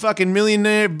fucking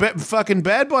millionaire, fucking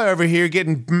bad boy over here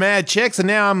getting mad checks, and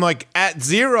now I'm like at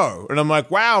 0. And I'm like,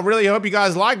 wow, really hope you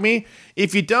guys like me.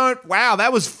 If you don't, wow,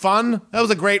 that was fun. That was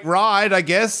a great ride, I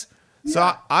guess. Yeah.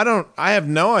 So I have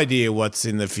no idea what's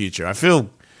in the future. I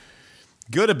feel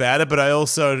good about it, but I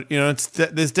also, you know,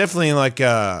 there's definitely like,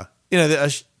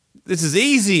 this is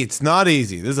easy. It's not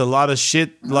easy. There's a lot of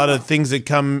shit, a lot of things that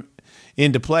come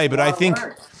into play, but I think.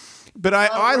 But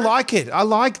I like it. I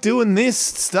like doing this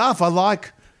stuff. I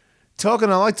like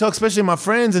talking. I like talk, especially with my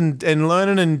friends and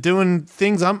learning and doing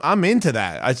things. I'm into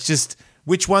that. It's just,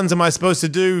 which ones am I supposed to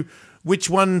do?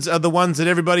 Which ones are the ones that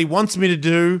everybody wants me to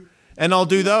do? And I'll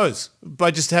do those. But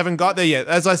I just haven't got there yet.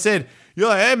 As I said, you're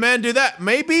like, hey, man, do that.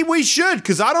 Maybe we should,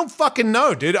 because I don't fucking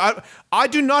know, dude. I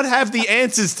do not have the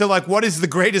answers to, like, what is the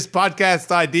greatest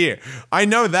podcast idea. I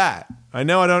know that. I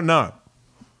know I don't know.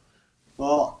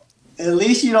 Well, at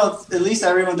least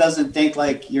everyone doesn't think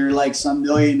like you're like some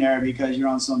millionaire because you're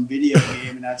on some video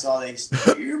game and that's all they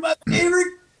say. You're my favorite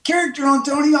character on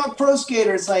Tony Hawk Pro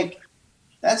Skater. It's like,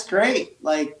 that's great.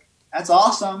 Like, that's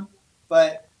awesome.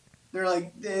 But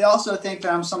they also think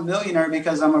that I'm some millionaire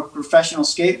because I'm a professional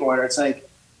skateboarder. It's like,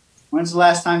 when's the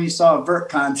last time you saw a vert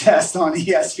contest on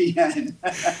ESPN?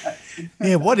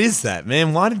 Yeah, what is that,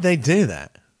 man? Why did they do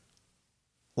that?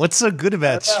 What's so good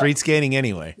about street skating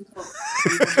anyway?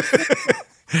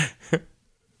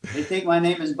 They think my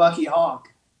name is Bucky Hawk.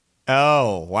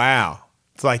 Oh, wow.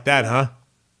 It's like that, huh?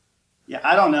 Yeah,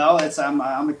 I don't know.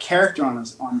 I'm a character on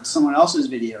someone else's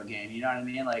video game. You know what I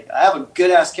mean? Like, I have a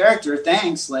good ass character.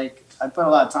 Thanks. Like, I put a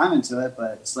lot of time into it,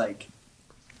 but it's like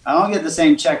I don't get the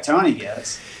same check Tony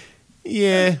gets.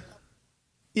 Yeah.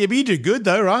 Yeah, but you do good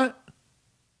though, right?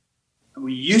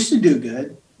 We used to do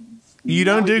good. You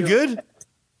don't do good? Okay.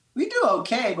 We do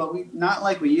okay, but we not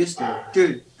like we used to.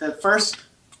 Dude, the first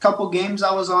couple games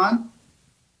I was on,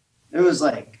 it was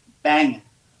like banging.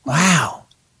 Wow.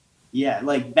 Yeah,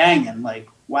 like banging, like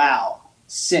wow,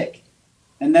 sick.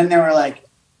 And then they were like,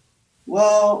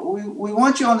 well, we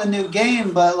want you on the new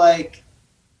game, but like,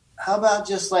 how about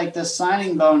just like the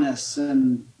signing bonus?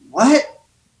 And what?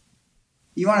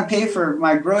 You want to pay for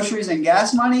my groceries and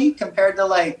gas money compared to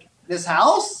like this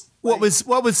house? What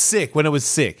was sick when it was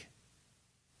sick?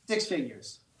 6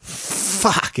 figures.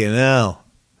 Fucking hell.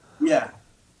 Yeah,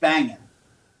 banging.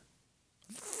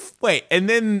 Wait, and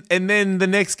then the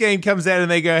next game comes out and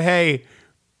they go, "Hey."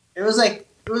 It was like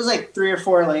 3 or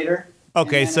 4 later.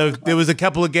 Okay, so there was a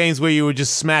couple of games where you were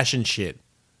just smashing shit.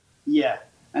 Yeah,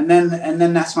 and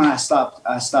then that's when I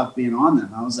stopped being on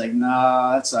them. I was like,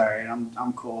 "No, that's all right.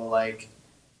 I'm cool." Like,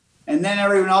 and then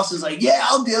everyone else was like, "Yeah,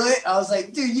 I'll do it." I was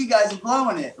like, "Dude, you guys are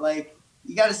blowing it. Like,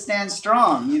 you got to stand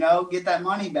strong. You know, get that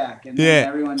money back." And then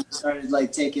everyone started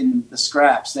like taking the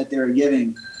scraps that they were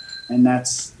giving, and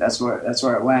that's where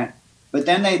it went. But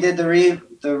then they did the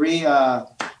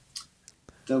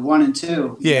 1 and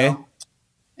 2. Yeah.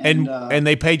 You know? And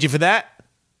they paid you for that?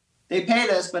 They paid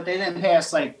us, but they didn't pay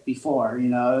us like before, you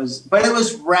know. It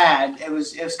was rad. It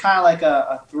was kind of like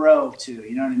a throw too,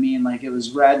 you know what I mean? Like, it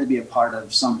was rad to be a part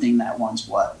of something that once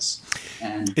was.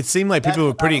 And it seemed like people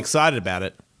were pretty excited about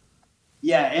it.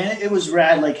 Yeah, and it was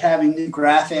rad, like having new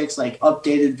graphics, like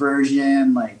updated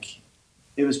version, like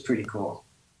it was pretty cool.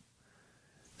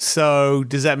 So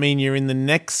does that mean you're in the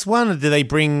next one? Or do they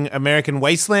bring American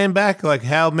Wasteland back? Like,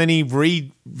 how many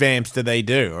revamps do they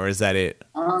do, or is that it?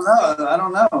 I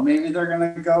don't know. Maybe they're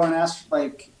gonna go and ask.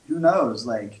 Like, who knows?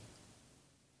 Like,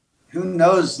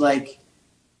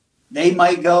 they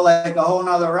might go like a whole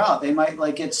nother route. They might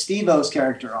like get Steve-O's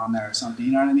character on there or something.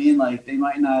 You know what I mean? Like, they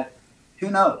might not. Who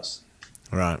knows?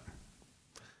 Right.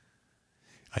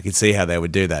 I could see how they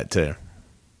would do that too.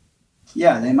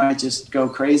 Yeah, they might just go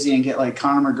crazy and get like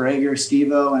Conor McGregor,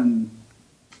 Steve-O, and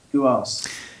who else?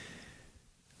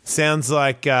 Sounds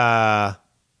like it'd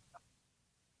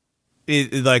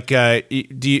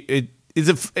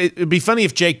be funny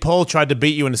if Jake Paul tried to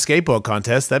beat you in a skateboard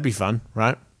contest. That'd be fun,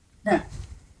 right? Yeah.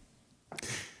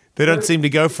 They don't seem to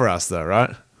go for us though,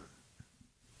 right?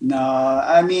 No,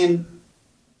 I mean,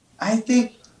 I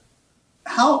think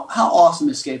how awesome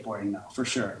is skateboarding though, for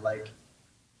sure. Like,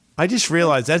 I just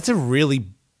realized that's a really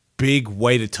big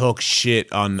way to talk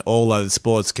shit on all other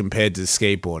sports compared to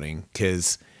skateboarding.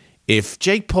 Because if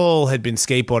Jake Paul had been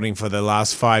skateboarding for the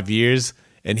last 5 years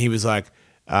and he was like,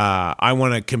 I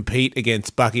want to compete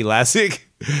against Bucky Lasek,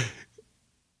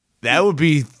 you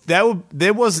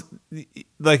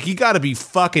got to be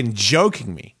fucking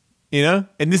joking me, you know?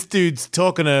 And this dude's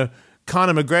talking to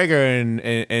Conor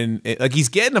McGregor and like he's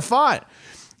getting a fight.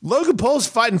 Logan Paul's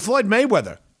fighting Floyd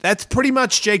Mayweather. That's pretty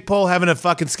much Jake Paul having a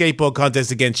fucking skateboard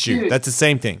contest against you. Dude, that's the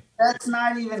same thing. That's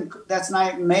not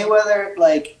Mayweather.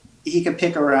 Like, he could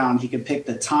pick a round. He could pick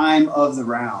the time of the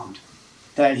round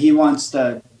that he wants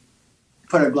to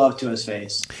put a glove to his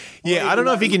face. Yeah, I don't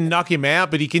know if he can knock him out,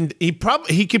 but I think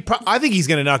he's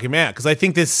going to knock him out because I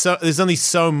think there's only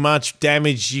so much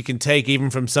damage you can take even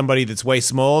from somebody that's way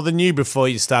smaller than you before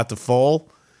you start to fall.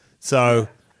 So,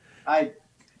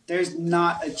 there's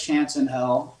not a chance in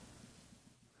hell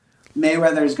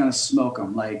Mayweather is going to smoke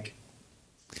him. Like,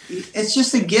 it's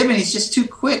just a given. He's just too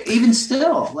quick, even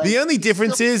still. Like, the only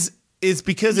difference is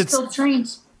because it's still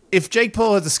trains. If Jake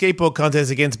Paul has a skateboard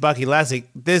contest against Bucky Lasek,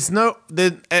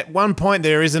 at one point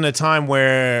there isn't a time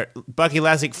where Bucky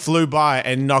Lasek flew by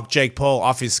and knocked Jake Paul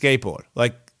off his skateboard.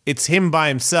 Like, it's him by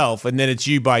himself, and then it's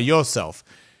you by yourself.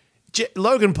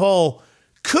 Logan Paul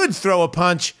could throw a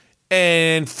punch,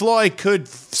 and Floyd could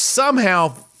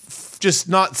somehow just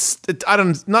not see it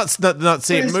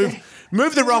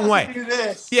move the wrong way.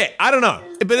 Yeah, I don't know,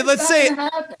 but let's say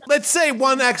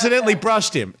one accidentally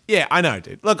brushed him. Yeah, I know,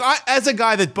 dude. Look, as a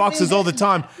guy that boxes all the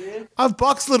time, I've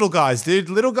boxed little guys, dude.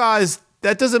 Little guys.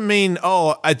 That doesn't mean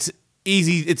it's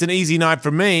easy. It's an easy night for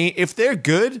me. If they're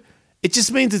good, it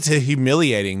just means it's a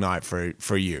humiliating night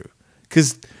for you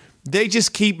because they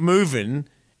just keep moving,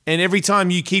 and every time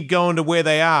you keep going to where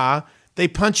they are, they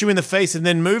punch you in the face and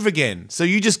then move again. So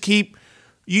you just keep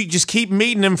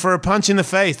meeting them for a punch in the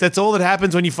face. That's all that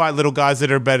happens when you fight little guys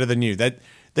that are better than you. That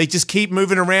they just keep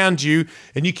moving around you,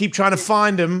 and you keep trying to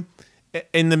find them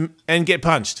and get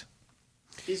punched.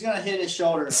 He's gonna hit his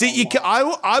shoulder. See,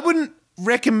 I wouldn't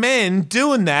recommend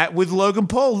doing that with Logan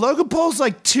Paul. Logan Paul's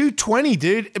like 220,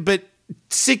 dude, but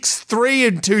 6'3"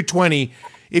 and 220.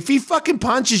 If he fucking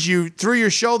punches you through your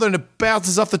shoulder and it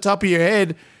bounces off the top of your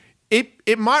head,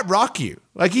 it might rock you.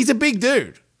 Like, he's a big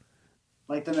dude.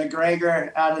 Like the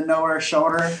McGregor out of nowhere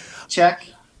shoulder check.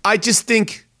 I just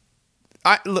think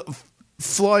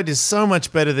Floyd is so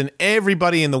much better than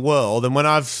everybody in the world. And when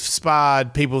I've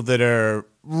sparred people that are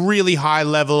really high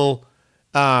level,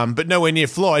 but nowhere near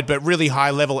Floyd, but really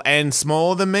high level and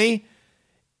smaller than me,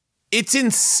 it's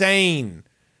insane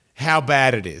how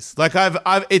bad it is. Like I've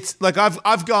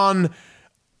gone,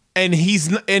 and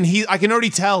I can already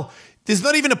tell. There's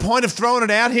not even a point of throwing it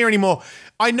out here anymore.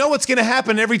 I know what's going to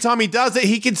happen every time he does it.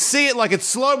 He can see it like it's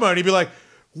slow-mo, and he'd be like,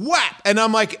 whap! And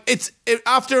I'm like,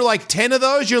 after like 10 of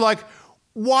those, you're like,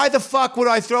 why the fuck would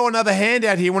I throw another hand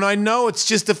out here when I know it's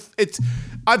just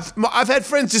I've had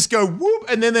friends just go, whoop,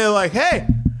 and then they're like, hey,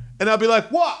 and I'll be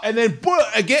like, what? And then,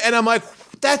 again, and I'm like,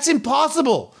 that's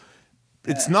impossible.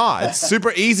 It's not. It's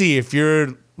super easy if you're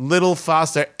little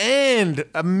faster and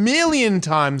a million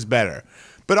times better.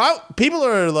 But people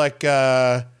are like,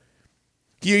 you're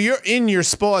in your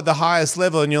sport at the highest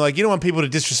level, and you're like, you don't want people to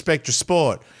disrespect your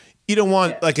sport. You don't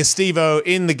want like a Steve-O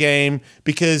in the game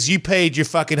because you paid your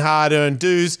fucking hard-earned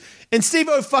dues, and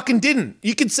Steve-O fucking didn't.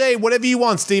 You can say whatever you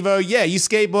want, Steve-O. Yeah, you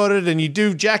skateboarded and you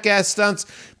do jackass stunts,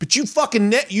 but you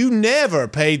fucking you never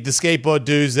paid the skateboard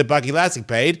dues that Bucky Lasek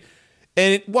paid.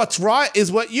 And what's right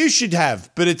is what you should have.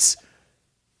 But it's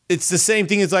the same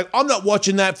thing as like, I'm not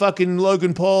watching that fucking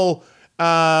Logan Paul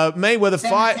Mayweather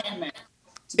fight.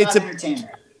 It's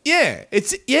entertainment. Yeah,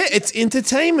 it's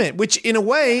entertainment, which in a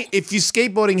way, if your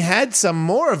skateboarding had some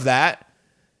more of that,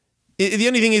 the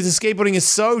only thing is the skateboarding is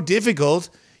so difficult,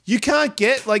 You can't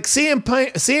get like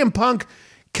CM Punk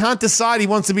can't decide he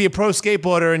wants to be a pro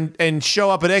skateboarder and show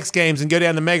up at X Games and go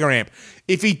down the mega ramp.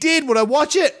 If he did, would I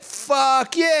watch it?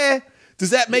 Fuck yeah.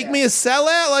 Does that make me a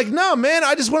sellout? Like, no, man.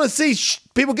 I just want to see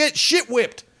people get shit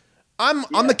whipped. I'm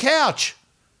on the couch.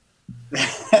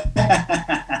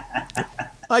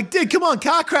 Like, dude, come on,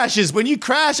 car crashes. When you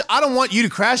crash, I don't want you to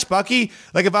crash, Bucky.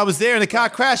 Like, if I was there and the car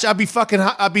crashed, I'd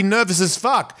be nervous as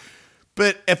fuck.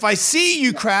 But if I see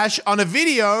you crash on a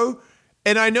video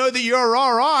and I know that you're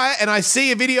all right and I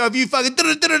see a video of you fucking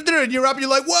and you're up, you're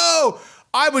like, whoa,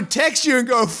 I would text you and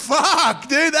go, fuck,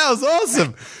 dude, that was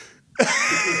awesome.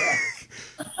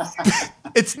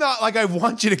 It's not like I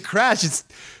want you to crash.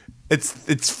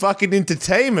 It's fucking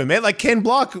entertainment, man. Like Ken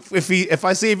Block, if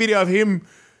I see a video of him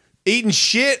eating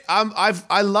shit,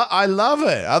 I love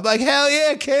it. I'm like, hell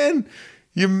yeah, Ken.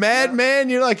 You mad man.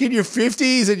 You're like in your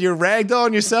 50s and you're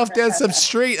ragdolling yourself down some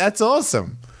street. That's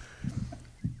awesome.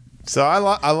 So I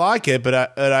like it, but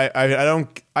I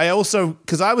don't. I also,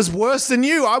 because I was worse than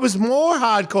you. I was more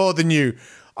hardcore than you.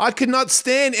 I could not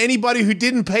stand anybody who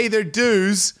didn't pay their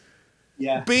dues.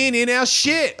 Yeah. Being in our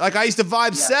shit. Like, I used to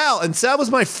vibe Sal, and Sal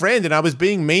was my friend, and I was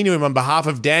being mean to him on behalf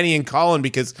of Danny and Colin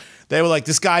because they were like,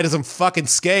 this guy doesn't fucking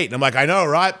skate. And I'm like, I know,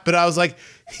 right? But I was like,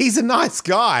 he's a nice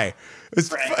guy.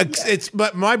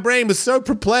 But my brain was so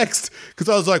perplexed because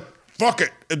I was like, fuck it.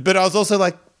 But I was also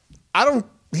like,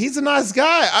 he's a nice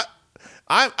guy.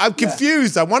 I'm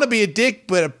confused. I want to be a dick,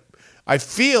 but I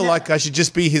feel like I should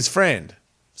just be his friend.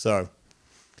 So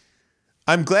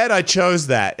I'm glad I chose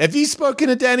that. Have you spoken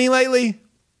to Danny lately?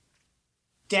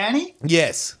 Danny?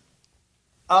 Yes.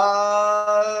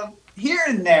 Here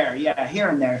and there. Yeah, here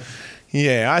and there.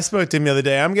 Yeah, I spoke to him the other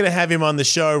day. I'm going to have him on the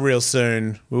show real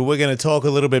soon. We're going to talk a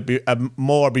little bit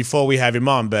more before we have him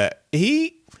on, but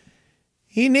he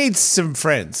needs some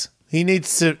friends. He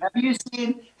needs to...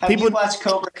 Have you watched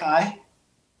Cobra Kai?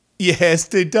 Yes,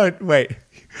 dude, don't... Wait.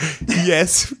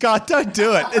 Yes. God, don't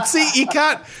do it. And see, you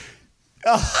can't...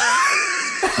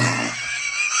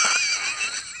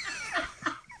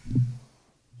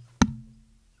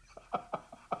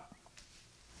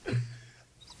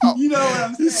 You know what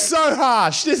I'm saying? This is so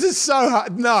harsh. This is so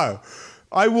hard. No.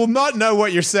 I will not know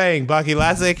what you're saying, Bucky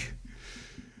Lassick.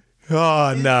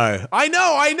 Oh, no. I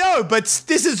know, but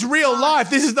this is real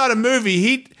life. This is not a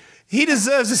movie. He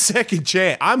deserves a second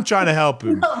chance. I'm trying to help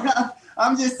him. No,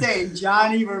 I'm just saying,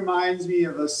 Johnny reminds me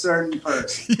of a certain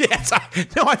person. Yes,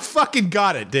 I fucking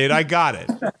got it, dude. I got it.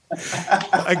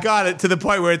 I got it to the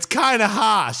point where it's kind of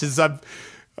harsh.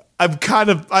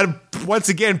 I'm once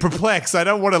again perplexed. I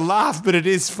don't want to laugh, but it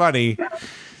is funny.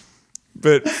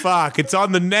 But fuck, it's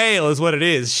on the nail is what it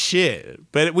is.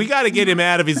 Shit. But we got to get him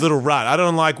out of his little rut. I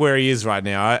don't like where he is right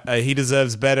now. He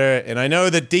deserves better. And I know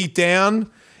that deep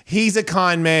down, he's a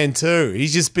kind man too.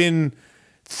 He's just been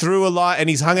through a lot and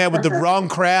he's hung out with the wrong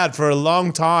crowd for a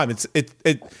long time. It's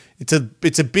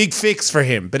a big fix for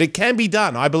him, but it can be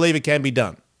done. I believe it can be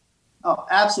done. Oh,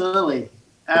 absolutely.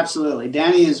 Absolutely.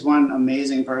 Danny is one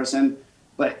amazing person,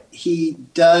 but he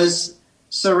does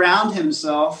surround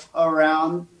himself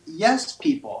around yes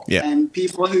people and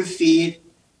people who feed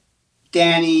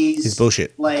Danny's his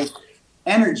bullshit, like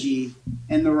energy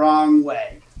in the wrong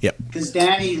way. Yep. Because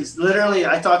Danny is literally,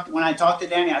 when I talk to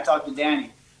Danny, I talk to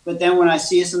Danny. But then when I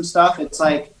see some stuff, it's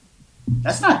like,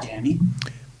 that's not Danny,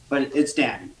 but it's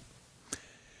Danny.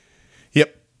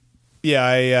 Yep.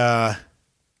 Yeah,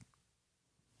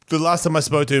 the last time I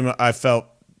spoke to him, I felt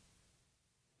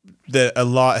that a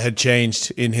lot had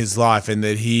changed in his life and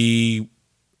that he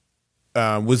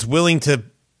was willing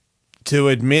to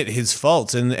admit his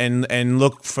faults and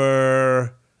look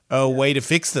for a way to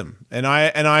fix them. And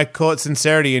I caught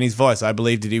sincerity in his voice. I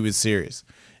believed that he was serious.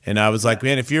 And I was like,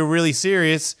 man, if you're really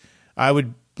serious, I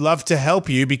would love to help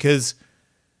you because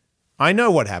I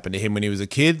know what happened to him when he was a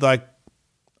kid. Like,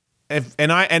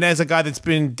 and as a guy that's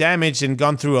been damaged and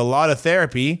gone through a lot of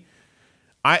therapy,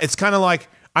 it's kind of like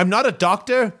I'm not a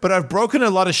doctor, but I've broken a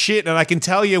lot of shit, and I can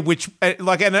tell you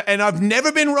and I've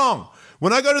never been wrong.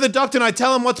 When I go to the doctor and I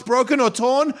tell him what's broken or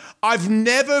torn, I've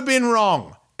never been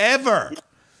wrong ever.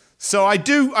 So I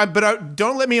do, but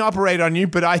don't let me operate on you.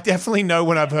 But I definitely know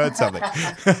when I've heard something,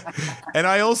 and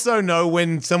I also know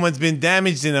when someone's been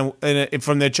damaged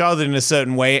from their childhood in a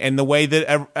certain way, and the way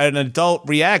that an adult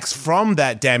reacts from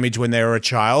that damage when they were a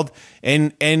child.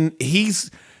 And he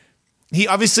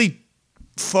obviously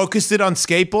focused it on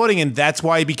skateboarding, and that's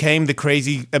why he became the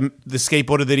crazy the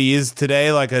skateboarder that he is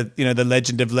today, like the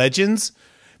legend of legends.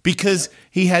 Because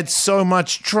he had so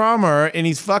much trauma in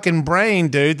his fucking brain,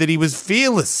 dude, that he was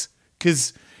fearless.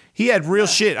 Because he had real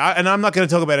shit. And I'm not going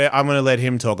to talk about it. I'm going to let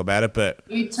him talk about it. But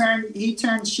he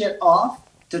turned shit off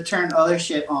to turn other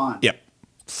shit on. Yep.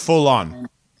 Full on.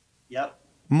 Yep.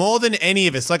 More than any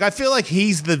of us. Like, I feel like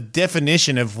he's the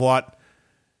definition of what,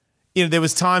 there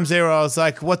was times there where I was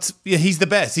like, he's the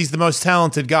best. He's the most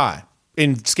talented guy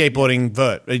in skateboarding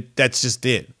vert. That's just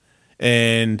it.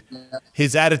 And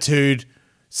his attitude,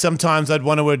 sometimes I'd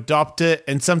want to adopt it.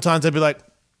 And sometimes I'd be like,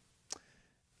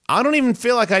 I don't even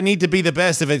feel like I need to be the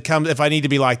best if I need to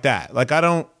be like that. Like, I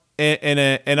don't,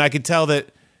 and I could tell that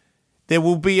there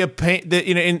will be a pain that,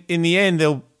 in the end,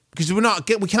 because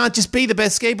we can't just be the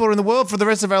best skateboarder in the world for the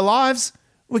rest of our lives.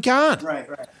 We can't. Right.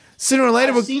 Sooner or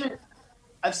later,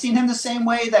 I've seen him the same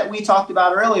way that we talked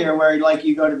about earlier, where like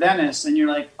you go to Venice and you're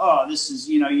like, oh, this is,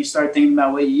 you start thinking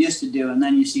about what you used to do, and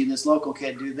then you see this local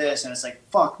kid do this, and it's like,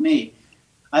 fuck me.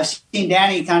 I've seen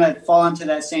Danny kind of fall into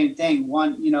that same thing.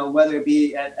 One, whether it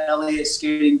be at LA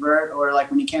Skating Vert or like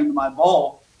when he came to my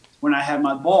bowl, when I had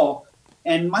my bowl,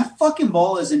 and my fucking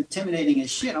bowl is intimidating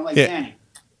as shit. I'm like, Danny,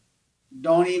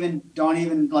 don't even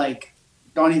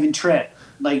trip.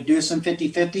 Like, do some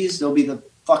 50-50s. They'll be the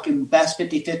fucking best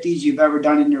 50-50s you've ever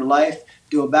done in your life.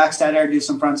 Do a backside air, do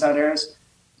some frontside airs,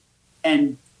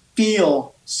 and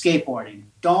feel skateboarding.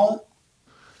 Don't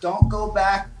go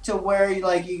back to where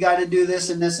you got to do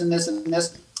this and this and this and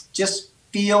this. Just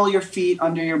feel your feet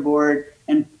under your board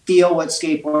and feel what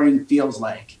skateboarding feels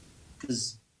like.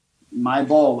 Because my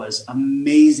bowl was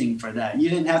amazing for that. You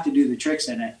didn't have to do the tricks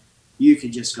in it. You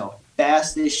could just go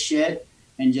fast as shit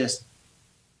and just,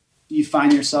 you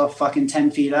find yourself fucking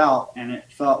 10 feet out, and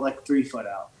it felt like 3 foot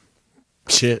out.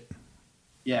 Shit.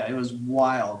 Yeah, it was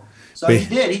wild. So he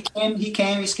did. He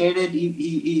came. He skated.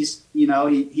 He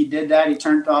did that. He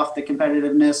turned off the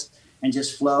competitiveness and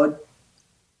just flowed.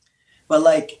 But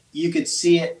like, you could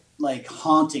see it like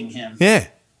haunting him. Yeah.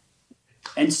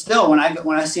 And still, when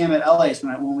I see him at LA's,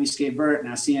 when we skate vert,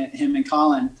 and I see him and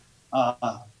Colin,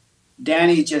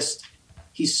 Danny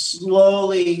he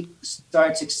slowly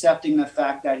starts accepting the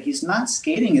fact that he's not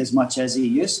skating as much as he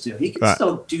used to. He can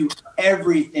still do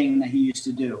everything that he used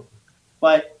to do,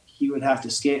 but he would have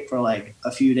to skate for like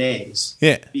a few days.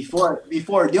 Yeah. Before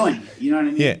doing it, you know what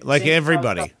I mean? Yeah, like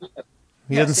everybody.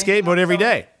 He doesn't skateboard every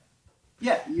day.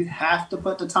 Yeah, you have to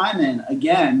put the time in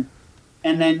again,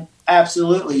 and then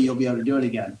absolutely you'll be able to do it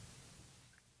again.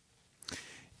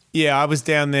 Yeah, I was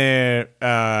down there.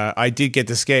 I did get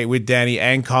to skate with Danny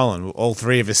and Colin. All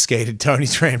three of us skated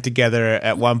Tony's ramp together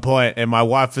at one point, and my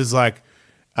wife was like,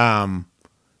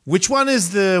 which one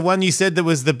is the one you said that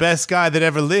was the best guy that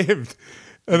ever lived?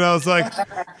 And I was like,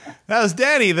 that was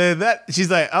Danny. She's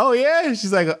like, oh yeah.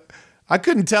 She's like, I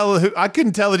couldn't tell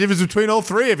the difference between all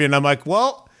three of you. And I'm like,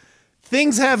 well,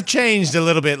 things have changed a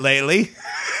little bit lately.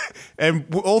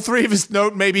 And all three of us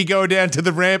don't maybe go down to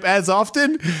the ramp as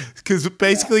often, because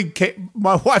basically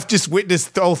my wife just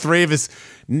witnessed all three of us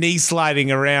knee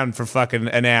sliding around for fucking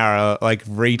an hour like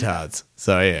retards.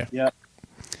 So yeah. Yeah.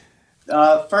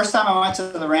 First time I went to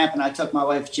the ramp, and I took my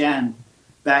wife Jen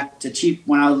back to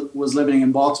when I was living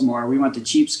in Baltimore. We went to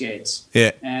Cheap Skates.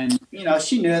 Yeah. And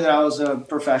she knew that I was a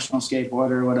professional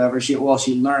skateboarder or whatever. She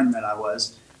learned that I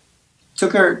was.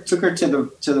 Took her to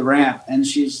the ramp, and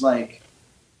she's like,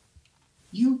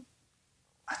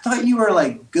 I thought you were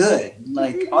like good.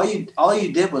 Like all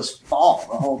you did was fall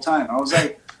the whole time. I was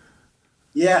like,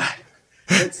 yeah,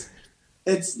 that's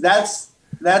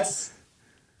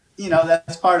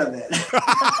part of it.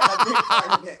 A big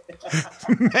part of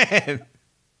it.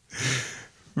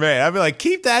 Man, I'd be like,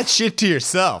 keep that shit to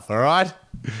yourself. All right,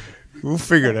 we'll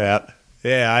figure it out.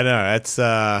 Yeah, I know. That's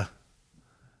I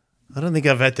don't think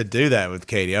I've had to do that with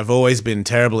Katie. I've always been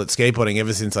terrible at skateboarding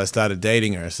ever since I started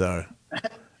dating her. So.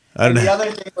 And the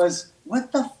other thing was,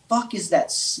 what the fuck is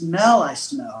that smell I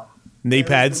smell? Knee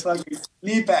pads.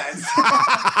 Knee pads.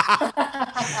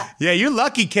 Yeah, you're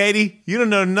lucky, Katie. You don't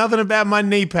know nothing about my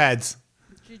knee pads.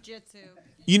 Jiu-jitsu.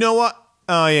 You know what?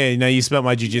 Oh, yeah. No, you smelled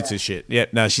my jiu-jitsu shit. Yeah,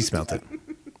 no, she smelled it.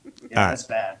 Yeah, that's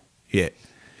bad. Yeah.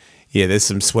 Yeah, there's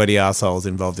some sweaty assholes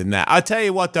involved in that. I tell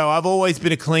you what, though, I've always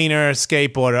been a cleaner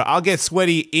skateboarder. I'll get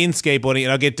sweaty in skateboarding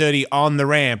and I'll get dirty on the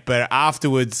ramp, but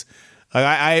afterwards...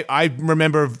 I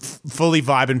remember fully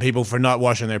vibing people for not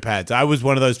washing their pads. I was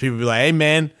one of those people who be like, hey,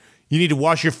 man, you need to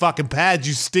wash your fucking pads.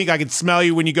 You stink. I can smell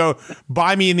you when you go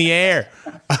by me in the air.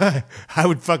 I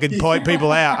would fucking point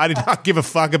people out. I did not give a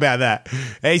fuck about that.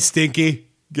 Hey, Stinky,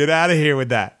 get out of here with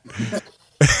that.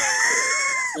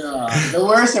 The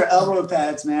worst are elbow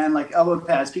pads, man. Like elbow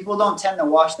pads. People don't tend to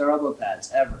wash their elbow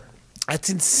pads ever. That's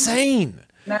insane.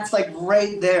 And that's like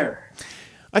right there.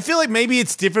 I feel like maybe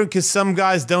it's different because some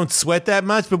guys don't sweat that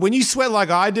much, but when you sweat like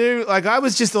I do, like I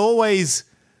was just always,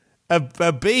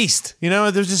 a beast. You know,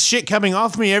 there was just shit coming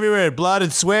off me everywhere, blood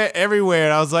and sweat everywhere.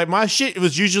 And I was like, my shit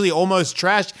was usually almost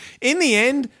trash. In the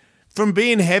end, from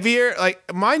being heavier, like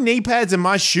my knee pads and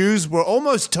my shoes were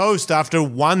almost toast after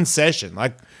one session.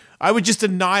 Like I would just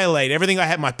annihilate everything I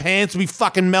had. My pants would be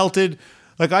fucking melted.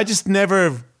 Like I just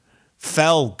never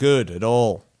felt good at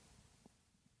all.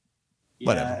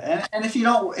 Whatever. Yeah, and if you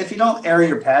don't air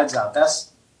your pads out,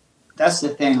 that's the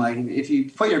thing. Like if you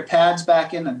put your pads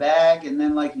back in the bag and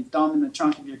then like you throw them in the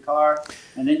trunk of your car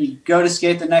and then you go to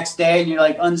skate the next day and you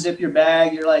like unzip your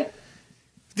bag, you're like,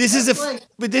 this is a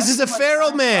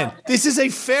feral man. This is a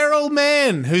feral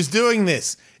man who's doing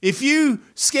this. If you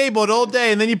skateboard all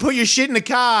day and then you put your shit in the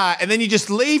car and then you just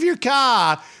leave your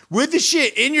car with the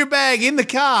shit in your bag in the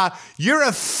car, you're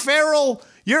a feral.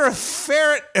 You're a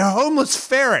ferret, a homeless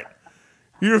ferret.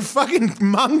 You're a fucking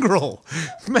mongrel.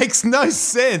 Makes no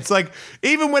sense. Like,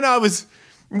 even when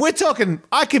we're talking,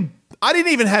 I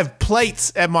didn't even have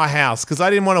plates at my house because I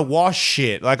didn't want to wash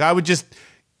shit. Like, I would just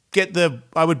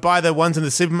I would buy the ones in the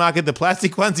supermarket, the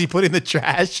plastic ones you put in the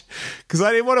trash because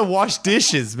I didn't want to wash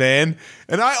dishes, man.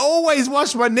 And I always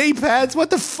wash my knee pads.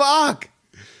 What the fuck?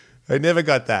 I never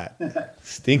got that.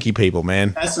 Stinky people,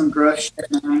 man. That's some gross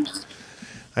shit, man.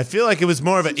 I feel like it was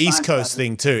more of an East Coast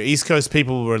thing too. East Coast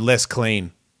people were less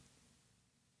clean.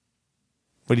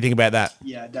 What do you think about that?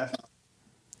 Yeah, definitely.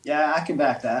 Yeah, I can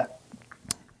back that.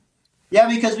 Yeah,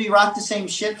 because we rocked the same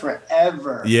shit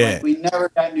forever. Yeah. Like, we never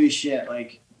got new shit.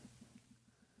 Like,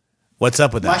 what's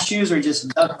up with that? my shoes are just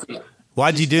duct tape.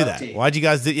 Why'd you do that? Tape. Why'd you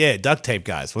guys do? Yeah, duct tape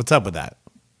guys. What's up with that?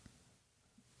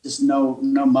 Just no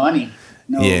money.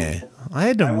 No. Yeah, I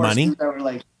had no money. That were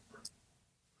like,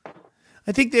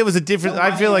 I think there was a difference.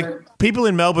 I feel like people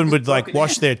in Melbourne would like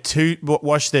wash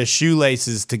their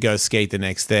shoelaces to go skate the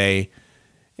next day,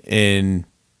 and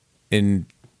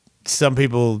some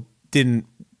people didn't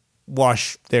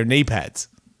wash their knee pads.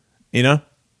 You know,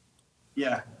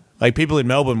 yeah. like people in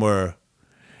Melbourne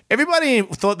everybody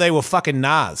thought they were fucking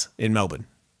Nas in Melbourne,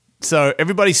 so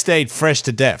everybody stayed fresh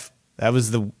to death. That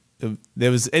was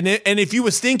and if you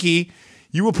were stinky,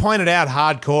 you were pointed out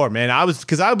hardcore, man.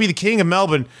 Because I would be the king of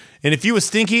Melbourne, and if you were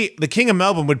stinky, the king of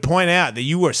Melbourne would point out that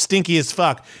you were stinky as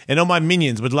fuck, and all my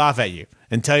minions would laugh at you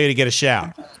and tell you to get a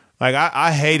shower. Like,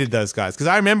 I hated those guys. Because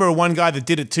I remember one guy that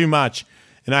did it too much,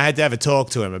 and I had to have a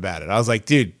talk to him about it. I was like,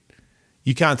 dude,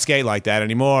 you can't skate like that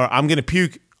anymore. I'm going to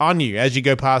puke on you as you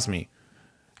go past me.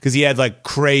 Because he had, like,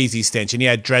 crazy stench, and he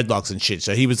had dreadlocks and shit,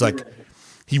 so he was like,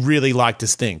 he really liked to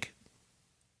stink.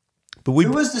 But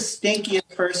Who was the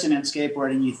stinkiest person in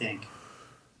skateboarding, you think?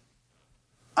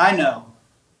 I know.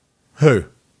 Who?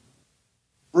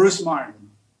 Bruce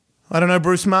Martin. I don't know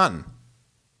Bruce Martin.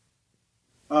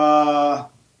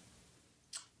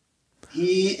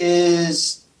 He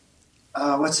is,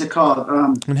 what's it called?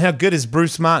 And how good is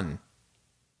Bruce Martin?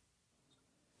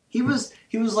 He was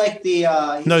like the...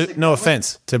 no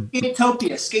offense to...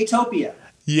 Skatopia.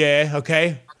 Yeah,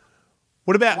 okay.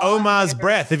 What about Omar's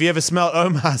breath? Have you ever smelled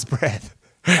Omar's breath?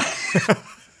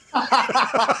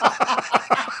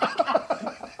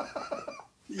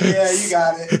 Yeah, you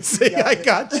got it. See, I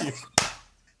got you.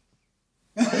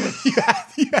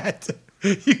 You had to.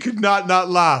 You could not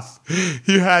laugh.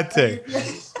 You had to.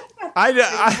 If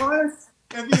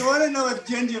you want to know what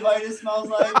gingivitis smells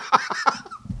like,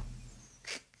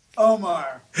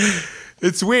 Omar.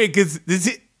 It's weird because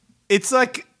it's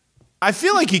like, I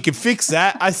feel like you can fix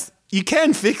that. You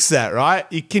can fix that, right?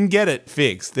 You can get it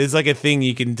fixed. There's like a thing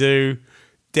you can do.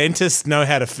 Dentists know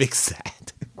how to fix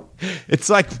that. It's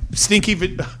like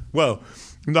stinky. Whoa,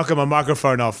 I'm knocking my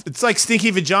microphone off. It's like stinky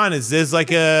vaginas. There's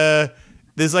like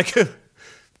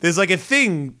a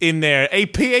thing in there.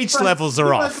 pH levels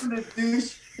are off.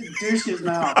 Douche his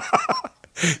mouth.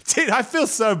 Dude, I feel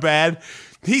so bad.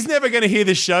 He's never going to hear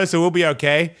this show, so we'll be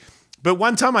okay. But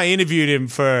one time I interviewed him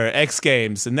for X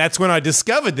Games, and that's when I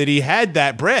discovered that he had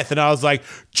that breath. And I was like,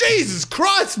 Jesus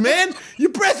Christ, man, your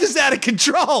breath is out of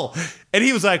control. And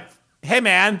he was like, hey,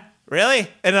 man, really?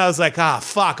 And I was like,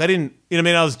 fuck, I didn't, you know what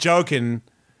I mean? I was joking.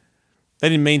 I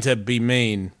didn't mean to be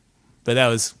mean, but that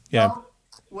was, yeah.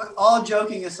 Well, all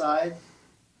joking aside,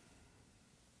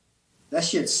 that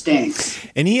shit stinks.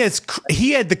 And he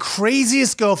had the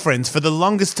craziest girlfriends for the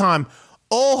longest time,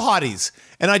 all hotties.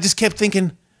 And I just kept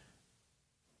thinking,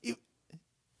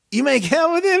 you make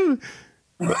out with him?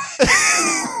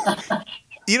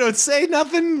 You don't say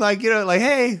nothing? Like, like,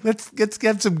 hey, let's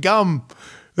get some gum.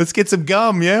 Let's get some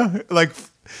gum, yeah? Like,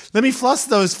 let me floss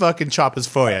those fucking choppers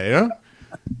for you, you know?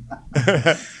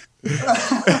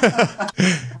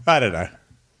 I don't know.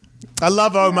 I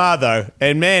love Omar, though.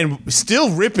 And, man, still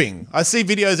ripping. I see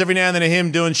videos every now and then of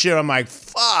him doing shit. I'm like,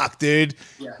 fuck, fuck, dude.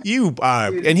 Yeah. You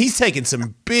are, Dude. and he's taking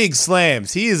some big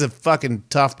slams. He is a fucking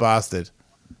tough bastard.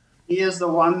 He is the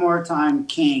one more time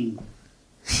king.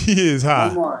 He is,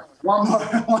 huh?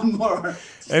 One more.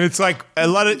 And it's like a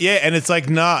lot of and it's like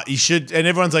nah, you should, and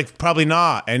everyone's like probably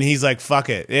not, and he's like fuck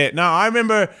it. Yeah, no, I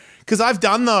remember because I've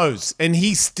done those, and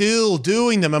he's still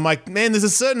doing them. I'm like, man, there's a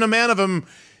certain amount of them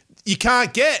you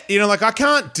can't get. Like I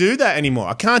can't do that anymore.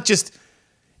 I can't just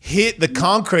hit the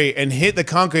concrete and hit the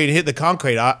concrete and hit the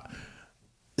concrete.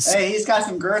 Hey, he's got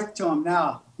some girth to him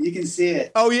now. You can see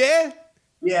it. Oh yeah,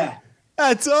 Yeah.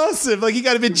 that's awesome. Like he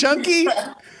got a bit chunky.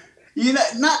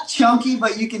 Not chunky,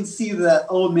 but you can see the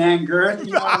old man girth.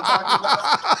 You know what I'm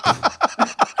talking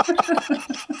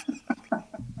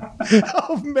about?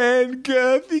 Oh man,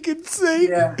 Girth, you can see.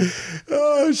 Yeah.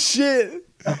 Oh shit.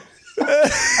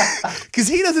 Because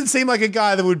he doesn't seem like a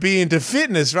guy that would be into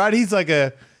fitness, right? He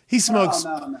smokes.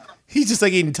 No. He's just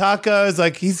like eating tacos.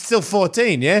 Like he's still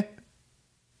 14, yeah.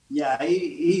 Yeah,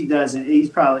 he doesn't. He's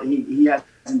probably he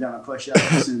hasn't done a push up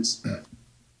since.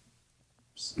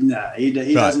 No, he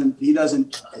doesn't. He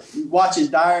doesn't watch his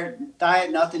diet.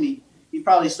 Nothing. He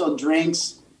probably still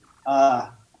drinks.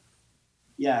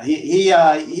 Yeah,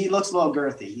 he looks a little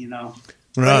girthy,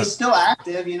 Right. But he's still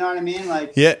active. You know what I mean?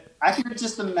 Like, Yeah. I can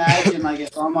just imagine like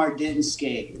if Omar didn't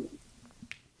skate,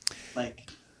 like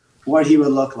what he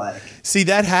would look like. See,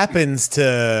 that happens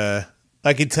to.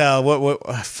 I could tell what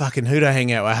fucking who'd I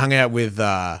hang out with? I hung out with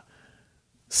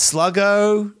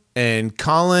Sluggo and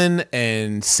Colin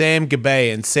and Sam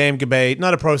Gabay. And Sam Gabay,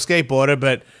 not a pro skateboarder,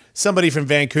 but somebody from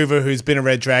Vancouver who's been a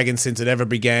Red Dragon since it ever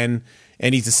began.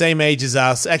 And he's the same age as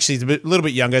us. Actually, he's a little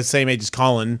bit younger, same age as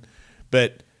Colin.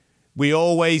 But we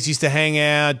always used to hang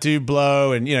out, do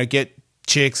blow, and, get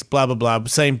chicks, blah, blah, blah.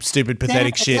 Same stupid,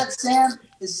 pathetic shit.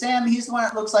 Is Sam, he's the one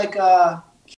that looks like a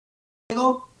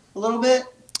little bit?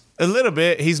 A little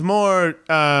bit. He's more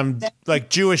like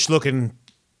Jewish looking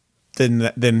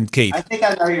than Keith. I think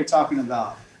I know who you're talking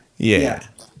about. Yeah.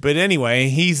 But anyway,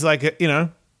 he's like,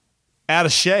 out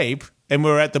of shape. And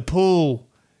we were at the pool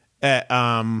at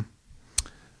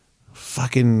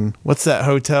fucking, what's that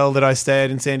hotel that I stay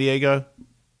at in San Diego?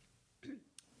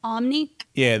 Omni?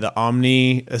 Yeah, the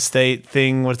Omni Estate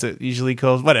thing. What's it usually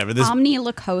called? Whatever. Omni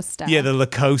La Costa. Yeah, the La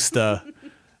Costa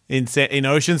in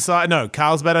Oceanside. No,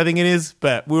 Carlsbad, I think it is.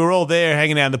 But we were all there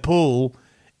hanging out in the pool,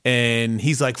 and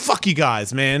he's like, fuck you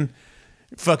guys, man.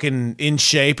 Fucking in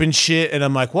shape and shit. And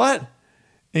I'm like, what?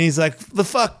 And he's like, the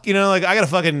fuck, I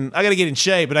gotta get in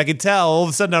shape. And I could tell all of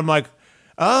a sudden I'm like,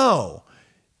 oh,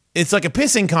 it's like a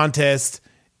pissing contest.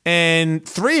 And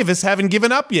 3 of us haven't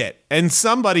given up yet. And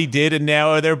somebody did, and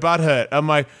now they're butthurt. I'm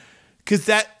like, because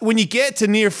when you get to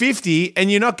near 50 and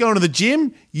you're not going to the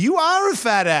gym, you are a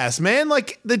fat ass, man.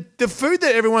 Like the food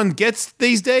that everyone gets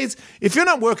these days, if you're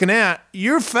not working out,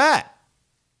 you're fat.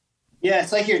 Yeah,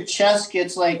 it's like your chest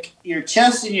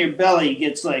and your belly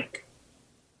gets like,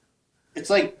 it's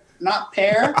like not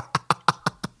pear,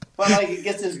 but like it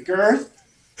gets this girth.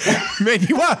 Man,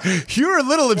 you're a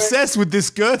little obsessed with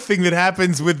this girth thing that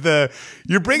happens with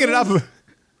you're bringing it up.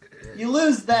 You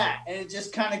lose that, and it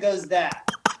just kind of goes that.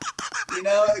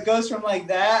 It goes from like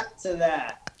that to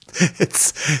that.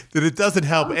 It doesn't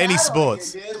help any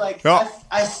sports. Dude. Like,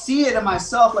 I see it in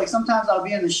myself. Like, sometimes I'll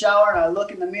be in the shower, and I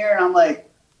look in the mirror, and I'm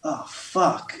like, oh,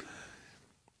 fuck.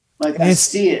 Like, I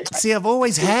see it. See, I've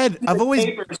always been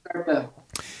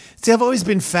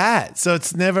fat, so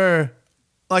it's never...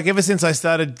 Like, ever since I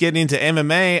started getting into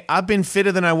MMA, I've been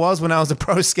fitter than I was when I was a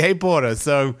pro skateboarder.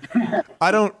 So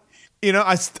I don't,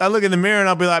 I look in the mirror and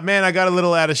I'll be like, man, I got a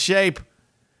little out of shape,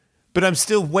 but I'm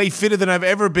still way fitter than I've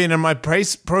ever been in my pro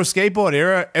skateboard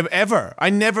era, ever. I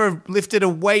never lifted a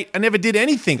weight. I never did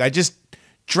anything. I just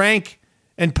drank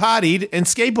and partied and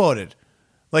skateboarded.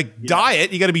 Like,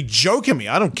 diet, you got to be joking me.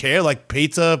 I don't care. Like,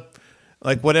 pizza,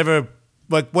 like, whatever.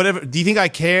 Do you think I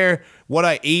care what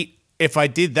I eat? If I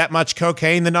did that much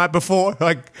cocaine the night before,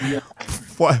 a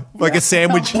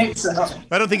sandwich,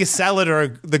 I don't think a salad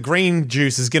or the green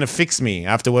juice is going to fix me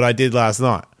after what I did last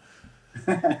night.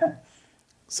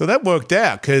 So that worked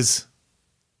out because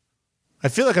I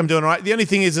feel like I'm doing all right. The only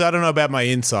thing is I don't know about my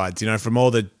insides, from all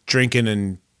the drinking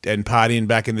and partying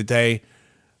back in the day.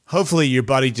 Hopefully your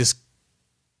body just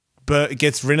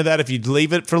gets rid of that if you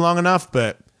leave it for long enough,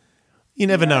 but you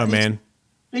never know, man.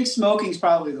 I think smoking's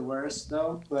probably the worst,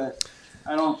 though, but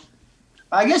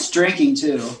I guess drinking,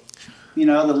 too. The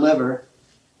liver.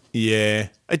 Yeah.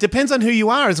 It depends on who you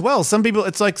are as well. Some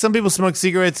people smoke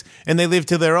cigarettes and they live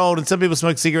till they're old, and some people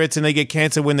smoke cigarettes and they get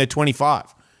cancer when they're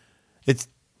 25. It's,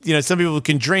 some people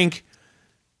can drink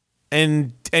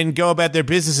and go about their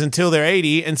business until they're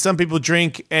 80, and some people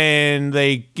drink and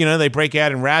they break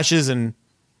out in rashes and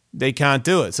they can't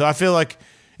do it. So I feel like,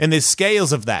 and there's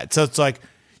scales of that. So it's like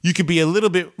you could be a little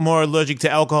bit more allergic to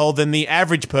alcohol than the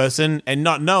average person and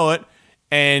not know it,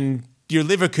 and your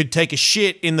liver could take a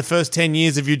shit in the first 10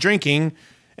 years of your drinking,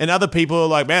 and other people are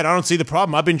like, man, I don't see the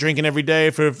problem. I've been drinking every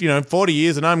day for 40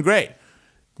 years and I'm great.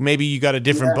 Maybe you got a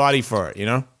different body for it,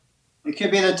 It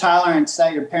could be the tolerance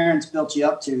that your parents built you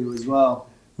up to as well.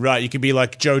 Right, you could be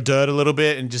like Joe Dirt a little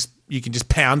bit and you can just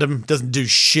pound him. Doesn't do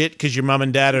shit because your mom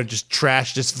and dad are just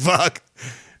trashed as fuck.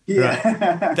 Yeah.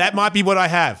 Right. That might be what I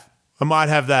have. I might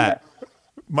have that. Yeah.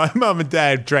 My mom and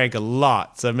dad drank a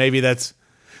lot, so maybe that's...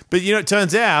 But, it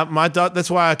turns out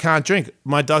that's why I can't drink.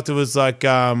 My doctor was like,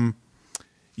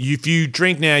 if you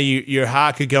drink now, your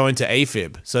heart could go into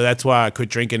AFib. So that's why I quit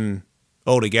drinking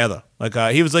altogether. Like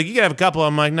he was like, you can have a couple.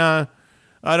 I'm like, no,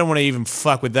 I don't want to even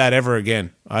fuck with that ever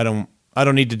again. I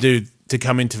don't need to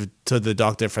come into the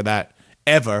doctor for that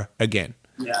ever again.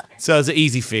 Yeah. So it's an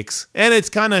easy fix, and it's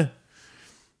kind of.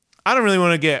 I don't really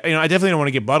want to get. I definitely don't want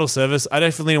to get bottle service. I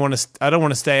definitely want to. I don't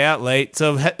want to stay out late.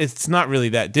 So it's not really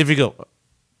that difficult.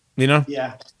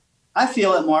 Yeah, I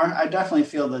feel it more. I definitely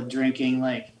feel the drinking.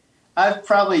 Like I've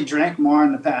probably drank more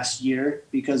in the past year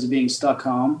because of being stuck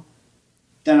home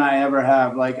than I ever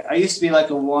have. Like I used to be like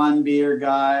a 1 beer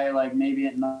guy, like maybe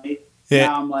at night. Yeah.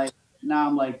 Now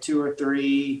I'm like 2 or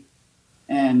 3,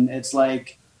 and it's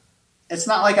like it's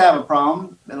not like I have a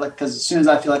problem. Because as soon as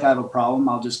I feel like I have a problem,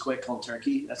 I'll just quit cold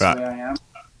turkey. That's right. The way I am.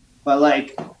 But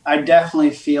like I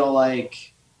definitely feel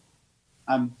like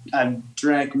I've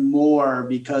drank more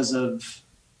because of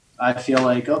I feel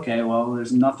like okay, well,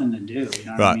 there's nothing to do. You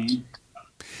know what I mean?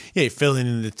 Yeah,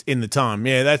 filling in the time.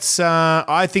 Yeah, that's.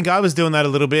 I think I was doing that a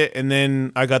little bit, and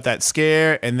then I got that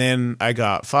scare, and then I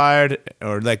got fired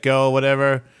or let go or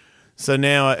whatever. So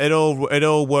now it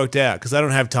all worked out because I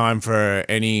don't have time for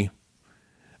any.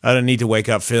 I don't need to wake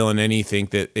up feeling anything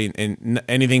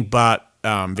anything but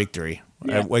victory.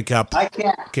 Yeah. I wake up. I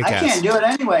can't do it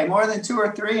anyway. More than 2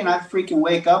 or 3, and I freaking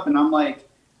wake up, and I'm like,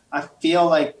 I feel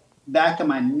like back of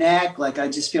my neck, like I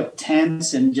just feel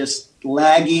tense and just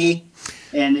laggy.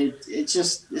 And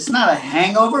it's not a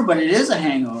hangover, but it is a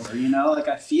hangover, like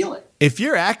I feel it. If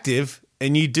you're active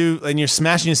and you're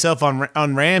smashing yourself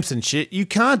on ramps and shit, you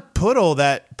can't put all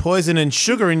that poison and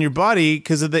sugar in your body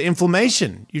because of the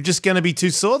inflammation. You're just going to be too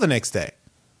sore the next day.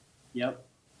 Yep.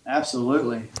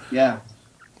 Absolutely. Yeah.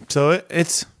 So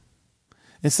it's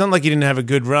not like you didn't have a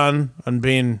good run on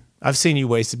being, I've seen you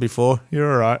wasted before.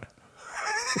 You're all right.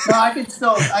 No, I can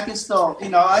still,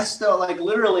 I still like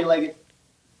literally like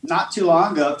not too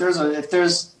long ago,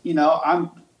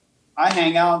 I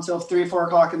hang out until 3, 4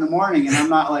 o'clock in the morning, and I'm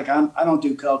not like I don't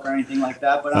do coke or anything like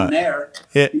that, but I'm there.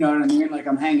 Yeah. You know what I mean? Like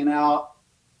I'm hanging out,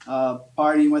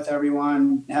 partying with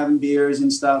everyone, having beers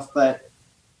and stuff. But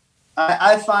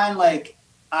I find like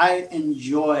I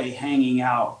enjoy hanging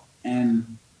out,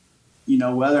 and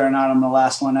whether or not I'm the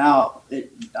last one out,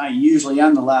 I usually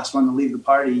am the last one to leave the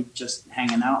party, just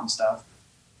hanging out and stuff.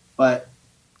 But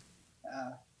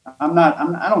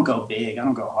I don't go big. I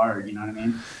don't go hard. You know what I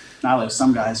mean? Not like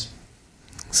some guys.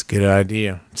 It's a good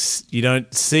idea. You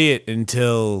don't see it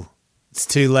until it's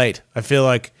too late. I feel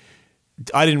like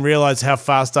I didn't realize how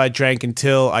fast I drank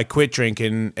until I quit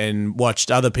drinking and watched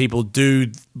other people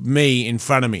do me in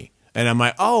front of me. And I'm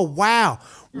like, oh, wow.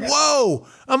 Yeah. Whoa.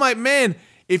 I'm like, man,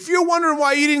 if you're wondering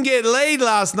why you didn't get laid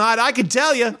last night, I can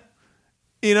tell you.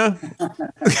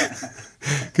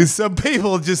 Because some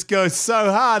people just go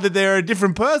so hard that they're a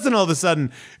different person all of a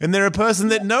sudden, and they're a person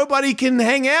that nobody can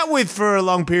hang out with for a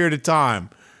long period of time.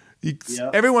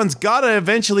 Everyone's got to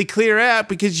eventually clear out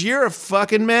because you're a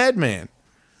fucking madman.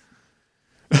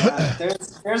 Yeah,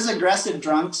 there's aggressive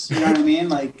drunks, you know what I mean?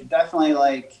 Like definitely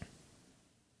like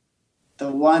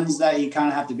the ones that you kind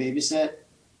of have to babysit.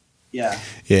 Yeah.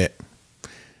 Yeah.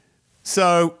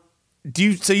 So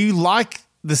you like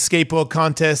the skateboard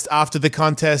contest? After the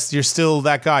contest, you're still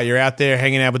that guy. You're out there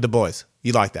hanging out with the boys.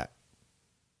 You like that?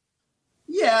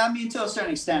 Yeah, I mean, to a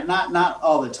certain extent, not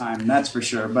all the time, that's for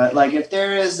sure. But like, if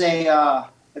there's an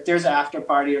after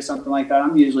party or something like that,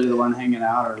 I'm usually the one hanging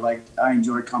out, or like I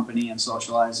enjoy company and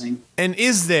socializing. And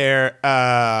is there,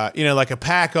 like a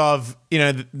pack of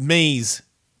me's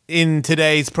in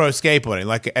today's pro skateboarding?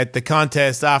 Like at the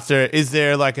contest after, is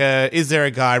there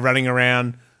a guy running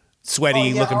around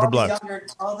sweaty looking for blood?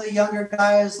 All the younger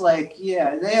guys, like,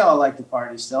 yeah, they all like to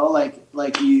party still,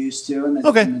 like you used to in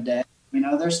the day.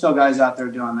 There's still guys out there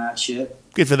doing that shit.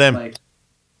 Good for them. Like,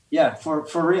 yeah, for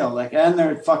real. Like, and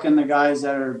they're fucking the guys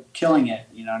that are killing it.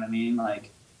 You know what I mean?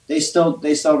 Like, they still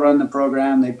run the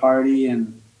program. They party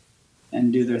and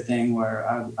do their thing. Where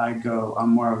I'm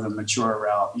more of the mature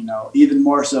route. Even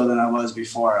more so than I was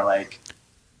before. Like,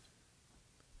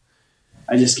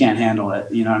 I just can't handle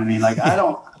it. You know what I mean? Like I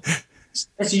don't.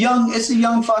 It's a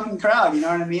young fucking crowd. You know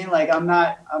what I mean? Like I'm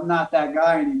not that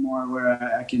guy anymore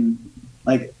where I can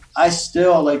like. I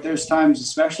still like. There's times,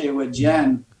 especially with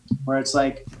Jen, where it's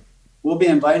like we'll be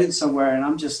invited somewhere, and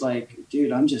I'm just like,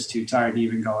 dude, I'm just too tired to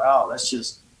even go out. Let's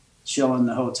just chill in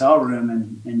the hotel room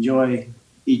and enjoy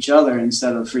each other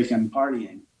instead of freaking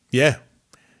partying. Yeah.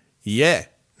 Yeah.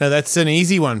 No, that's an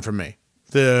easy one for me.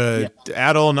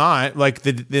 Out all night, like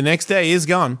the next day is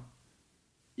gone.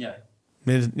 Yeah.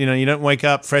 You know, you don't wake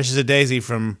up fresh as a daisy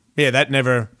from,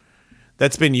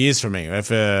 that's been years for me.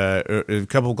 If a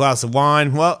couple of glasses of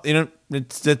wine, well, you know,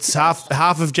 it's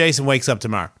half of Jason wakes up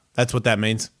tomorrow. That's what that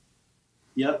means.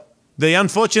 Yep. The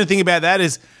unfortunate thing about that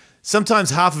is sometimes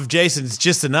half of Jason is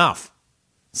just enough.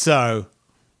 So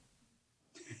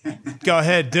go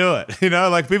ahead, do it. You know,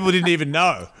 like people didn't even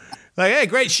know. Like, hey,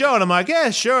 great show. And I'm like, yeah,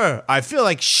 sure. I feel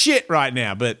like shit right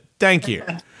now, but thank you.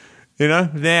 You know,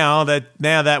 now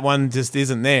that one just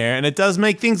isn't there. And it does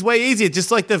make things way easier.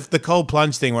 Just like the cold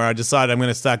plunge thing where I decided I'm going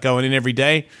to start going in every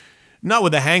day. Not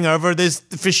with a hangover.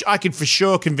 I could for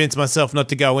sure convince myself not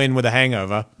to go in with a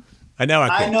hangover. I know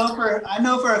I could. I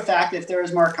know for a fact if there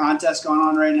was more contests going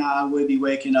on right now, I would be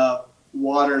waking up,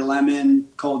 water, lemon,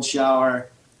 cold shower,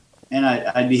 and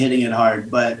I'd be hitting it hard.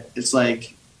 But it's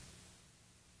like,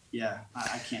 yeah,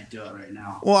 I can't do it right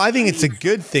now. Well, I think it's a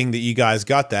good thing that you guys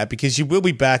got that because you will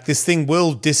be back. This thing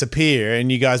will disappear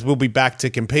and you guys will be back to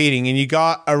competing and you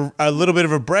got a little bit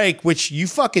of a break, which you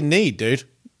fucking need, dude.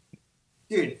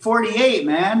 Dude, 48,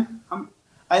 man.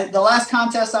 The last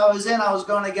contest I was in, I was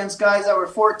going against guys that were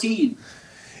 14.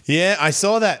 Yeah, I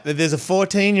saw that. There's a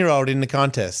 14-year-old in the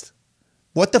contest.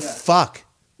 What the fuck?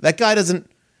 That guy doesn't.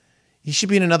 He should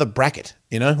be in another bracket.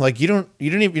 You know, like you're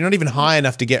not even high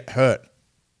enough to get hurt.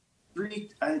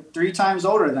 Three times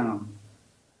older than him.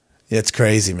 Yeah, it's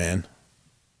crazy, man.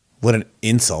 What an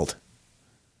insult.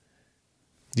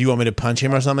 Do you want me to punch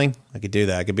him or something? I could do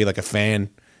that. I could be like a fan.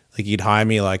 Like you'd hire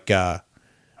me like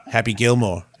Happy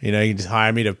Gilmore. You know, you just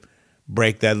hire me to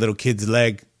break that little kid's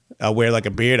leg. I'll wear like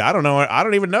a beard. I don't know. I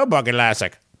don't even know Bucky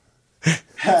Lasek.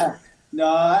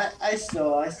 No, it's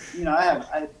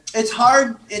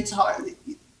hard. It's hard.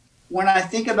 When I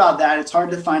think about that, it's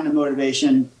hard to find the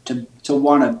motivation to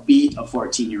want to beat a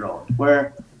 14-year-old.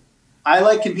 Where I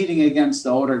like competing against the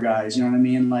older guys, you know what I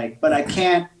mean? Like, but I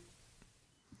can't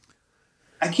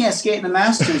skate in the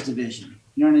Masters division.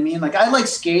 You know what I mean? Like, I like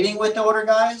skating with the older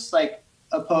guys, like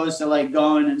opposed to like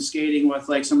going and skating with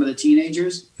like some of the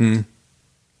teenagers.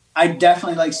 I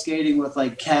definitely like skating with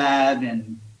like Cab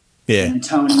and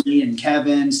Tony and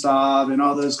Kevin Staub and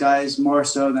all those guys more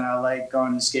so than I like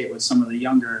going to skate with some of the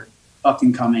younger up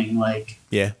and coming, like,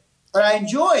 but I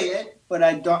enjoy it, but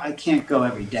I can't go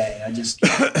every day. I just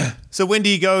can't. So when do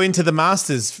you go into the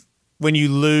Masters? When you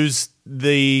lose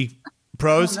the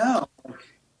pros? I don't know.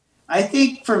 I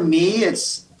think for me,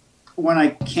 it's when I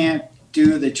can't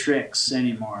do the tricks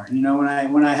anymore. You know,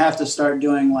 when I have to start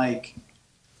doing like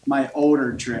my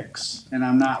older tricks and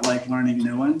I'm not like learning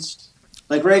new ones.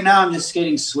 Like right now, I'm just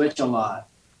skating switch a lot,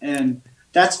 and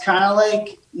that's kind of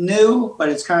like new, but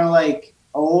it's kind of like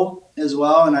old as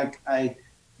well. And I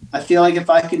feel like if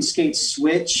I can skate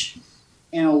switch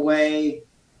in a way,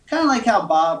 kind of like how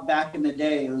Bob back in the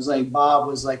day, it was like Bob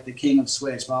was like the king of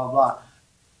switch, blah blah blah.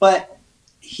 But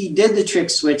he did the trick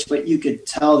switch, but you could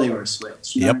tell they were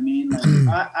switch. You know what I mean?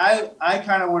 Like, I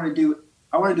kind of want to do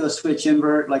a switch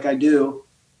invert like I do,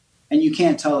 and you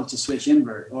can't tell it's a switch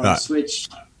invert or a switch,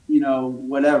 you know,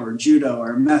 whatever, judo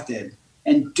or method,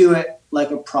 and do it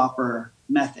like a proper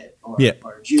method or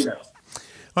judo.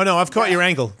 Oh no, I've caught your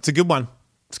angle. It's a good one.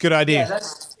 It's a good idea. Yeah,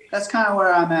 that's kind of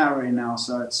where I'm at right now.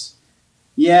 So it's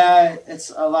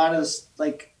a lot of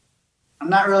like, I'm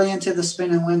not really into the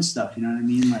spin and win stuff. You know what I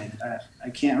mean? Like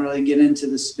I can't really get into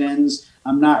the spins.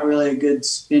 I'm not really a good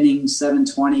spinning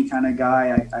 720 kind of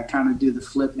guy. I kind of do the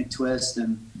flip McTwist,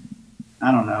 and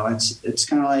I don't know. It's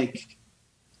kind of like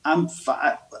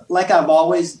like I've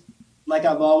always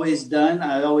done.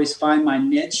 I always find my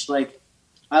niche. Like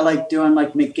I like doing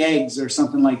like McEggs or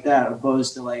something like that,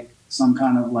 opposed to like some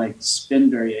kind of like spin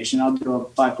variation. I'll do a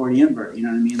 540 invert. You know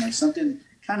what I mean? Like something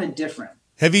kind of different.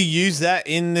 Have you used that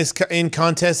in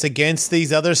contests against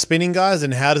these other spinning guys,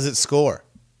 and how does it score?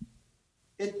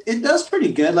 It does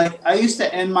pretty good. Like I used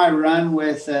to end my run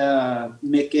with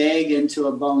McEgg into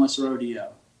a boneless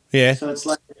rodeo. Yeah. So it's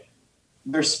like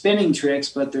they're spinning tricks,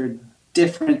 but they're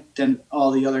different than all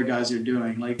the other guys are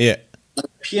doing. Like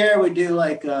Pierre would do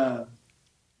like a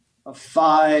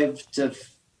 5 to,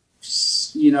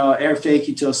 you know, air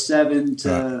fakie to a 7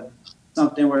 to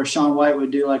something where Sean White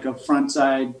would do like a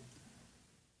frontside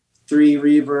 3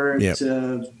 revert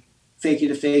to Fakie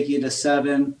to Fakie to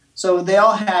 7. So they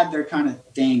all had their kind of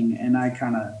thing, and I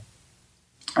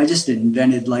just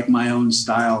invented like my own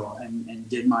style and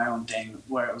did my own thing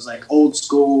where it was like old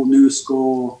school, new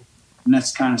school, and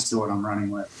that's kind of still what I'm running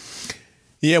with.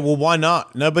 Yeah, well, why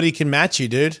not? Nobody can match you,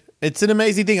 dude. It's an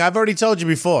amazing thing. I've already told you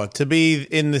before, to be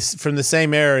in this from the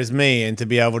same era as me and to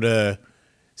be able to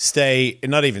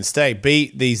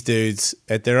beat these dudes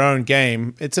at their own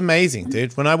game. It's amazing,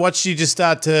 dude. When I watched you just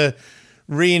start to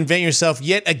reinvent yourself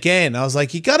yet again, I was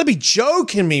like, you got to be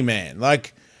joking me, man.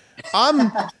 Like,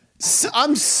 I'm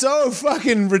so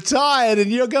fucking retired and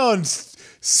you're going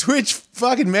switch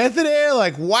fucking method here?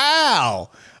 Like, wow.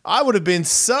 I would have been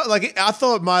I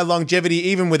thought my longevity,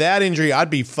 even without injury, I'd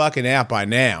be fucking out by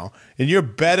now. And you're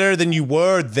better than you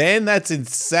were then? That's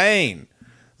insane.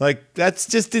 Like, that's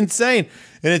just insane.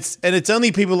 And it's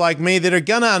only people like me that are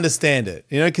gonna understand it,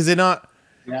 because they're not.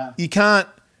 Yeah. You can't.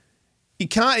 You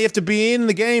have to be in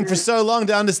the game for so long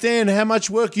to understand how much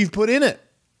work you've put in it.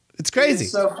 It's crazy.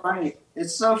 It's so funny.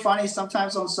 It's so funny.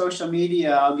 Sometimes on social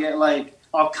media,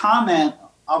 I'll comment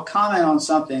on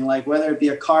something, like whether it be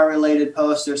a car related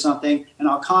post or something, and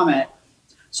I'll comment.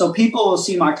 So people will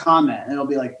see my comment and it'll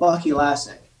be like Bucky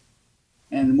Lasek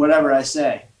and whatever I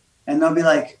say. And they'll be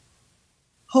like,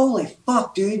 holy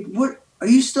fuck, dude, what are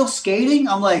you still skating?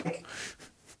 I'm like,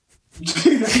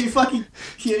 dude, are you fucking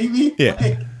kidding me?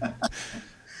 Yeah.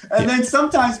 And then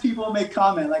sometimes people make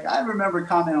comment. Like I remember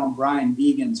comment on Brian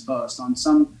Vegan's post on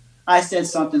I said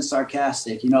something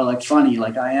sarcastic, like funny,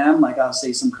 like I am. Like I'll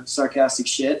say some sarcastic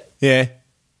shit. Yeah.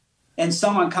 And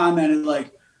someone commented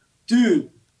like, dude,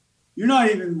 you're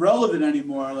not even relevant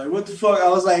anymore. Like, what the fuck? I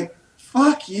was like,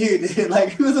 fuck you, dude.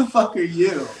 Like, who the fuck are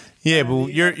you? Yeah, well,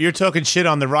 you're talking shit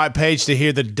on the right page to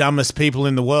hear the dumbest people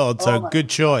in the world, so good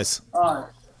choice.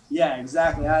 Yeah,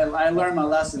 exactly. I learned my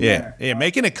lesson there. Yeah,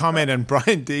 making a comment on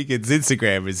Brian Deacon's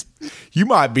Instagram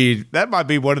that might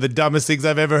be one of the dumbest things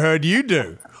I've ever heard you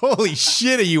do. Holy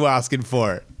shit, are you asking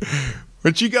for it? Why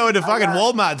don't you go into fucking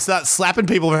Walmart and start slapping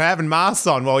people for having masks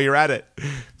on while you're at it?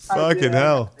 Fucking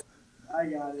hell. I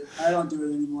got it. I don't do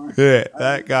it anymore. Yeah,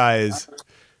 that guy is...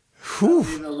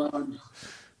 Leave it alone.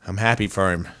 I'm happy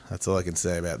for him. That's all I can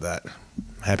say about that.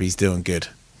 I'm happy he's doing good.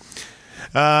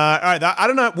 All right, I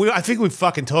don't know. I think we've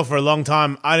fucking talked for a long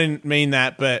time. I didn't mean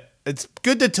that, but it's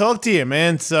good to talk to you,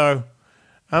 man. So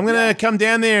I'm going to come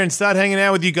down there and start hanging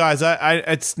out with you guys.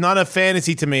 It's not a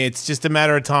fantasy to me. It's just a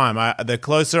matter of time. The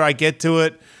closer I get to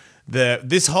it,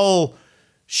 this whole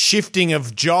shifting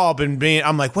of job and being,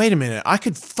 I'm like, wait a minute. I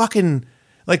could fucking,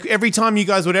 like every time you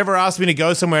guys would ever ask me to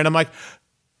go somewhere and I'm like,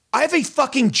 I have a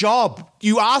fucking job,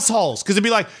 you assholes. Because it'd be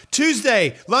like,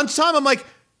 Tuesday, lunchtime. I'm like,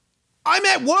 I'm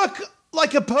at work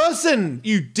like a person,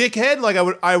 you dickhead. Like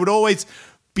I would always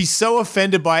be so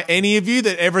offended by any of you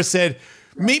that ever said,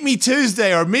 meet me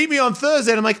Tuesday or meet me on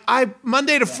Thursday. And I'm like,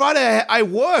 Monday to Friday, I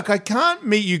work. I can't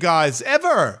meet you guys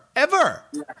ever.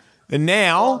 Yeah. And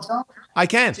now I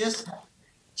can. Just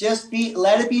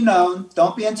let it be known.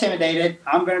 Don't be intimidated.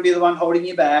 I'm going to be the one holding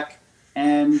you back.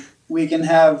 And we can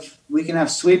have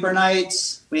sweeper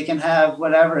nights. We can have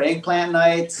whatever, eggplant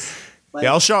nights.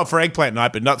 Yeah, I'll show up for eggplant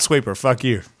night, but not sweeper. Fuck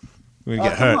you. We're going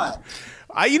to get hurt.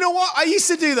 You know what? I used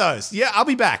to do those. Yeah, I'll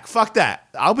be back. Fuck that.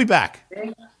 I'll be back.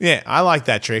 Yeah, I like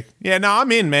that trick. Yeah, no,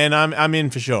 I'm in, man. I'm in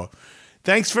for sure.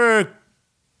 Thanks for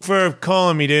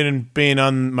calling me, dude, and being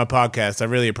on my podcast. I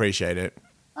really appreciate it.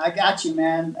 I got you,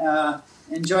 man.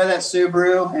 Enjoy that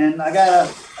Subaru, and I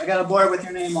got a board with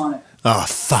your name on it. Oh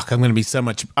fuck! I'm going to be so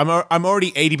much. I'm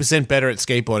already 80% better at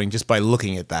skateboarding just by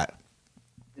looking at that.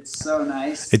 It's so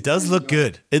nice. It does look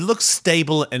good. It looks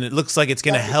stable, and it looks like it's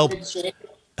going to help.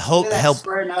 Help.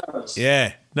 Square nose.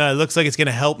 Yeah. No, it looks like it's going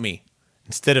to help me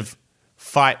instead of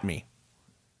fight me.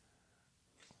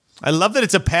 I love that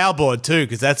it's a power board too,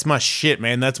 because that's my shit,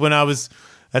 man. That's when I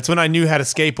knew how to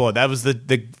skateboard. That was the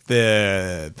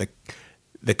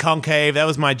concave. That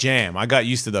was my jam. I got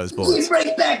used to those boards. Please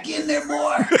break back in there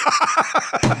more.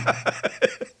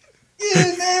 Get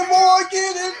in there more.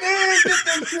 Get in there. Get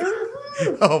the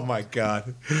Oh my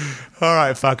god. All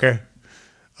right, fucker.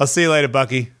 I'll see you later,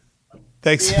 Bucky.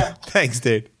 Thanks. Yeah. Thanks,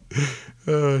 dude.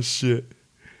 Oh shit.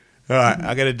 All right,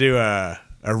 I got to do a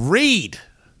read.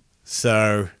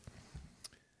 So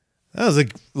that was a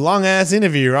long ass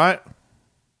interview, right,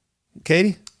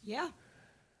 Katie? Yeah.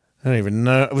 I don't even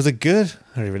know. Was it good?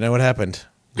 I don't even know what happened.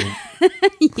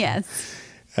 Yes.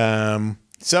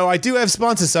 So I do have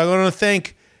sponsors. So I want to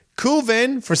thank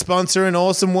Coolven for sponsoring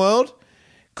Awesome World.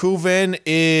 Coolven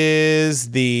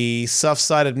is the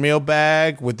soft-sided meal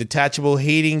bag with detachable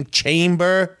heating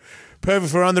chamber.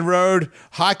 Perfect for on the road,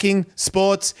 hiking,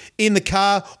 sports, in the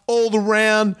car, all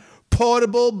around.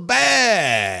 portable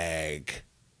bag.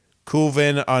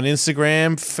 Coolven on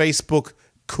Instagram, Facebook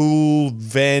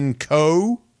Coolven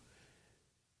Co.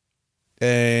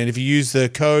 And if you use the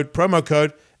promo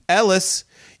code Ellis,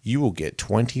 you will get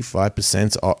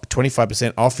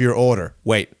 25% off your order.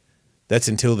 Wait, that's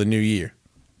until the new year.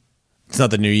 It's not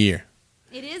the new year.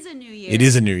 It is a new year. It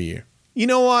is a new year. You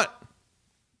know what?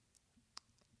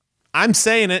 I'm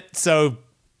saying it, so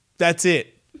that's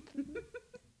it.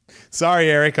 Sorry,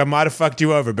 Eric, I might have fucked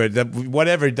you over, but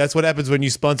whatever. That's what happens when you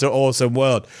sponsor Awesome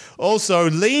World. Also,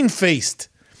 Lean Feast.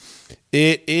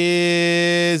 It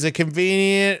is a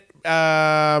convenient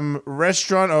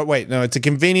restaurant. Oh, wait, no, it's a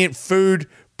convenient food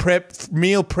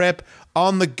meal prep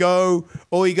on the go.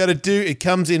 All you got to do, it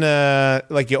comes in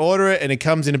you order it, and it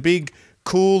comes in a big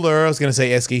cooler. I was going to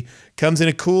say Esky. Comes in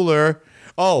a cooler.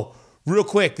 Oh, real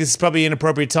quick, this is probably an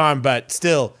inappropriate time, but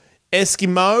still,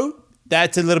 Eskimo,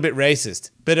 that's a little bit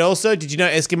racist. But also, did you know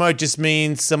Eskimo just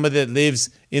means someone that lives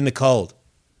in the cold?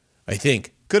 I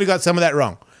think. Could have got some of that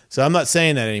wrong. So I'm not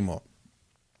saying that anymore.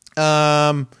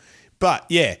 But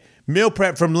yeah, meal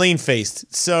prep from Lean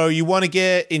Feast. So you want to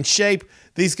get in shape.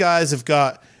 These guys have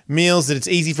got meals that it's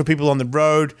easy for people on the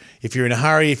road. If you're in a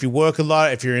hurry, if you work a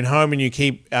lot, if you're in home and you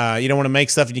don't want to make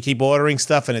stuff and you keep ordering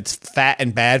stuff and it's fat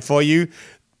and bad for you,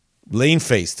 Lean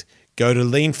Feast. Go to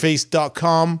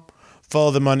leanfeast.com.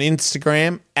 Follow them on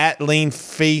Instagram at Lean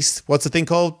Feast. What's the thing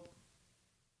called?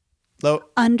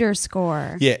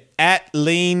 _ Yeah, at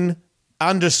Lean_Feast.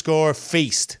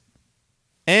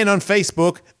 And on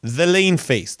Facebook, The Lean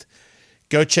Feast.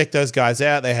 Go check those guys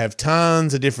out. They have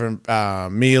tons of different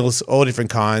meals, all different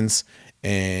kinds.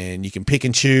 And you can pick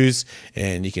and choose.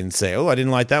 And you can say, oh, I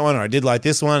didn't like that one, or I did like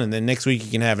this one. And then next week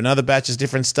you can have another batch of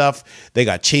different stuff. They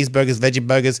got cheeseburgers, veggie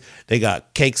burgers. They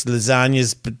got cakes,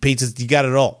 lasagnas, pizzas. You got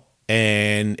it all.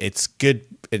 And it's good.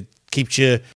 It keeps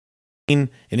you in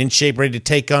and in shape, ready to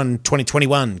take on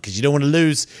 2021 because you don't want to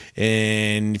lose.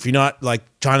 And if you're not like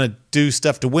trying to do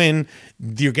stuff to win,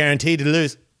 you're guaranteed to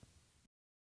lose.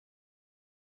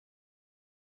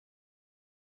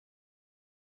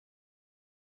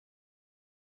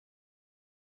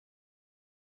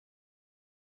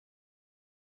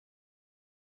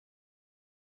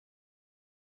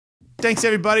 Thanks,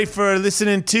 everybody, for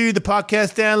listening to the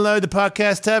podcast. Download the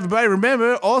podcast tab. Everybody,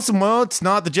 remember, Awesome World, it's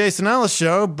not the Jason Ellis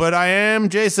Show, but I am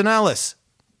Jason Ellis.